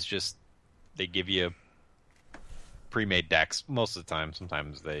Brawl is just they give you pre-made decks most of the time.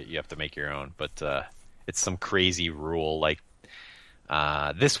 Sometimes you have to make your own, but it's some crazy rule like.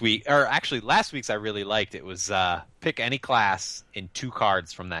 This week, or actually last week's I really liked. It was pick any class and 2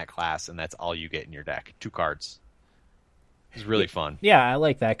 cards from that class, and that's all you get in your deck. 2 cards. It was really fun. Yeah, I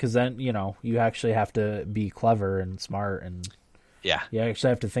like that because then, you actually have to be clever and smart, and you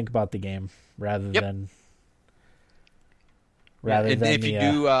actually have to think about the game rather than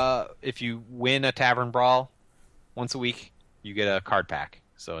if you win a Tavern Brawl once a week, you get a card pack.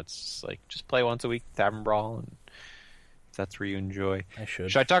 So it's like just play once a week Tavern Brawl, and if that's where you enjoy.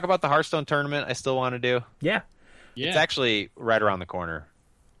 Should I talk about the Hearthstone tournament I still want to do? Yeah. It's actually right around the corner,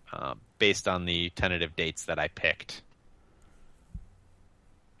 based on the tentative dates that I picked.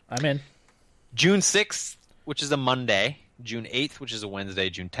 I'm in. June 6th, which is a Monday. June 8th, which is a Wednesday.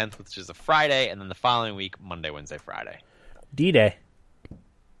 June 10th, which is a Friday. And then the following week, Monday, Wednesday, Friday. D-Day.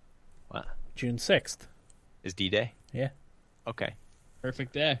 What? June 6th. Is D-Day? Yeah. Okay.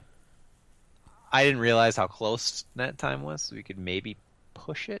 Perfect day. I didn't realize how close that time was, so we could maybe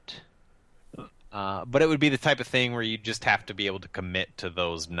push it. But it would be the type of thing where you just have to be able to commit to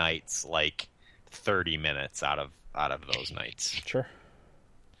those nights, like 30 minutes out of those nights. Sure.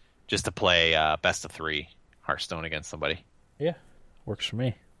 Just to play best of 3 Hearthstone against somebody. Yeah, works for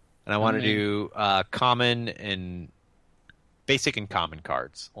me. And I want to do common and basic and common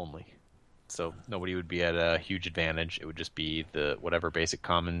cards only. So nobody would be at a huge advantage. It would just be the whatever basic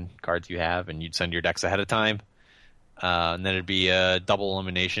common cards you have, and you'd send your decks ahead of time. And then it'd be a double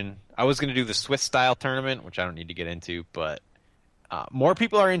elimination. I was going to do the Swiss style tournament, which I don't need to get into, but more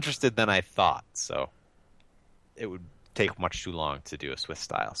people are interested than I thought. So it would take much too long to do a Swiss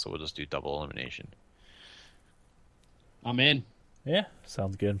style. So we'll just do double elimination. I'm in. Yeah,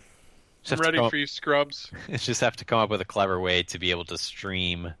 sounds good. I'm ready for you, scrubs. Just have to come up with a clever way to be able to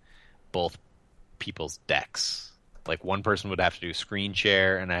stream both people's decks Like one person would have to do screen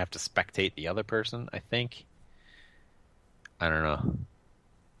share, and I have to spectate the other person, I think. I don't know.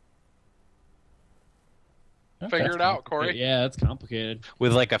 Figure it out, Corey. Yeah, that's complicated.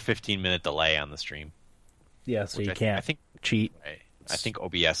 With like a 15-minute delay on the stream. Yeah, so Which you I can't think cheat. right. I think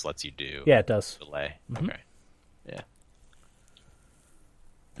OBS lets you do Yeah, it does. delay. Mhm. Okay. Yeah.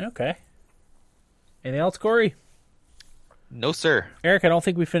 Okay. Anything else, Corey? No, sir. Eric, I don't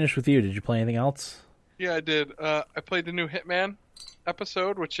think we finished with you. Did you play anything else? Yeah, I did. I played the new Hitman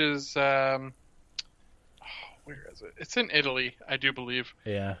episode, which is where is it? It's in Italy, I do believe.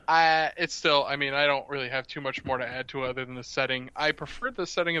 Yeah. It's still. I mean, I don't really have too much more to add to it other than the setting. I preferred the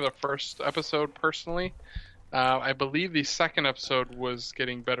setting of the first episode personally. I believe the second episode was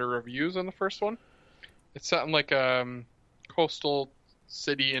getting better reviews than the first one. It's set in like a coastal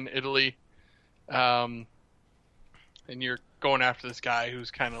city in Italy, and you're going after this guy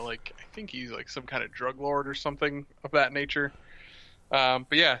who's kind of like, I think he's like some kind of drug lord or something of that nature.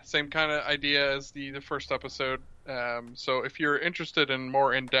 But yeah, same kind of idea as the first episode. So if you're interested in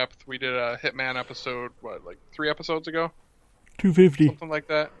more in depth, we did a Hitman episode, like 3 episodes ago? 250. Something like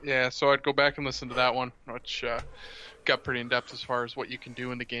that. Yeah, so I'd go back and listen to that one, which got pretty in depth as far as what you can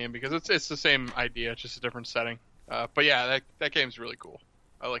do in the game, because it's the same idea, just a different setting. But yeah, that game's really cool.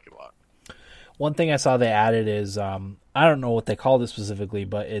 I like it a lot. One thing I saw they added is, I don't know what they called it specifically,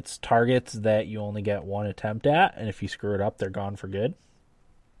 but it's targets that you only get one attempt at, and if you screw it up, they're gone for good.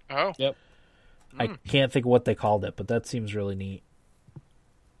 Oh. Yep. I can't think of what they called it, but that seems really neat.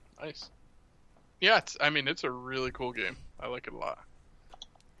 Nice. Yeah, it's a really cool game. I like it a lot.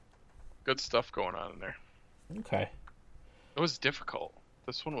 Good stuff going on in there. Okay. It was difficult.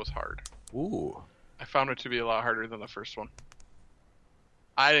 This one was hard. Ooh. I found it to be a lot harder than the first one.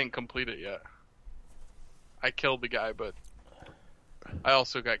 I didn't complete it yet. I killed the guy, but I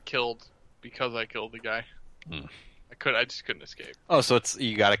also got killed because I killed the guy. Hmm. I just couldn't escape. Oh, so it's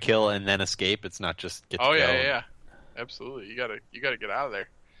you got to kill and then escape. It's not just get. Oh to go. yeah. Absolutely. You gotta get out of there.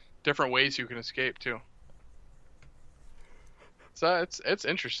 Different ways you can escape too. So it's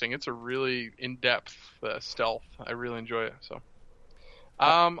interesting. It's a really in-depth stealth. I really enjoy it. So,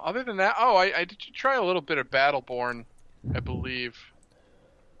 other than that, I did try a little bit of Battleborn, I believe,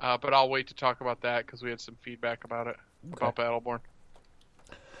 but I'll wait to talk about that because we had some feedback about it, about Battleborn.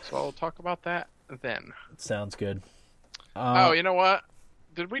 So I'll talk about that then. Sounds good. You know what?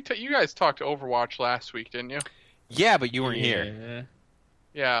 Did we? You guys talked to Overwatch last week, didn't you? Yeah, but you weren't here. Yeah.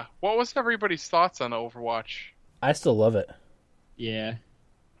 Yeah. What was everybody's thoughts on Overwatch? I still love it. Yeah.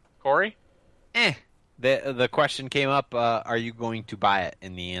 Corey? The question came up, are you going to buy it?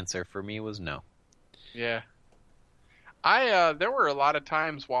 And the answer for me was no. Yeah. There were a lot of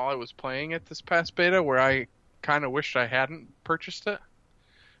times while I was playing it this past beta where I kind of wished I hadn't purchased it.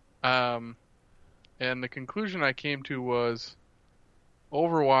 And the conclusion I came to was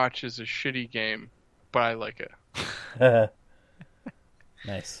Overwatch is a shitty game, but I like it.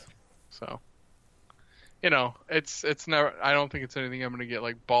 Nice. So, it's never. I don't think it's anything I'm going to get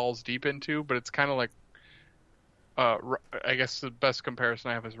like balls deep into, but it's kind of like, I guess the best comparison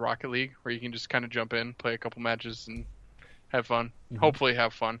I have is Rocket League, where you can just kind of jump in, play a couple matches, and have fun. Mm-hmm. Hopefully,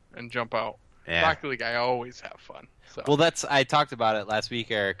 have fun and jump out. Yeah. Rocket League, I always have fun. So. Well, I talked about it last week,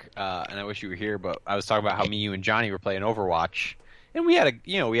 Eric, and I wish you were here, but I was talking about how you and Johnny were playing Overwatch, and we had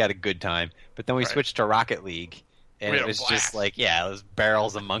a good time. But then we switched to Rocket League, and it was just like, it was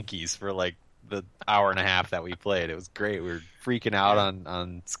barrels of monkeys for like the hour and a half that we played. It was great. We were freaking out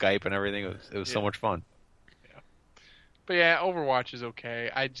on Skype and everything. It was so much fun. Yeah. But yeah, Overwatch is okay.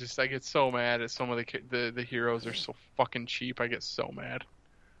 I get so mad at some of the heroes are so fucking cheap. I get so mad.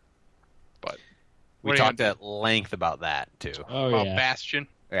 But we talked at length about that too. Oh about yeah. Bastion.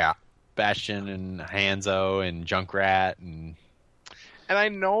 Yeah, Bastion and Hanzo and Junkrat and I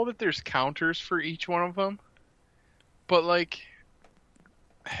know that there's counters for each one of them, but like,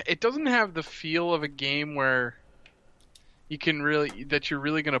 it doesn't have the feel of a game where you're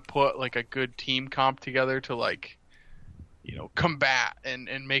really gonna put like a good team comp together to like, combat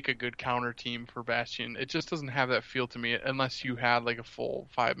and make a good counter team for Bastion. It just doesn't have that feel to me unless you had like a full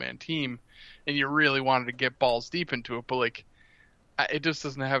 5-man team and you really wanted to get balls deep into it. But like, it just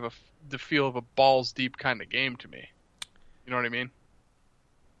doesn't have the feel of a balls deep kind of game to me. You know what I mean?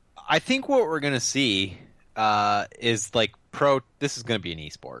 I think what we're going to see is like this is going to be an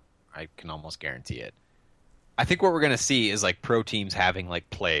esport. I can almost guarantee it. I think what we're going to see is like pro teams having like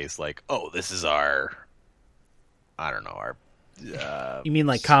plays like, oh, this is our You mean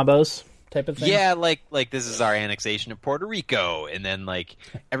like combos type of thing? Yeah, like this is our annexation of Puerto Rico, and then like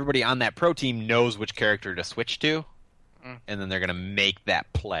everybody on that pro team knows which character to switch to, and then they're going to make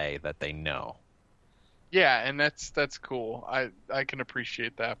that play that they know. Yeah, and that's cool. I can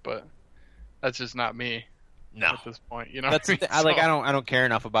appreciate that, but that's just not me. No, at this point, you know. that's what I mean? I don't care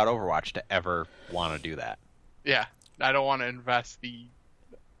enough about Overwatch to ever want to do that. Yeah, I don't want to invest the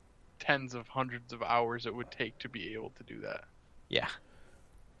tens of hundreds of hours it would take to be able to do that. Yeah.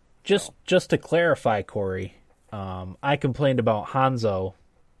 Just to clarify, Corey, I complained about Hanzo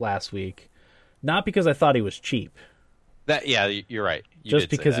last week, not because I thought he was cheap. You're right. Just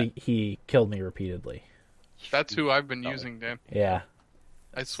because he killed me repeatedly. That's who I've been using, Dan. Yeah.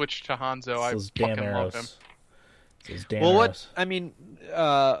 I switched to Hanzo. I Those damn fucking arrows. love him. Those damn Well, arrows.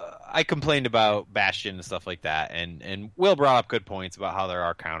 I complained about Bastion and stuff like that, and Will brought up good points about how there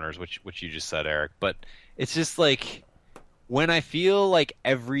are counters, which you just said, Eric. But it's just like when I feel like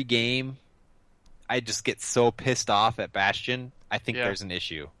every game, I just get so pissed off at Bastion. I think there's an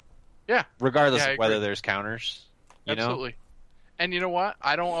issue. Yeah. Regardless I of whether agree. there's counters. You Absolutely. know? And you know what?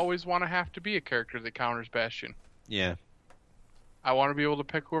 I don't always want to have to be a character that counters Bastion. Yeah. I want to be able to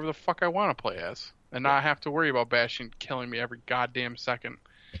pick whoever the fuck I want to play as, and not have to worry about Bastion killing me every goddamn second.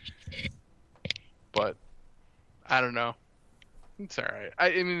 But I don't know. It's all right.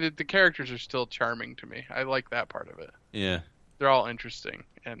 I mean, the characters are still charming to me. I like that part of it. Yeah. They're all interesting,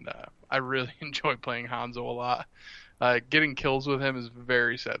 and I really enjoy playing Hanzo a lot. Getting kills with him is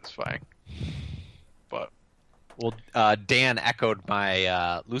very satisfying. But Well, Dan echoed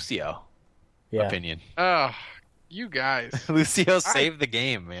my Lucio opinion. you guys. Lucio saved the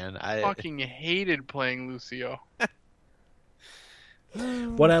game, man. I fucking hated playing Lucio.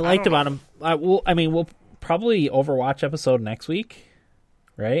 What I liked about him, we'll probably Overwatch episode next week,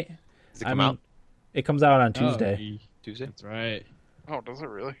 right? Does it come out? It comes out on Tuesday. Tuesday? That's right. Oh, does it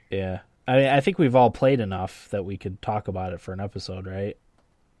really? Yeah. I think we've all played enough that we could talk about it for an episode, right?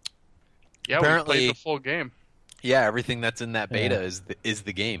 Yeah, Apparently- we played the full game. Yeah, everything that's in that beta is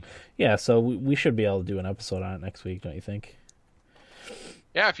the game. Yeah, so we should be able to do an episode on it next week, don't you think?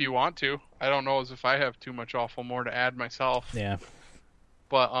 Yeah, if you want to. I don't know as if I have too much awful more to add myself. Yeah.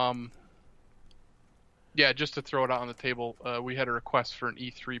 But yeah, just to throw it out on the table, we had a request for an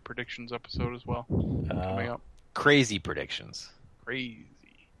E3 predictions episode as well coming up. Crazy predictions. Crazy.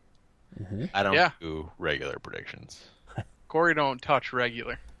 I don't Yeah. do regular predictions. Corey don't touch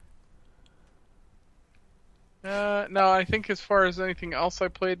regular. No, I think as far as anything else I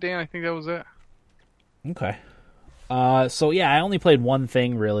played, Dan, I think that was it. Okay. So yeah, I only played one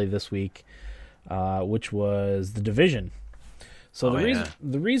thing really this week, which was The Division. So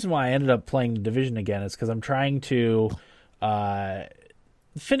the reason why I ended up playing The Division again is because I'm trying to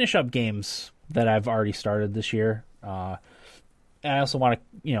finish up games that I've already started this year. I also want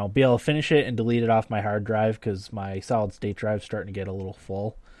to, be able to finish it and delete it off my hard drive because my solid state drive's starting to get a little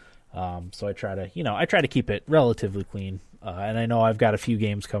full. So I try to keep it relatively clean. And I know I've got a few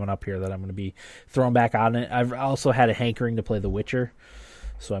games coming up here that I'm going to be throwing back on it. I've also had a hankering to play The Witcher,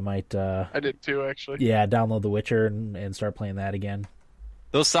 so I might. I did too, actually. Yeah, download The Witcher and start playing that again.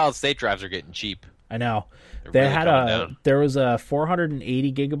 Those solid state drives are getting cheap. I know. They're really coming down. There was a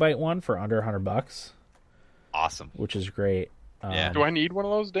 480 gigabyte one for under $100, Awesome. which is great. Yeah. Do I need one of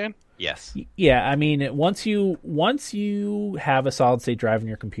those, Dan? Yes. Yeah, I mean, once you have a solid state drive in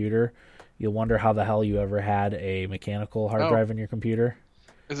your computer, you'll wonder how the hell you ever had a mechanical hard drive in your computer.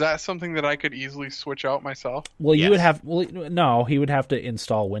 Is that something that I could easily switch out myself? Well, you Yes. would have. Well, no, he would have to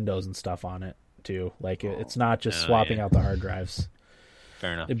install Windows and stuff on it too. Like it's not just swapping out the hard drives.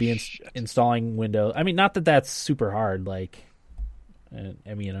 Fair enough. It'd be installing Windows. I mean, not that that's super hard. Like,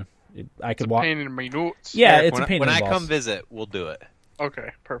 I mean, I could walk. Pain in my notes. Yeah, Eric, it's a pain when in the I balls. come visit, we'll do it.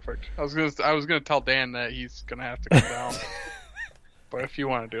 Okay, perfect. I was gonna tell Dan that he's gonna have to come down. But if you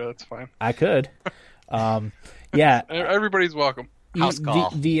want to do it, that's fine. I could. Yeah, Everybody's welcome. House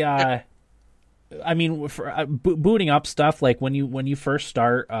call. I mean, for booting up stuff, like when you first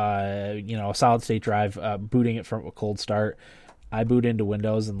start, a solid state drive, booting it from a cold start, I boot into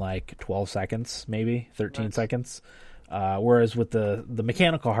Windows in like 12 seconds, maybe 13 seconds. Whereas with the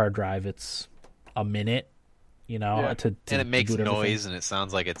mechanical hard drive, it's a minute. Yeah. To And it makes boot everything. noise, and it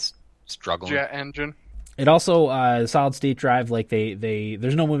sounds like it's struggling. Jet engine. It also solid state drive, like they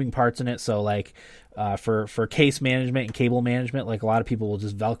there's no moving parts in it, so like for case management and cable management, like a lot of people will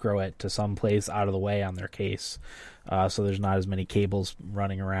just Velcro it to some place out of the way on their case, so there's not as many cables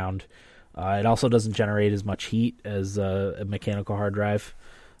running around. It also doesn't generate as much heat as a mechanical hard drive.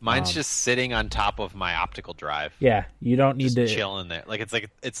 Mine's just sitting on top of my optical drive. Yeah, you don't need Just to chilling there. Like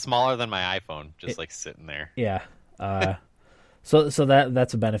it's smaller than my iPhone, just like sitting there. Yeah. So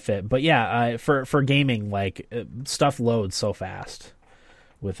that's a benefit. But yeah, for gaming, like stuff loads so fast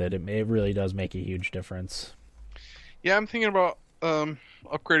with it. It really does make a huge difference. Yeah, I'm thinking about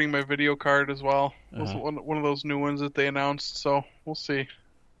Upgrading my video card as well. Was Uh-huh. one of those new ones that they announced. So we'll see.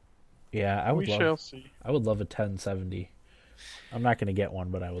 Yeah, I would We love. shall see. I would love a 1070. I'm not going to get one,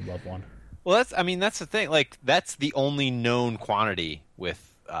 but I would love one. Well, that's the thing. Like, that's the only known quantity with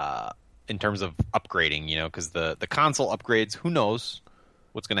in terms of upgrading. Because the console upgrades, who knows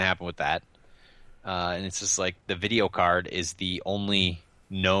what's going to happen with that? And it's just like the video card is the only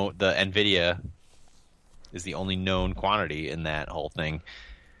the NVIDIA is the only known quantity in that whole thing.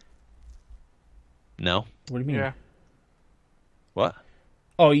 No, What do you mean? Yeah. what?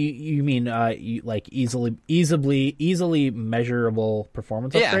 Oh, you mean you like easily measurable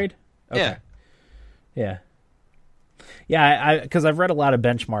performance Yeah. upgrade? Yeah. Yeah. Yeah, because I've read a lot of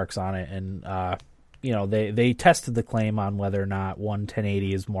benchmarks on it, and they tested the claim on whether or not one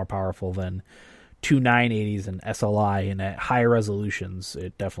 1080 is more powerful than two 980s and SLI, and at higher resolutions,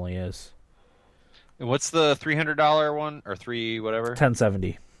 it definitely is. And what's the $300 one or three whatever?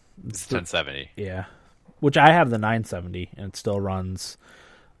 1070. It's 1070. Yeah, which I have the 970, and it still runs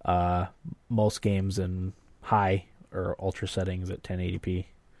most games in high or ultra settings at 1080p.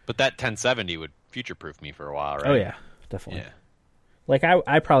 But that 1070 would future-proof me for a while, right? Oh yeah, definitely. Yeah. Like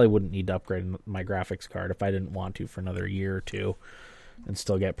I probably wouldn't need to upgrade my graphics card if I didn't want to for another year or two, and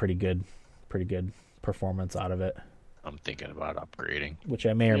still get pretty good performance out of it, I'm thinking about upgrading. which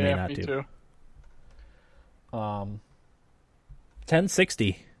I may or may Yeah, not me do. too.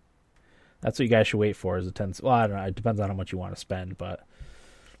 1060. That's what you guys should wait for. Is a 10. Well, I don't know. It depends on how much you want to spend, but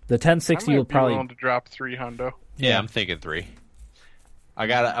the 1060 I might will be probably. willing to drop $300. Yeah, I'm thinking 3.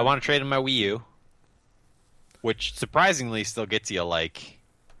 I want to trade in my Wii U, which surprisingly still gets you like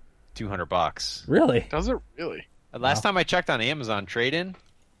 $200. Really? Does it really? Last time I checked on Amazon trade-in,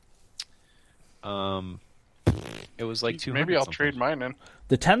 it was like 200. Maybe I'll something. trade mine in.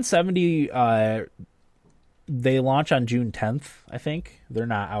 The 1070. They launch on June 10th. I think they're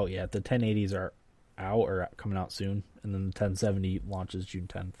not out yet. The 1080s are out or coming out soon, and then the 1070 launches June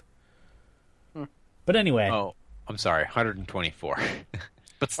 10th. But anyway. Oh, I'm sorry, 124.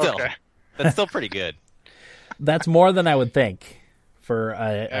 But still, Okay. that's still pretty good. That's more than I would think for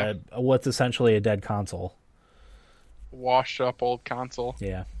Yeah. what's essentially a dead console. Washed up old console.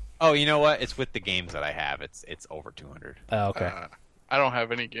 Yeah. Oh, you know what? It's with the games that I have. It's over 200. Oh, okay. I don't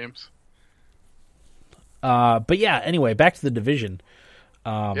have any games. But yeah. Anyway, back to the Division.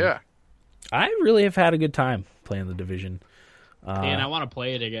 Yeah. I really have had a good time playing the Division. And I want to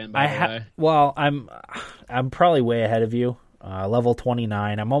play it again. By the way, Well, I'm probably way ahead of you. Level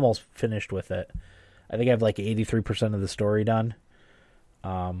 29. I'm almost finished with it. I think I have like 83% of the story done.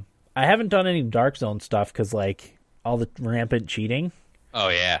 I haven't done any Dark Zone stuff because like all the rampant cheating. Oh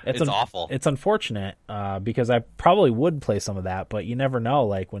yeah, it's awful. It's unfortunate because I probably would play some of that, but you never know.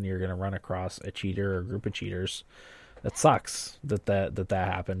 Like when you're going to run across a cheater or a group of cheaters, that sucks that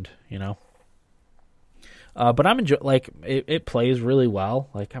happened. You know. But I'm like it plays really well.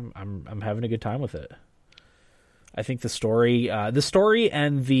 Like I'm having a good time with it. I think the story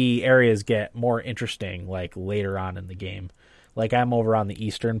and the areas get more interesting like later on in the game. Like I'm over on the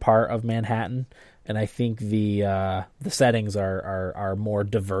eastern part of Manhattan, and I think the settings are more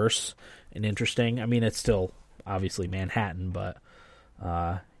diverse and interesting. I mean, it's still obviously Manhattan, but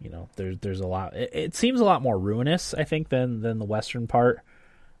there's a lot. It seems a lot more ruinous, I think, than the western part,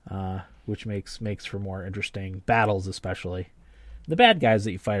 which makes for more interesting battles, especially. The bad guys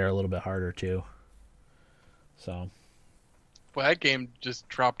that you fight are a little bit harder too. So, Well, that game just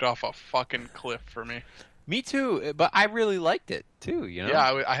dropped off a fucking cliff for me. Me too, but I really liked it too. You know.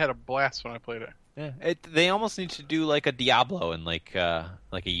 Yeah, I had a blast when I played it. Yeah. They almost need to do like a Diablo and like a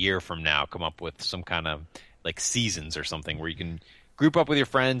year from now, come up with some kind of like seasons or something where you can group up with your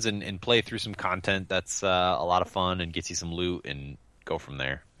friends and play through some content that's a lot of fun and gets you some loot and go from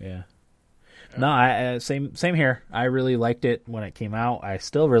there. yeah. No, I same here. I really liked it when it came out. I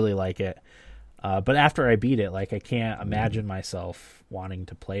still really like it. But after I beat it, like I can't imagine myself wanting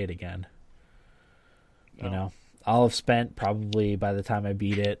to play it again. No. You know, I'll have spent probably by the time I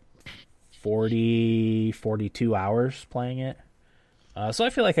beat it 42 hours playing it. So I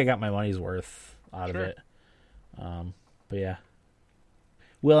feel like I got my money's worth out of it. But yeah.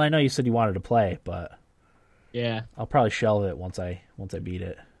 Will, I know you said you wanted to play, but yeah, I'll probably shelve it once I beat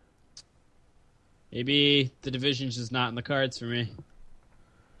it. maybe the Division's just not in the cards for me.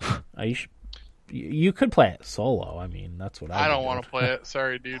 You could play it solo. I mean, that's what I don't want to play it.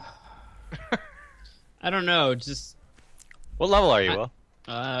 Sorry, dude. I don't know, just What level are you, Will?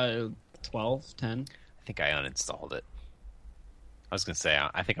 12, 10. I think I uninstalled it. I was gonna say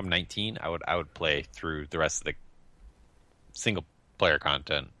I think I'm 19. I would play through the rest of the single player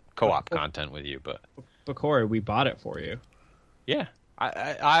content, co-op content with you, but But Corey, we bought it for you. Yeah.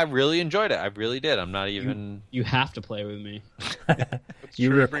 I really enjoyed it. I really did. I'm not even... You have to play with me.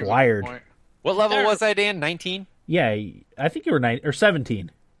 You're True, it brings up a required. point. What level was I, Dan? 19? Yeah, I think you were 9 or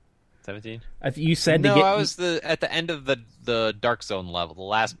 17. 17? You said No, to get. I was at the end of the Dark Zone level, the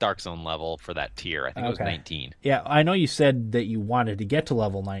last Dark Zone level for that tier. I think it was 19. Yeah, I know you said that you wanted to get to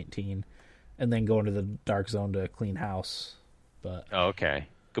level 19 and then go into the Dark Zone to clean house. But Oh, okay.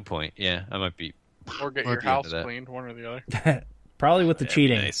 Good point. Yeah, I might be... Or get Might your be into house that. cleaned, one or the other. probably with the Yeah,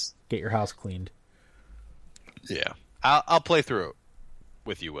 cheating, nice. get your house cleaned. Yeah. I'll play through it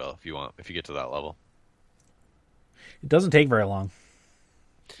with you, Will, if you want, if you get to that level. It doesn't take very long.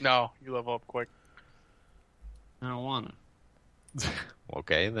 No, you level up quick. I don't want to.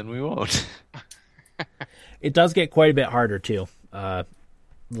 Okay, then we won't. It does get quite a bit harder too. The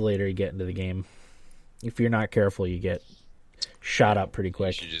later you get into the game, if you're not careful, you get shot up pretty You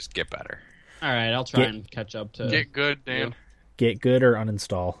quick. should just get better. All right, I'll try Get- and catch up to. Get good, Dan. Get good or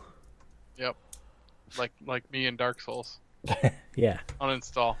uninstall. Yep. Like me in Dark Souls. Yeah,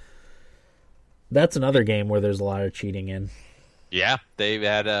 Uninstall. that's another game where there's a lot of cheating in. Yeah, they've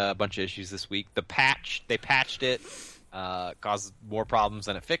had a bunch of issues this week. They patched it, caused more problems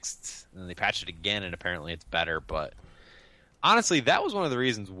than it fixed, and then they patched it again, and apparently it's better. But honestly, that was one of the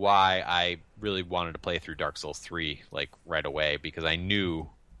reasons why I really wanted to play through Dark Souls 3 like right away, because I knew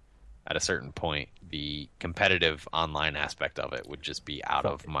at a certain point the competitive online aspect of it would just be out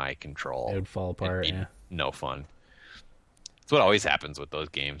of my control. It would fall It'd apart. be Yeah. no fun. It's what always happens with those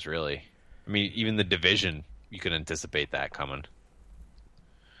games, really. I mean, even The Division, you could anticipate that coming.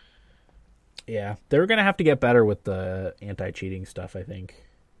 Yeah, they're gonna have to get better with the anti-cheating stuff, I think.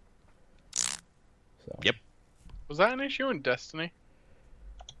 So. Yep. Was that an issue in Destiny?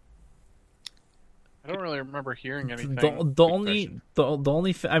 I don't really remember hearing anything. The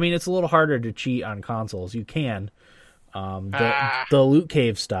only I mean, it's a little harder to cheat on consoles. You can, the loot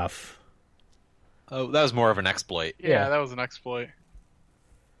cave stuff. Oh, that was more of an exploit. Yeah, Yeah. that was an exploit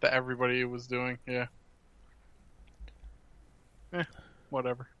that everybody was doing. Yeah.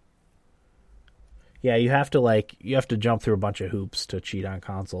 Whatever. Yeah, you have to jump through a bunch of hoops to cheat on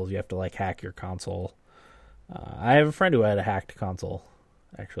consoles. You have to hack your console. I have a friend who had a hacked console.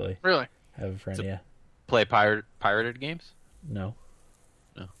 Actually, Really? I have a friend. So- Yeah, Play pirated games? no,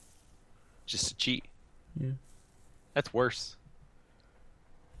 Just to cheat? Yeah. That's worse.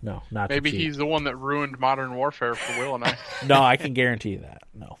 no, not Maybe to cheat. he's the one that ruined Modern Warfare for Will and I. No, I can guarantee that.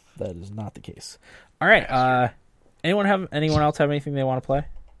 No, that is not the case. All right. Anyone else have anything they want to play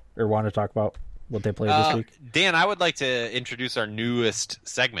or want to talk about what they played this week? Dan, I would like to introduce our newest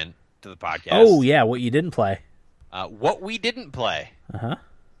segment to the podcast. Oh yeah, what you didn't play? What we didn't play. Uh-huh.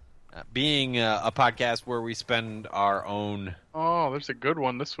 Being a podcast where we spend our own Oh, there's a good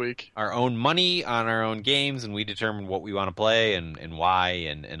one this week. money on our own games, and we determine what we want to play and why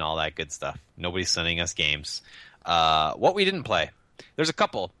and all that good stuff. Nobody's sending us games. What we didn't play. There's a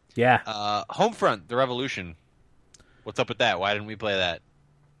couple. Yeah. Homefront: The Revolution. What's up with that? Why didn't we play that?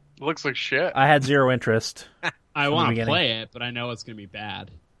 It looks like shit. I had zero interest. I the want to beginning. play it, but I know it's going to be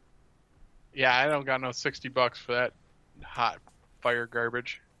bad. Yeah, I don't got no $60 for that hot fire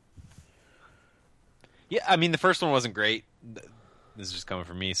garbage. Yeah, I mean, the first one wasn't great. This is just coming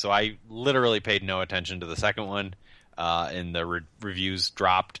from me. So I literally paid no attention to the second one, and the reviews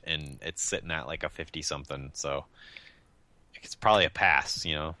dropped, and it's sitting at like a 50-something. So it's probably a pass,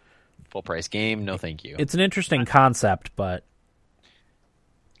 Full price game, no thank you. It's an interesting concept, but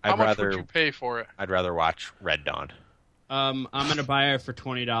How much would you pay for it? I'd rather watch Red Dawn. I'm going to buy it for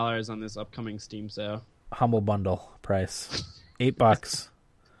 $20 on this upcoming Steam sale. humble bundle price, $8.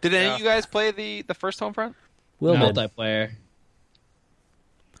 Did any Yeah. of you guys play the first Homefront? Will did. Multiplayer.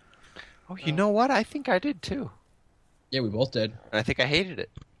 Oh, you know what? I think I did too. Yeah, we both did. And I think I hated it.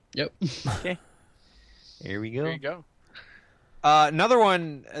 Yep. Here we go. There you go. Another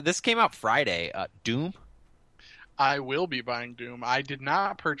one. This came out Friday. Doom. I will be buying Doom. I did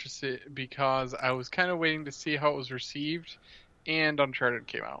not purchase it because I was kind of waiting to see how it was received, and Uncharted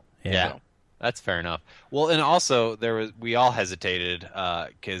came out. Yeah. So, That's fair enough. Well, and also we all hesitated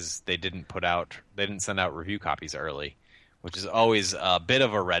because they didn't send out review copies early, which is always a bit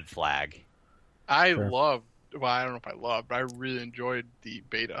of a red flag. I Sure. loved. Well, I don't know if I loved, but I really enjoyed the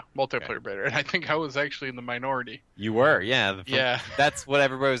multiplayer beta, and I think I was actually in the minority. You were, yeah. Yeah. That's what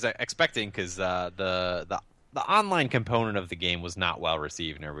everybody was expecting because the online component of the game was not well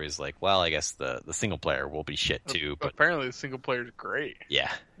received, and everybody's like, well, I guess the single player will be shit too. But Apparently, the single player is great. yeah,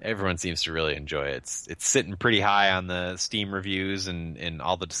 everyone seems to really enjoy it. It's sitting pretty high on the Steam reviews, and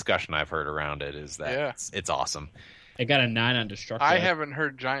all the discussion I've heard around it is that Yeah. it's awesome. I got a 9 on Destructive. I haven't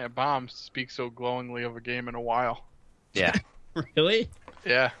heard Giant Bomb speak so glowingly of a game in a while. Yeah, Really?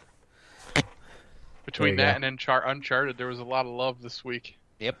 Yeah. Between There you that and Uncharted, there was a lot of love this week.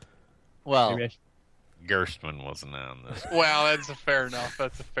 Yep. Well, Maybe I should- Gerstmann wasn't on this. Well, that's a fair enough.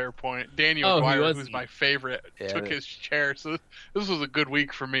 That's a fair point. Daniel Oh, he Dwyer, was- who's my favorite, Yeah, took they- his chair. So this was a good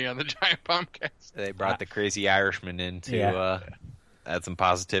week for me on the Giant Bombcast. They brought the crazy Irishman in to add some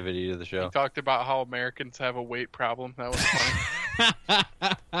positivity to the He show. talked about how Americans have a weight problem. That was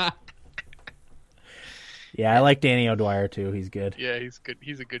funny. Yeah, I like Danny O'Dwyer too. He's good. Yeah, he's good.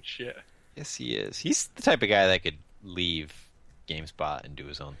 He's a good shit. Yes, he is. He's the type of guy that could leave GameSpot and do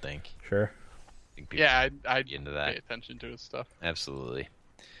his own thing. Sure. I think people Yeah, I'd be into pay that. attention to his stuff. Absolutely.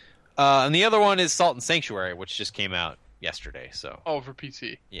 And the other one is Salt and Sanctuary, which just came out yesterday. So Oh, for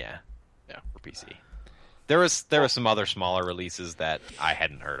PC. yeah, Yeah. for PC. There was some other smaller releases that I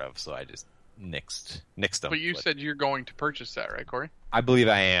hadn't heard of, so I just nixed them. But you said you're going to purchase that, right, Corey? I believe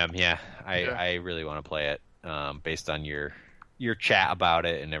I am. Yeah, Yeah. I really want to play it. Based on your chat about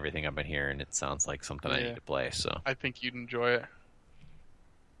it and everything I've been hearing, it sounds like something I Yeah. need to play. So I think you'd enjoy it.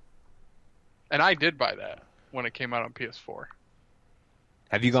 And I did buy that when it came out on PS4.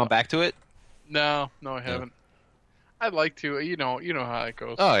 have you gone back to it? No, I haven't. I'd like to. You know how it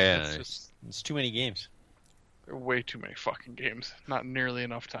goes. Oh yeah, It's just it's too many games. there are way too many fucking games. Not nearly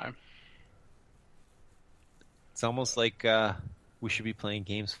enough time. It's almost like we should be playing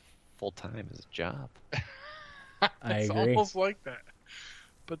games full time as a job. I It's agree. almost like that.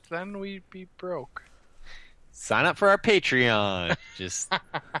 But then we'd be broke. Sign up for our Patreon. Just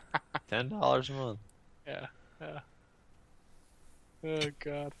 $10 a month Yeah. Oh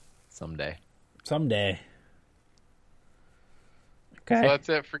God. someday. Someday. So Okay. that's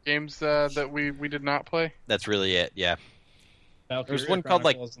it for games that we did not play. That's really it. Yeah, Valkyria There's one called,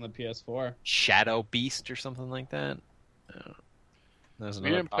 like- Chronicles on the PS4. Shadow Beast or something like that. There's We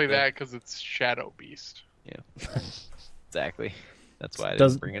another didn't play pop-up. that because it's Shadow Beast. Exactly. That's why I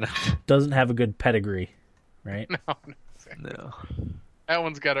Doesn't- didn't bring it up. Doesn't have a good pedigree, right? No, exactly. No. That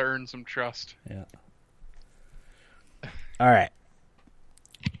one's got to earn some trust. Yeah. All right.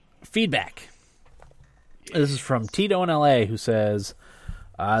 Feedback. This is from Tito in LA, who says,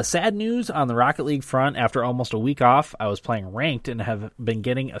 sad news on the Rocket League front. After almost a week off, I was playing ranked and have been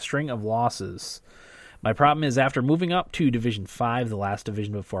getting a string of losses. My problem is after moving up to Division 5, the last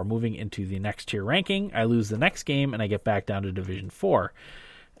division before moving into the next tier ranking, I lose the next game and I get back down to Division 4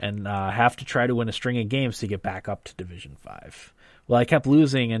 and have to try to win a string of games to get back up to Division 5. Well, I kept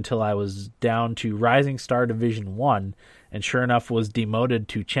losing until I was down to Rising Star Division 1, and sure enough was demoted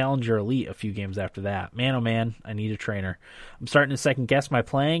to Challenger Elite a few games after that. Man, oh man, I need a trainer. I'm starting to second guess my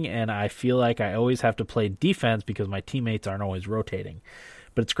playing, and I feel like I always have to play defense because my teammates aren't always rotating.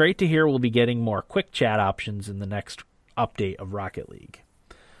 But it's great to hear we'll be getting more quick chat options in the next update of Rocket League.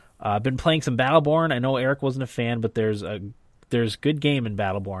 I've been playing some Battleborn. I know Eric wasn't a fan, but there's good game in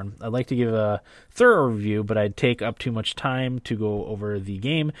Battleborn. I'd like to give a thorough review, but I'd take up too much time to go over the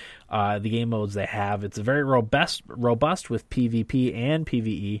game modes they have. It's very robust with PvP and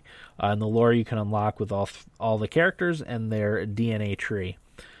PvE, and the lore you can unlock with all the characters and their DNA tree.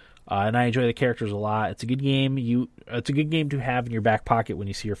 And I enjoy the characters a lot. It's a good game. It's a good game to have in your back pocket when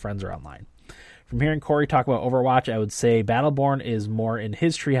you see your friends are online. From hearing Corey talk about Overwatch, I would say Battleborn is more in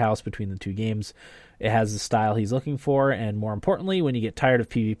his treehouse between the two games. It has the style he's looking for, and more importantly, when you get tired of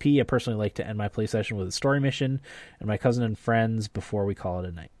PvP, I personally like to end my play session with a story mission and my cousin and friends before we call it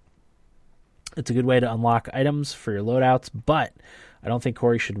a night. It's a good way to unlock items for your loadouts, but I don't think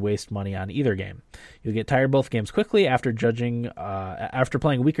Corey should waste money on either game. You'll get tired of both games quickly after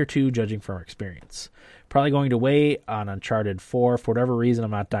playing a week or two, judging from experience. Probably going to wait on Uncharted 4. For whatever reason,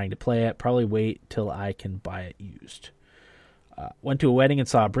 I'm not dying to play it. Probably wait till I can buy it used. Went to a wedding and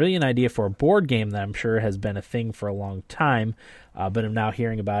saw a brilliant idea for a board game that I'm sure has been a thing for a long time, but I'm now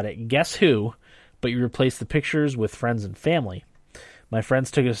hearing about it. Guess who? But you replace the pictures with friends and family. My friends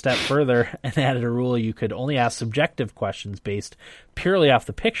took it a step further and added a rule you could only ask subjective questions based purely off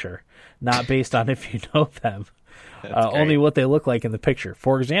the picture, not based on if you know them. Only what they look like in the picture.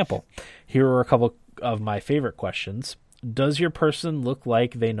 For example, here are a couple of my favorite questions. Does your person look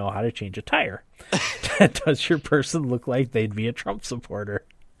like they know how to change a tire? Does your person look like they'd be a Trump supporter?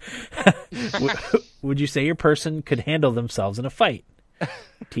 Would you say your person could handle themselves in a fight?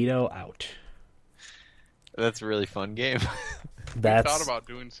 Tito out. That's a really fun game. We That's thought about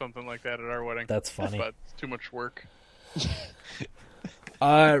doing something like that at our wedding. that's funny. But it's too much work.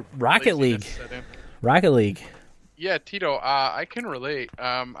 Rocket League. Laziness set in. Rocket League. Yeah, Tito, I can relate.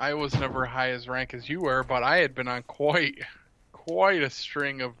 I was never high as rank as you were, but I had been on quite a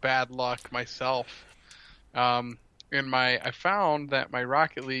string of bad luck myself. I found that my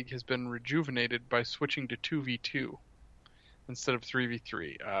Rocket League has been rejuvenated by switching to 2v2. instead of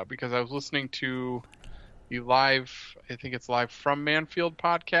 3v3 because I was listening to the live, I think it's live from Manfield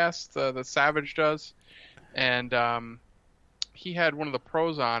podcast that Savage does, and he had one of the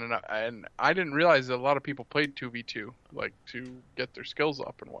pros on, and I didn't realize that a lot of people played 2v2 like to get their skills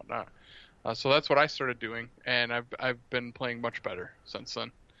up and whatnot. So that's what I started doing, and I've been playing much better since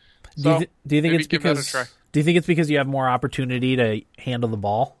then. So do you think it's give that a because try. do you think it's because you have more opportunity to handle the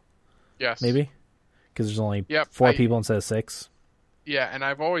ball? Yes. Maybe because there's only Yep, 4 people instead of 6. Yeah, and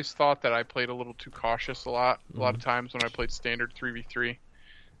I've always thought that I played a little too cautious a lot of times when I played standard 3v3.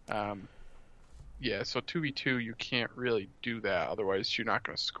 Yeah, so 2v2 you can't really do that, otherwise you're not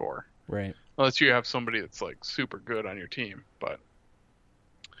going to score. Right. Unless you have somebody that's like super good on your team, but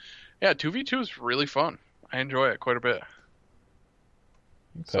yeah, 2v2 is really fun. I enjoy it quite a bit.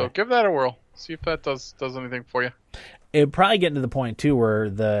 Okay. So give that a whirl. See if that does anything for you. It'd probably get to the point too where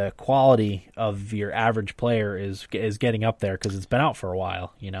the quality of your average player is getting up there because it's been out for a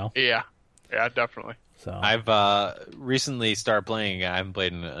while, you know. Yeah, definitely. So I've recently started playing. I haven't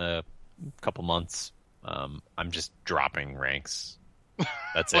played in a couple months. I'm just dropping ranks.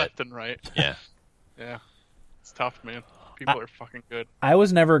 That's it. Left and right. Yeah. Yeah, it's tough, man. People are fucking good. I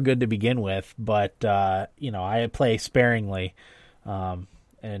was never good to begin with, but I play sparingly,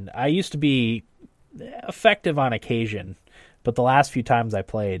 and I used to be effective on occasion, but the last few times I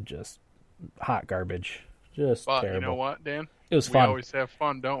played, just hot garbage, just But terrible. you know what, Dan? It was We fun. always have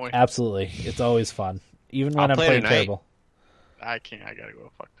fun, don't we? Absolutely, it's always fun, even when I'll I'm play playing tonight. terrible. I can't. I gotta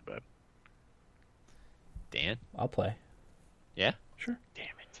go fuck to bed. Dan? I'll play. Yeah? Sure. Damn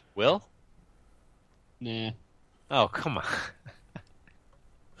it. Will? Nah. Oh, come on.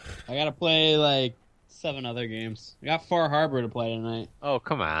 I gotta play like 7 other games. I got Far Harbor to play tonight. Oh,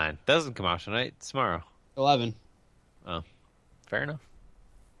 come on. Doesn't come out tonight. It's tomorrow. 11. Fair enough.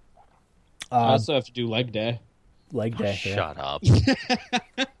 I also have to do leg day. Leg day. yeah. Shut up.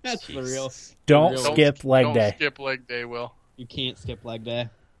 That's the real. Don't Don't skip leg don't day. skip leg day, Will. You can't skip leg day.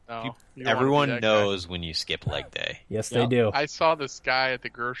 No. you don't wanna be Everyone that guy. knows when you skip leg day. Yes, Yep. they do. I saw this guy at the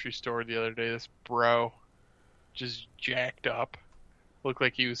grocery store the other day. This bro, just jacked up. Looked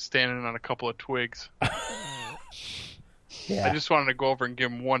like he was standing on a couple of twigs. Yeah. I just wanted to go over and give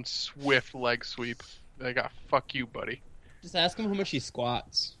him one swift leg sweep. I got fuck you, buddy. Just ask him how much he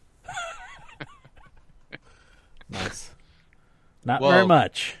squats. Nice. Not Whoa. very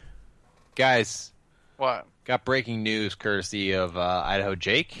much. Guys, What? got breaking news courtesy of Idaho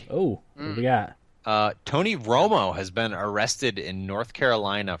Jake. Oh, what do we got? Tony Romo has been arrested in North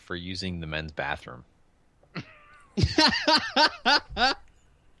Carolina for using the men's bathroom.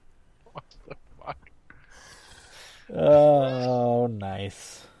 What the fuck? Oh,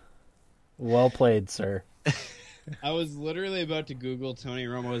 nice. Well played, sir. I was literally about to Google Tony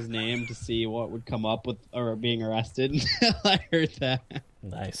Romo's name to see what would come up with or being arrested until I heard that.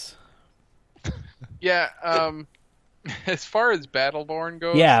 Nice. Yeah, as far as Battleborn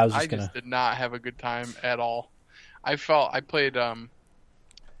goes, Yeah, I was I just just did not have a good time at all. I played, I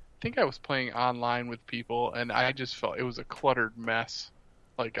think I was playing online with people, and I just felt it was a cluttered mess.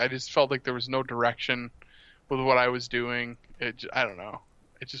 Like, I just felt like there was no direction with what I was doing. I don't know.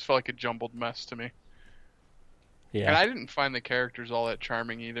 It just felt like a jumbled mess to me. Yeah. And I didn't find the characters all that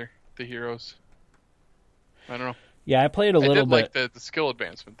charming either, the heroes. I don't know. Yeah, I played a I little did bit. like the skill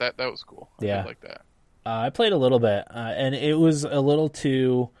advancement. That was cool. I Yeah. did like that. I played a little bit, and it was a little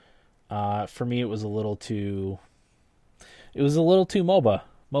too. For me, it was a little too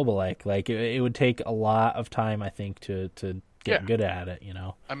MOBA-like. Like it would take a lot of time, I think, to get Yeah. good at it. You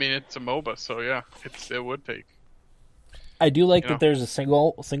know. I mean, it's a MOBA, so yeah, it would take. I do like You that know. there's a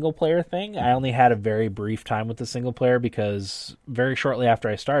single player thing. I only had a very brief time with the single player because very shortly after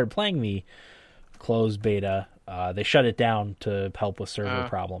I started playing the closed beta, they shut it down to help with server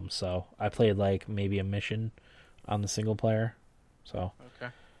problems. So I played like maybe a mission on the single player. So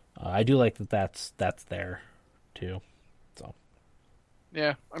Okay. I do like that's there too. So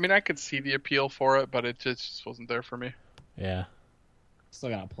Yeah, I mean, I could see the appeal for it, but it just wasn't there for me. yeah. Still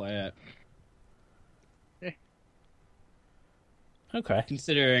gotta play it. Okay.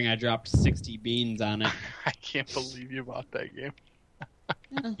 Considering I dropped 60 beans on it. I can't believe you bought that game.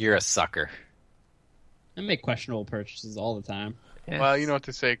 You're a sucker. I make questionable purchases all the time. Well, you know what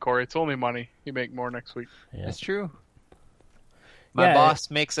to say, Corey. It's only money. You make more next week. Yeah. It's true. My Yeah, boss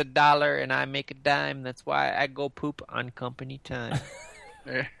makes $1 and I make a dime. That's why I go poop on company time.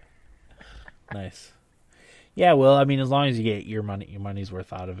 Eh. Nice. Yeah, well, I mean, as long as you get your money's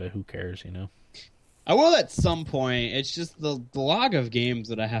worth out of it, who cares, you know? I will at some point. It's just the log of games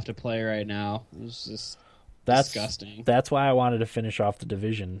that I have to play right now. It's just disgusting. That's why I wanted to finish off the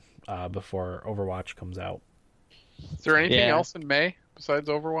Division before Overwatch comes out. Is there anything Yeah. else in May besides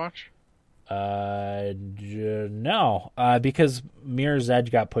Overwatch? No, because Mirror's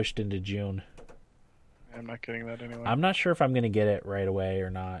Edge got pushed into June. I'm not getting that anyway. I'm not sure if I'm going to get it right away or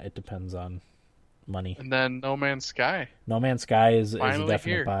not. It depends on money. And then No Man's Sky. No Man's Sky is a Finally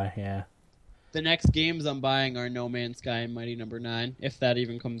definite here. buy. Yeah, The next games I'm buying are No Man's Sky and Mighty Number 9, if that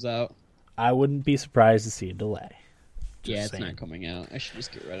even comes out. I wouldn't be surprised to see a delay. Just Yeah, it's saying. not coming out. I should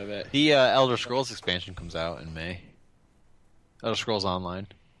just get rid of it. The Elder Scrolls expansion comes out in May. Elder Scrolls Online.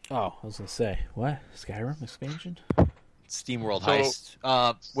 Oh, I was going to say, what? Skyrim expansion? Steam World So-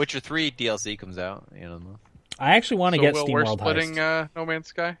 Heist. Witcher 3 DLC comes out at the end of the month. I actually want to So get Will, Steam we're World splitting Heist. No Man's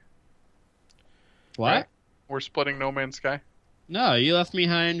Sky. What? Right. We're splitting No Man's Sky. No, you left me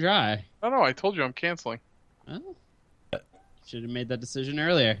high and dry. No, I told you I'm canceling. Oh. Should have made that decision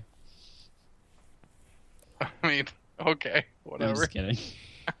earlier. I mean, okay, I'm whatever. just kidding.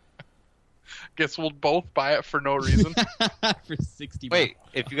 Guess we'll both buy it for no reason. For 60 Wait, bucks.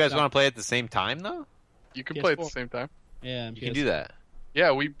 if you guys want to play at the same time, though, You can play at the PS4. same time. Yeah, you can do that.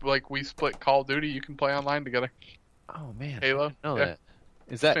 Yeah, we split Call of Duty. You can play online together. Oh man, Halo. I didn't know Yeah. that.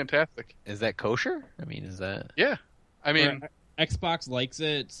 Is It's that fantastic. kosher? I mean, is that? Yeah, I mean, Xbox likes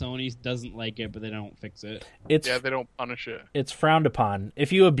it, Sony doesn't like it, but they don't fix it. It's yeah, they don't punish it. it's frowned upon.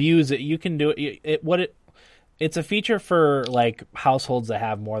 If you abuse it, you can do it. It's a feature for like households that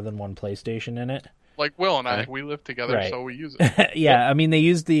have more than one PlayStation in it. Like Will and I, Right. we live together, Right. so we use it. Yeah, I mean they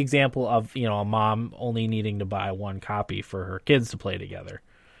used the example of a mom only needing to buy one copy for her kids to play together.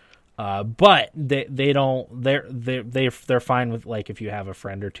 But they don't they're fine with like if you have a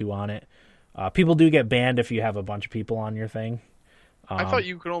friend or two on it. People do get banned if you have a bunch of people on your thing. I thought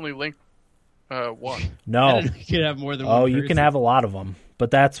you could only link one. I No. didn't know you could have more than one Oh, you can person. have a lot of them, but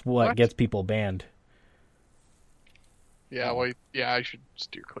that's what What? gets people banned. Yeah, well, yeah, I should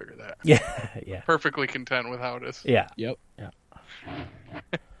steer clear of that. Yeah, yeah, Perfectly content with how it is. yeah. Yep. Yeah.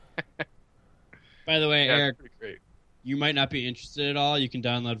 By the way, Yeah, Eric, pretty great. you might not be interested at all. You can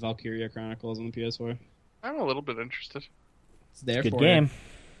download Valkyria Chronicles on the PS4. I'm a little bit interested. It's there Good for game.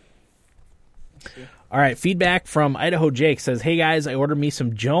 see. All right, feedback from Idaho Jake says, "Hey guys, I ordered me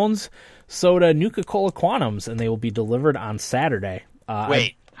some Jones Soda Nuka-Cola Quantums, and they will be delivered on Saturday."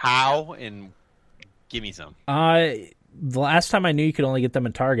 Wait, how? And give me some. The last time I knew you could only get them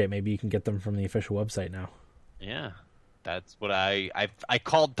at Target. Maybe you can get them from the official website now. Yeah, that's what I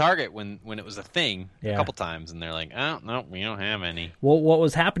called Target when it was a thing Yeah. a couple times, and they're like, "Oh no, we don't have any." Well, what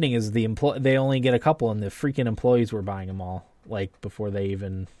was happening is they only get a couple, and the freaking employees were buying them all like before they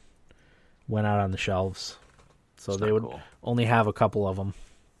even went out on the shelves. So It's they not would cool. only have a couple of them.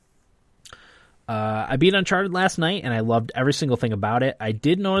 I beat Uncharted last night, and I loved every single thing about it. I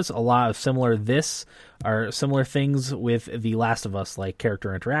did notice a lot of similar things with The Last of Us, like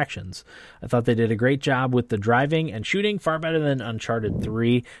character interactions. I thought they did a great job with the driving and shooting, far better than Uncharted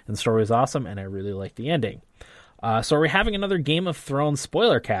 3, and the story was awesome, and I really liked the ending. So we're having another Game of Thrones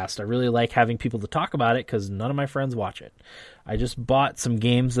spoiler cast. I really like having people to talk about it because none of my friends watch it. I just bought some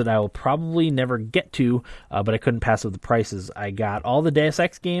games that I will probably never get to, but I couldn't pass up the prices. I got all the Deus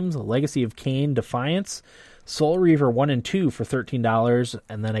Ex games, Legacy of Kain, Defiance, Soul Reaver 1 and 2 for $13,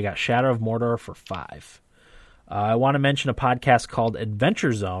 and then I got Shadow of Mordor for $5. I want to mention a podcast called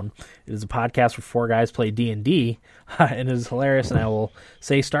Adventure Zone. It is a podcast where four guys play D&D, and it is hilarious, and I will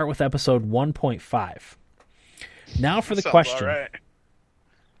say start with episode 1.5. Now for the Sounds question. all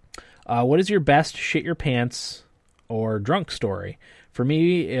right. What is your best shit your pants or drunk story? For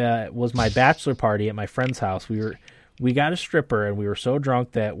me, it was my bachelor party at my friend's house. We got a stripper, and we were so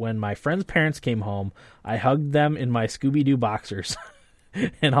drunk that when my friend's parents came home, I hugged them in my Scooby-Doo boxers.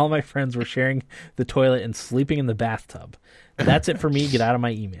 And all my friends were sharing the toilet and sleeping in the bathtub. That's it for me. Get out of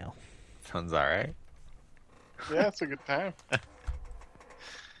my email. Sounds all right. Yeah, it's a good time.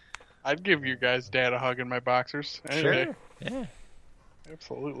 I'd give you guys dad a hug in my boxers. Any day. Yeah.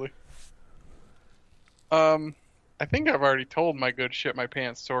 Absolutely. I think I've already told my good shit my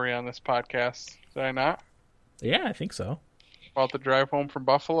pants story on this podcast. Did I not? Yeah, I think so. About the drive home from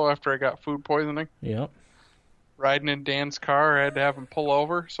Buffalo after I got food poisoning. Yep. Riding in Dan's car, I had to have him pull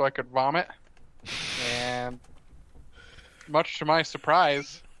over so I could vomit. And much to my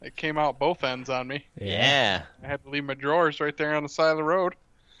surprise, it came out both ends on me. Yeah. I had to leave my drawers right there on the side of the road.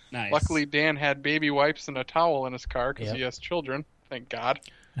 Nice. Luckily, Dan had baby wipes and a towel in his car because Yep. he has children. Thank God.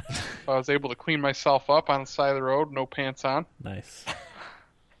 So I was able to clean myself up on the side of the road, no pants on. Nice.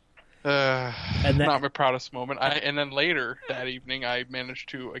 And that- not my proudest moment. And then later that evening, I managed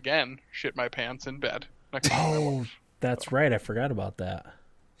to again shit my pants in bed next to my Oh, wife. that's right. I forgot about that.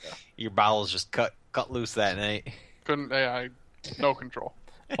 Your bowels just cut loose that night. Couldn't. I no control.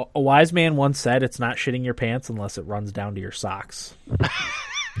 A wise man once said, "It's not shitting your pants unless it runs down to your socks."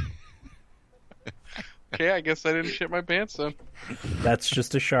 Okay, I guess I didn't shit my pants then. That's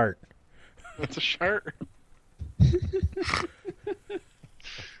just a shart. That's a shart.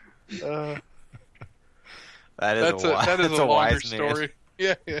 That is a longer wise man. story.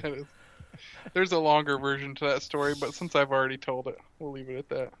 Yeah, it is. There's a longer version to that story, but since I've already told it, we'll leave it at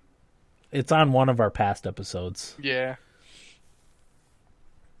that. It's on one of our past episodes. Yeah.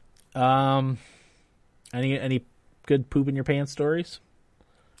 Any good poop in your pants stories?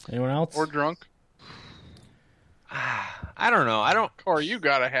 Anyone else? Or drunk. I don't know. I don't. Corey, you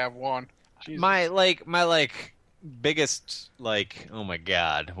gotta have one. Jesus. My biggest oh my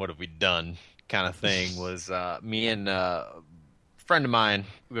god, what have we done? Kind of thing was me and a friend of mine.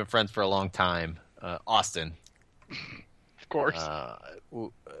 We've been friends for a long time. Austin, of course.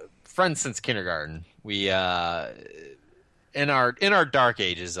 Friends since kindergarten. We in our dark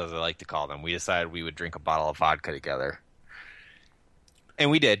ages, as I like to call them, we decided we would drink a bottle of vodka together, and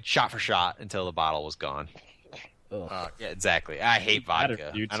we did, shot for shot, until the bottle was gone. Yeah, exactly. I hate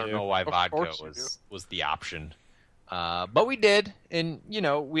vodka. I don't know why vodka was the option. But we did, and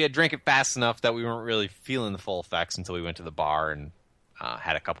we had drank it fast enough that we weren't really feeling the full effects until we went to the bar and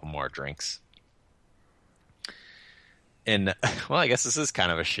had a couple more drinks. And well, I guess this is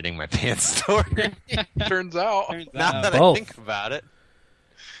kind of a shitting my pants story. Turns out. Now that I think about it,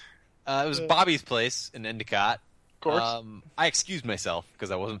 it was Bobby's place in Endicott. Of course. I excused myself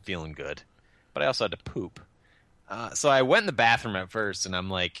because I wasn't feeling good, but I also had to poop. So I went in the bathroom at first, and I'm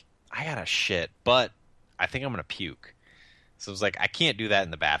like, I gotta shit, but I think I'm gonna puke. So I was like, I can't do that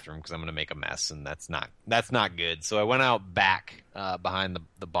in the bathroom because I'm gonna make a mess, and that's not good. So I went out back behind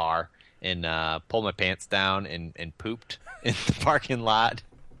the bar and pulled my pants down and pooped in the parking lot,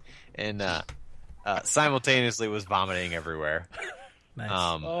 and simultaneously was vomiting everywhere. Nice.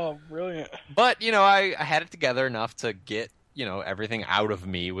 Oh, brilliant! But I had it together enough to get everything out of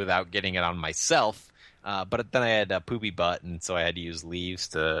me without getting it on myself. But then I had a poopy butt, and so I had to use leaves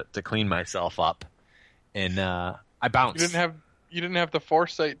to clean myself up. And I bounced. You didn't have the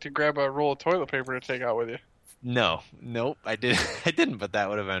foresight to grab a roll of toilet paper to take out with you. Nope, I didn't. But that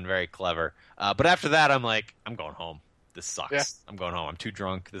would have been very clever. But after that, I'm like, I'm going home. This sucks. Yeah. I'm going home. I'm too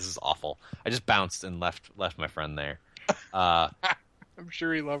drunk. This is awful. I just bounced and left my friend there. I'm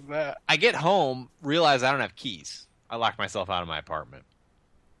sure he loved that. I get home, realize I don't have keys. I locked myself out of my apartment.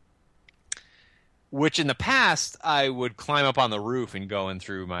 Which in the past, I would climb up on the roof and go in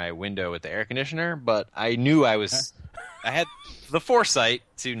through my window with the air conditioner, but I knew I had the foresight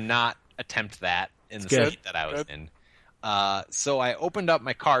to not attempt that in the seat that I was in. So I opened up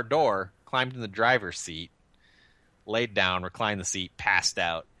my car door, climbed in the driver's seat, laid down, reclined the seat, passed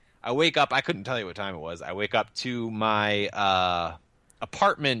out. I wake up, I couldn't tell you what time it was. I wake up to my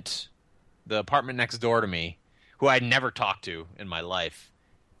apartment, the apartment next door to me, who I'd never talked to in my life.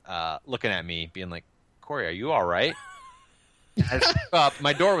 Looking at me, being like, Corey, are you all right? I woke up,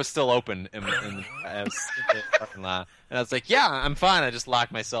 my door was still open in the parking lot, and I was like, yeah, I'm fine. I just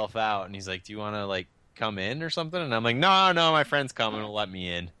locked myself out. And he's like, do you want to come in or something? And I'm like, no, my friend's coming. Will let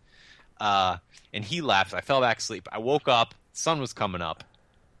me in. And he left. I fell back asleep. I woke up. The sun was coming up.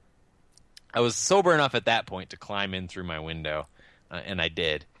 I was sober enough at that point to climb in through my window, and I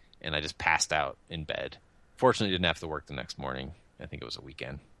did. And I just passed out in bed. Fortunately, didn't have to work the next morning. I think it was a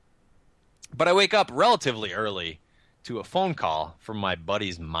weekend. But I wake up relatively early to a phone call from my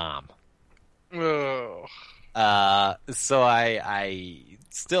buddy's mom. Oh. So I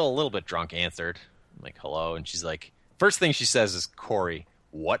still a little bit drunk, answered. I'm like, hello. And she's like, first thing she says is, Corey,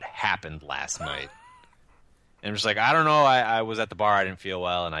 what happened last night? And I'm just like, I don't know. I was at the bar. I didn't feel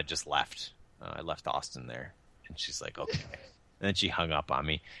well, and I just left. I left Austin there. And she's like, okay. And then she hung up on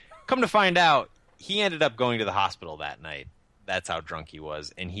me. Come to find out, he ended up going to the hospital that night. That's how drunk he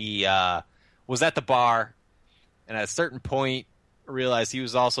was. And he was at the bar, and at a certain point realized he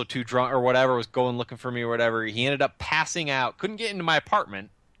was also too drunk or whatever, was going looking for me or whatever. He ended up passing out. Couldn't get into my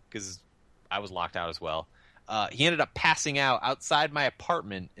apartment because I was locked out as well. He ended up passing out outside my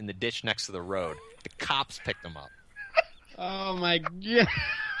apartment in the ditch next to the road. The cops picked him up. Oh, my God.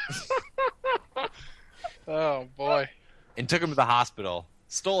 Oh, boy. And took him to the hospital.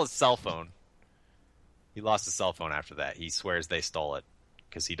 Stole his cell phone. He lost his cell phone after that. He swears they stole it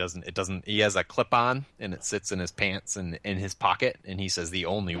because he has a clip on and it sits in his pants and in his pocket. And he says the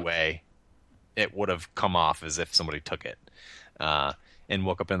only way it would have come off is if somebody took it. And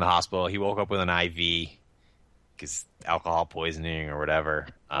woke up in the hospital. He woke up with an IV because alcohol poisoning or whatever.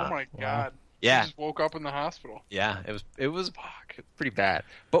 Oh my God. Yeah. He just woke up in the hospital. Yeah, it was pretty bad.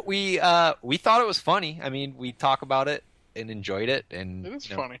 But we thought it was funny. I mean, we talk about it and enjoyed it. And It is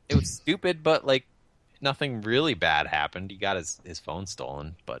funny. It was stupid, but like nothing really bad happened. He got his phone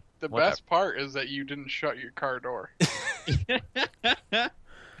stolen, but The whatever. best part is that you didn't shut your car door.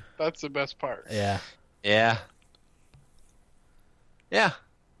 That's the best part. Yeah. Yeah. I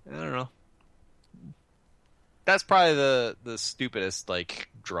don't know. That's probably the stupidest like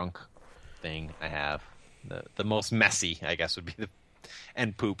drunk thing I have. The most messy, I guess, would be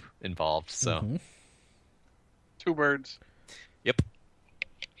and poop involved. So, Mhm. Two birds. Yep.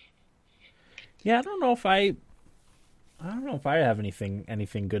 Yeah, I don't know if I have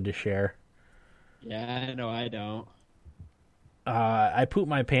anything good to share. Yeah, I know I don't. I pooped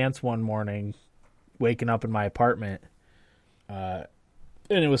my pants one morning, waking up in my apartment, and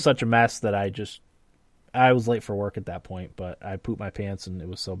it was such a mess that I was late for work at that point. But I pooped my pants, and it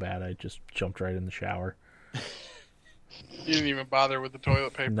was so bad I just jumped right in the shower. You didn't even bother with the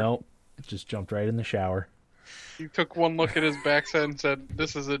toilet paper. Nope, just jumped right in the shower. You took one look at his backside and said,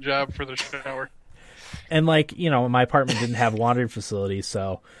 "This is a job for the shower." And like, my apartment didn't have laundry facilities,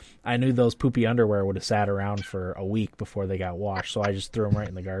 so I knew those poopy underwear would have sat around for a week before they got washed, so I just threw them right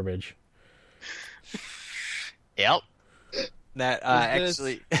in the garbage. Yep. That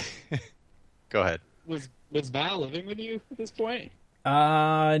actually. Go ahead. Was Val living with you at this point?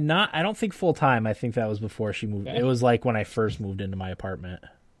 I don't think full time. I think that was before she moved. Okay. It was like when I first moved into my apartment.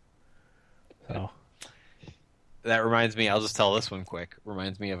 So That reminds me, I'll just tell this one quick.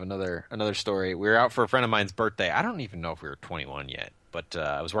 Reminds me of another story. We were out for a friend of mine's birthday. I don't even know if we were 21 yet, but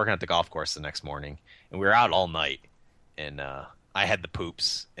I was working at the golf course the next morning, and we were out all night. And I had the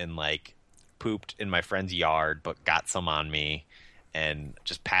poops, and like pooped in my friend's yard, but got some on me, and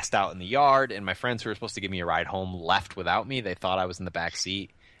just passed out in the yard. And my friends who were supposed to give me a ride home left without me. They thought I was in the back seat,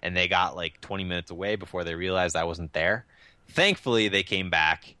 and they got like 20 minutes away before they realized I wasn't there. Thankfully, they came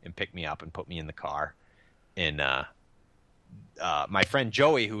back and picked me up and put me in the car. And my friend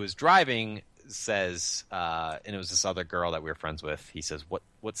Joey, who was driving, says, and it was this other girl that we were friends with, he says, what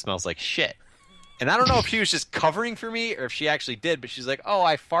smells like shit? And I don't know if she was just covering for me or if she actually did, but she's like, oh,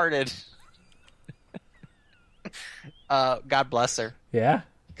 I farted. God bless her. yeah,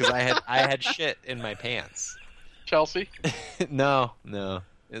 Because I had shit in my pants. Chelsea? No.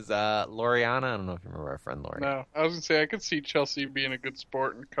 Is Loriana? I don't know if you remember our friend Lori. No. I was going to say, I could see Chelsea being a good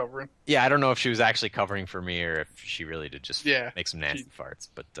sport and covering. Yeah, I don't know if she was actually covering for me or if she really did just make some nasty farts.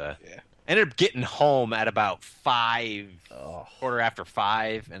 But Yeah. I ended up getting home at about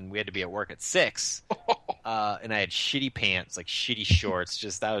 5:45, and we had to be at work at 6. And I had shitty pants, like shitty shorts.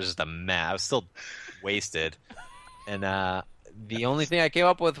 That was just a mess. I was still wasted. And the only thing I came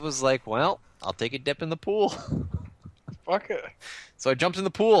up with was like, well, I'll take a dip in the pool. Fuck it. So I jumped in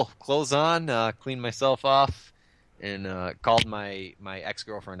the pool, clothes on, cleaned myself off, and called my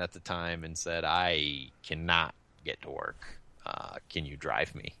ex-girlfriend at the time and said, I cannot get to work. Can you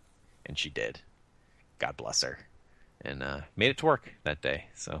drive me? And she did. God bless her. And made it to work that day.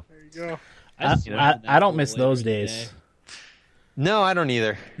 So There you go. I don't miss those days. no, I don't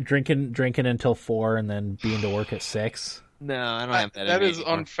either. Drinking until 4 and then being to work at 6. No, I don't have that. That in me is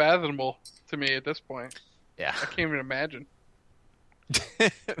anymore. unfathomable to me at this point. Yeah. I can't even imagine.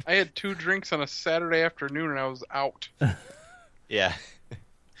 I had 2 drinks on a Saturday afternoon and I was out. Yeah.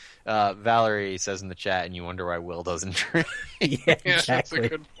 Valerie says in the chat, and you wonder why Will doesn't drink. Yeah, Yeah, that's a exactly.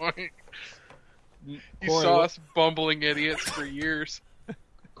 good point. You Corey, saw us bumbling idiots for years.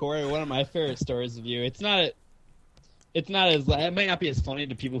 Corey, one of my favorite stories of you. It might not be as funny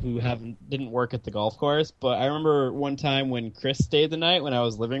to people who didn't work at the golf course, but I remember one time when Chris stayed the night when I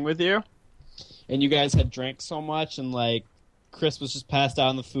was living with you, and you guys had drank so much, and like Chris was just passed out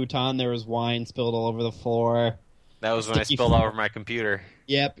on the futon. There was wine spilled all over the floor. That was when I spilled all over my computer.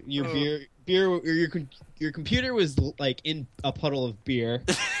 Yep, your your computer was like in a puddle of beer.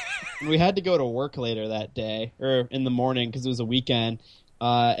 We had to go to work later that day, or in the morning because it was a weekend.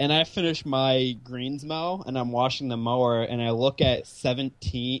 And I finished my greens mow, and I'm washing the mower, and I look at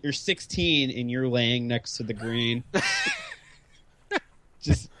 17 or 16, and you're laying next to the green,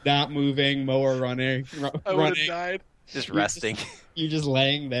 just not moving, mower running. I would have died. Just resting. You're just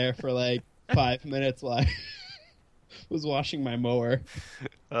laying there for like 5 minutes while I was washing my mower.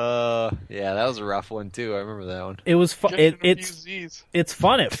 Yeah, that was a rough one too. I remember that one. It was fun. Getting a few It's Z's. it's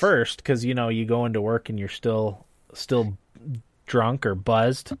fun at first because you go into work and you're still drunk or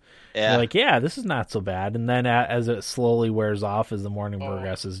buzzed. Yeah. You're like, yeah, this is not so bad. And then as it slowly wears off, as the morning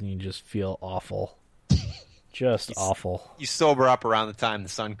progresses, and you just feel awful, just awful. You sober up around the time the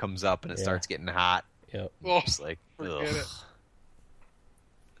sun comes up and it Yeah. starts getting hot. Yep. Oh, Just like, forget ugh. it.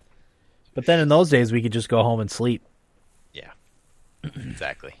 But then in those days, we could just go home and sleep. Yeah,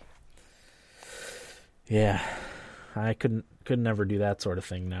 exactly. Yeah. I could never do that sort of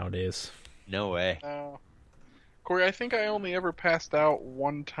thing nowadays. No way. Corey, I think I only ever passed out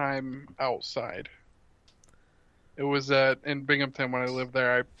one time outside. It was in Binghamton when I lived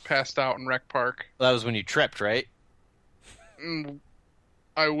there. I passed out in Rec Park. Well, that was when you tripped, right?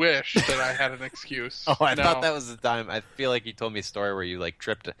 I wish that I had an excuse. Oh, I thought that was the time. I feel like you told me a story where you like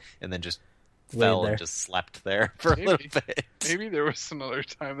tripped and then just fell and just slept there for a little bit. Maybe there was another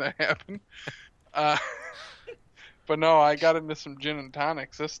time that happened. But no, I got into some gin and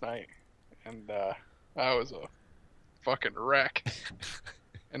tonics this night, and I was a fucking wreck.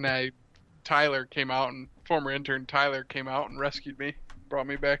 And Tyler came out, and former intern Tyler came out and rescued me, brought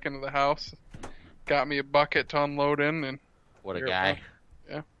me back into the house, got me a bucket to unload in, and what a guy!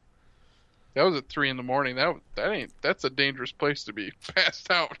 Yeah, that was at 3 a.m. That's a dangerous place to be passed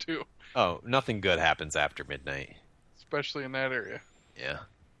out too. Oh, nothing good happens after midnight, especially in that area. Yeah.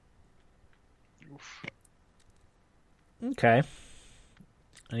 Oof. Okay.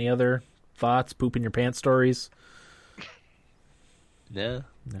 Any other thoughts? Poop in your pants stories? No.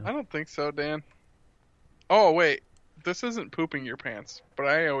 I don't think so, Dan. Oh, wait. This isn't pooping your pants, but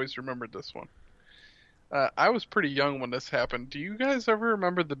I always remembered this one. I was pretty young when this happened. Do you guys ever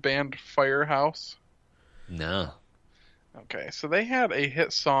remember the band Firehouse? No. Okay, so they had a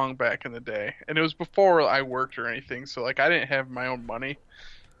hit song back in the day, and it was before I worked or anything, so like I didn't have my own money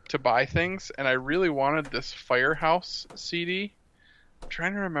to buy things, and I really wanted this Firehouse CD. I'm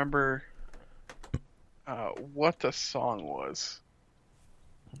trying to remember what the song was.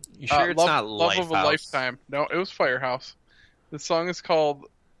 You sure it's not Love of a Lifetime? No, it was Firehouse. The song is called,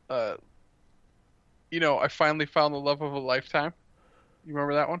 I Finally Found the Love of a Lifetime. You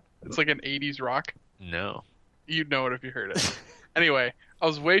remember that one? It's like an 80s rock. No. You'd know it if you heard it. Anyway, I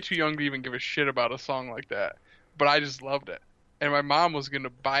was way too young to even give a shit about a song like that, but I just loved it. And my mom was going to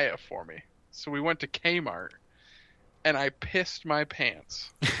buy it for me. So we went to Kmart, and I pissed my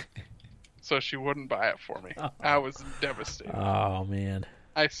pants so she wouldn't buy it for me. I was devastated. Oh, man.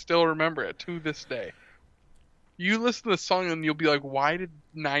 I still remember it to this day. You listen to the song, and you'll be like, why did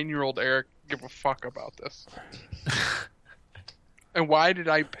 9-year-old Eric give a fuck about this? And why did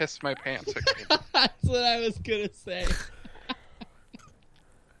I piss my pants? That's what I was going to say.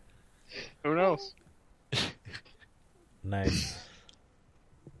 Who knows? Nice.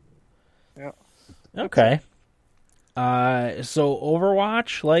 Yeah. Okay. So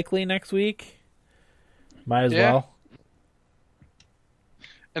Overwatch likely next week. Might as well.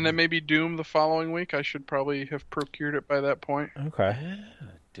 And then maybe Doom the following week. I should probably have procured it by that point. Okay. Yeah,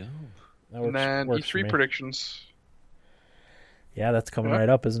 Doom. And then E3 predictions. Yeah, that's coming right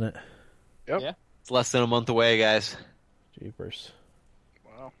up, isn't it? Yep. Yeah. It's less than a month away, guys. Jeepers.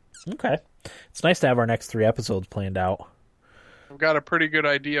 Wow. Okay. It's nice to have our next 3 episodes planned out. I've got a pretty good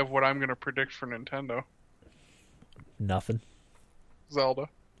idea of what I'm going to predict for Nintendo. Nothing. Zelda.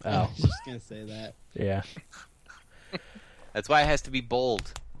 Oh. I was just going to say that. Yeah. That's why it has to be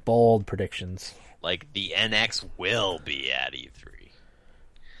bold. Bold predictions. Like the NX will be at E3.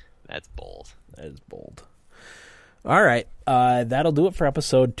 That's bold. That is bold. All right. That'll do it for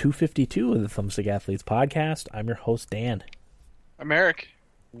episode 252 of the Thumbstick Athletes podcast. I'm your host, Dan. I'm Eric.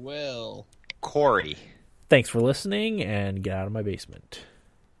 Will. Corey. Thanks for listening, and get out of my basement.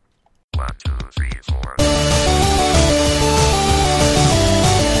 1, 2, 3, 4.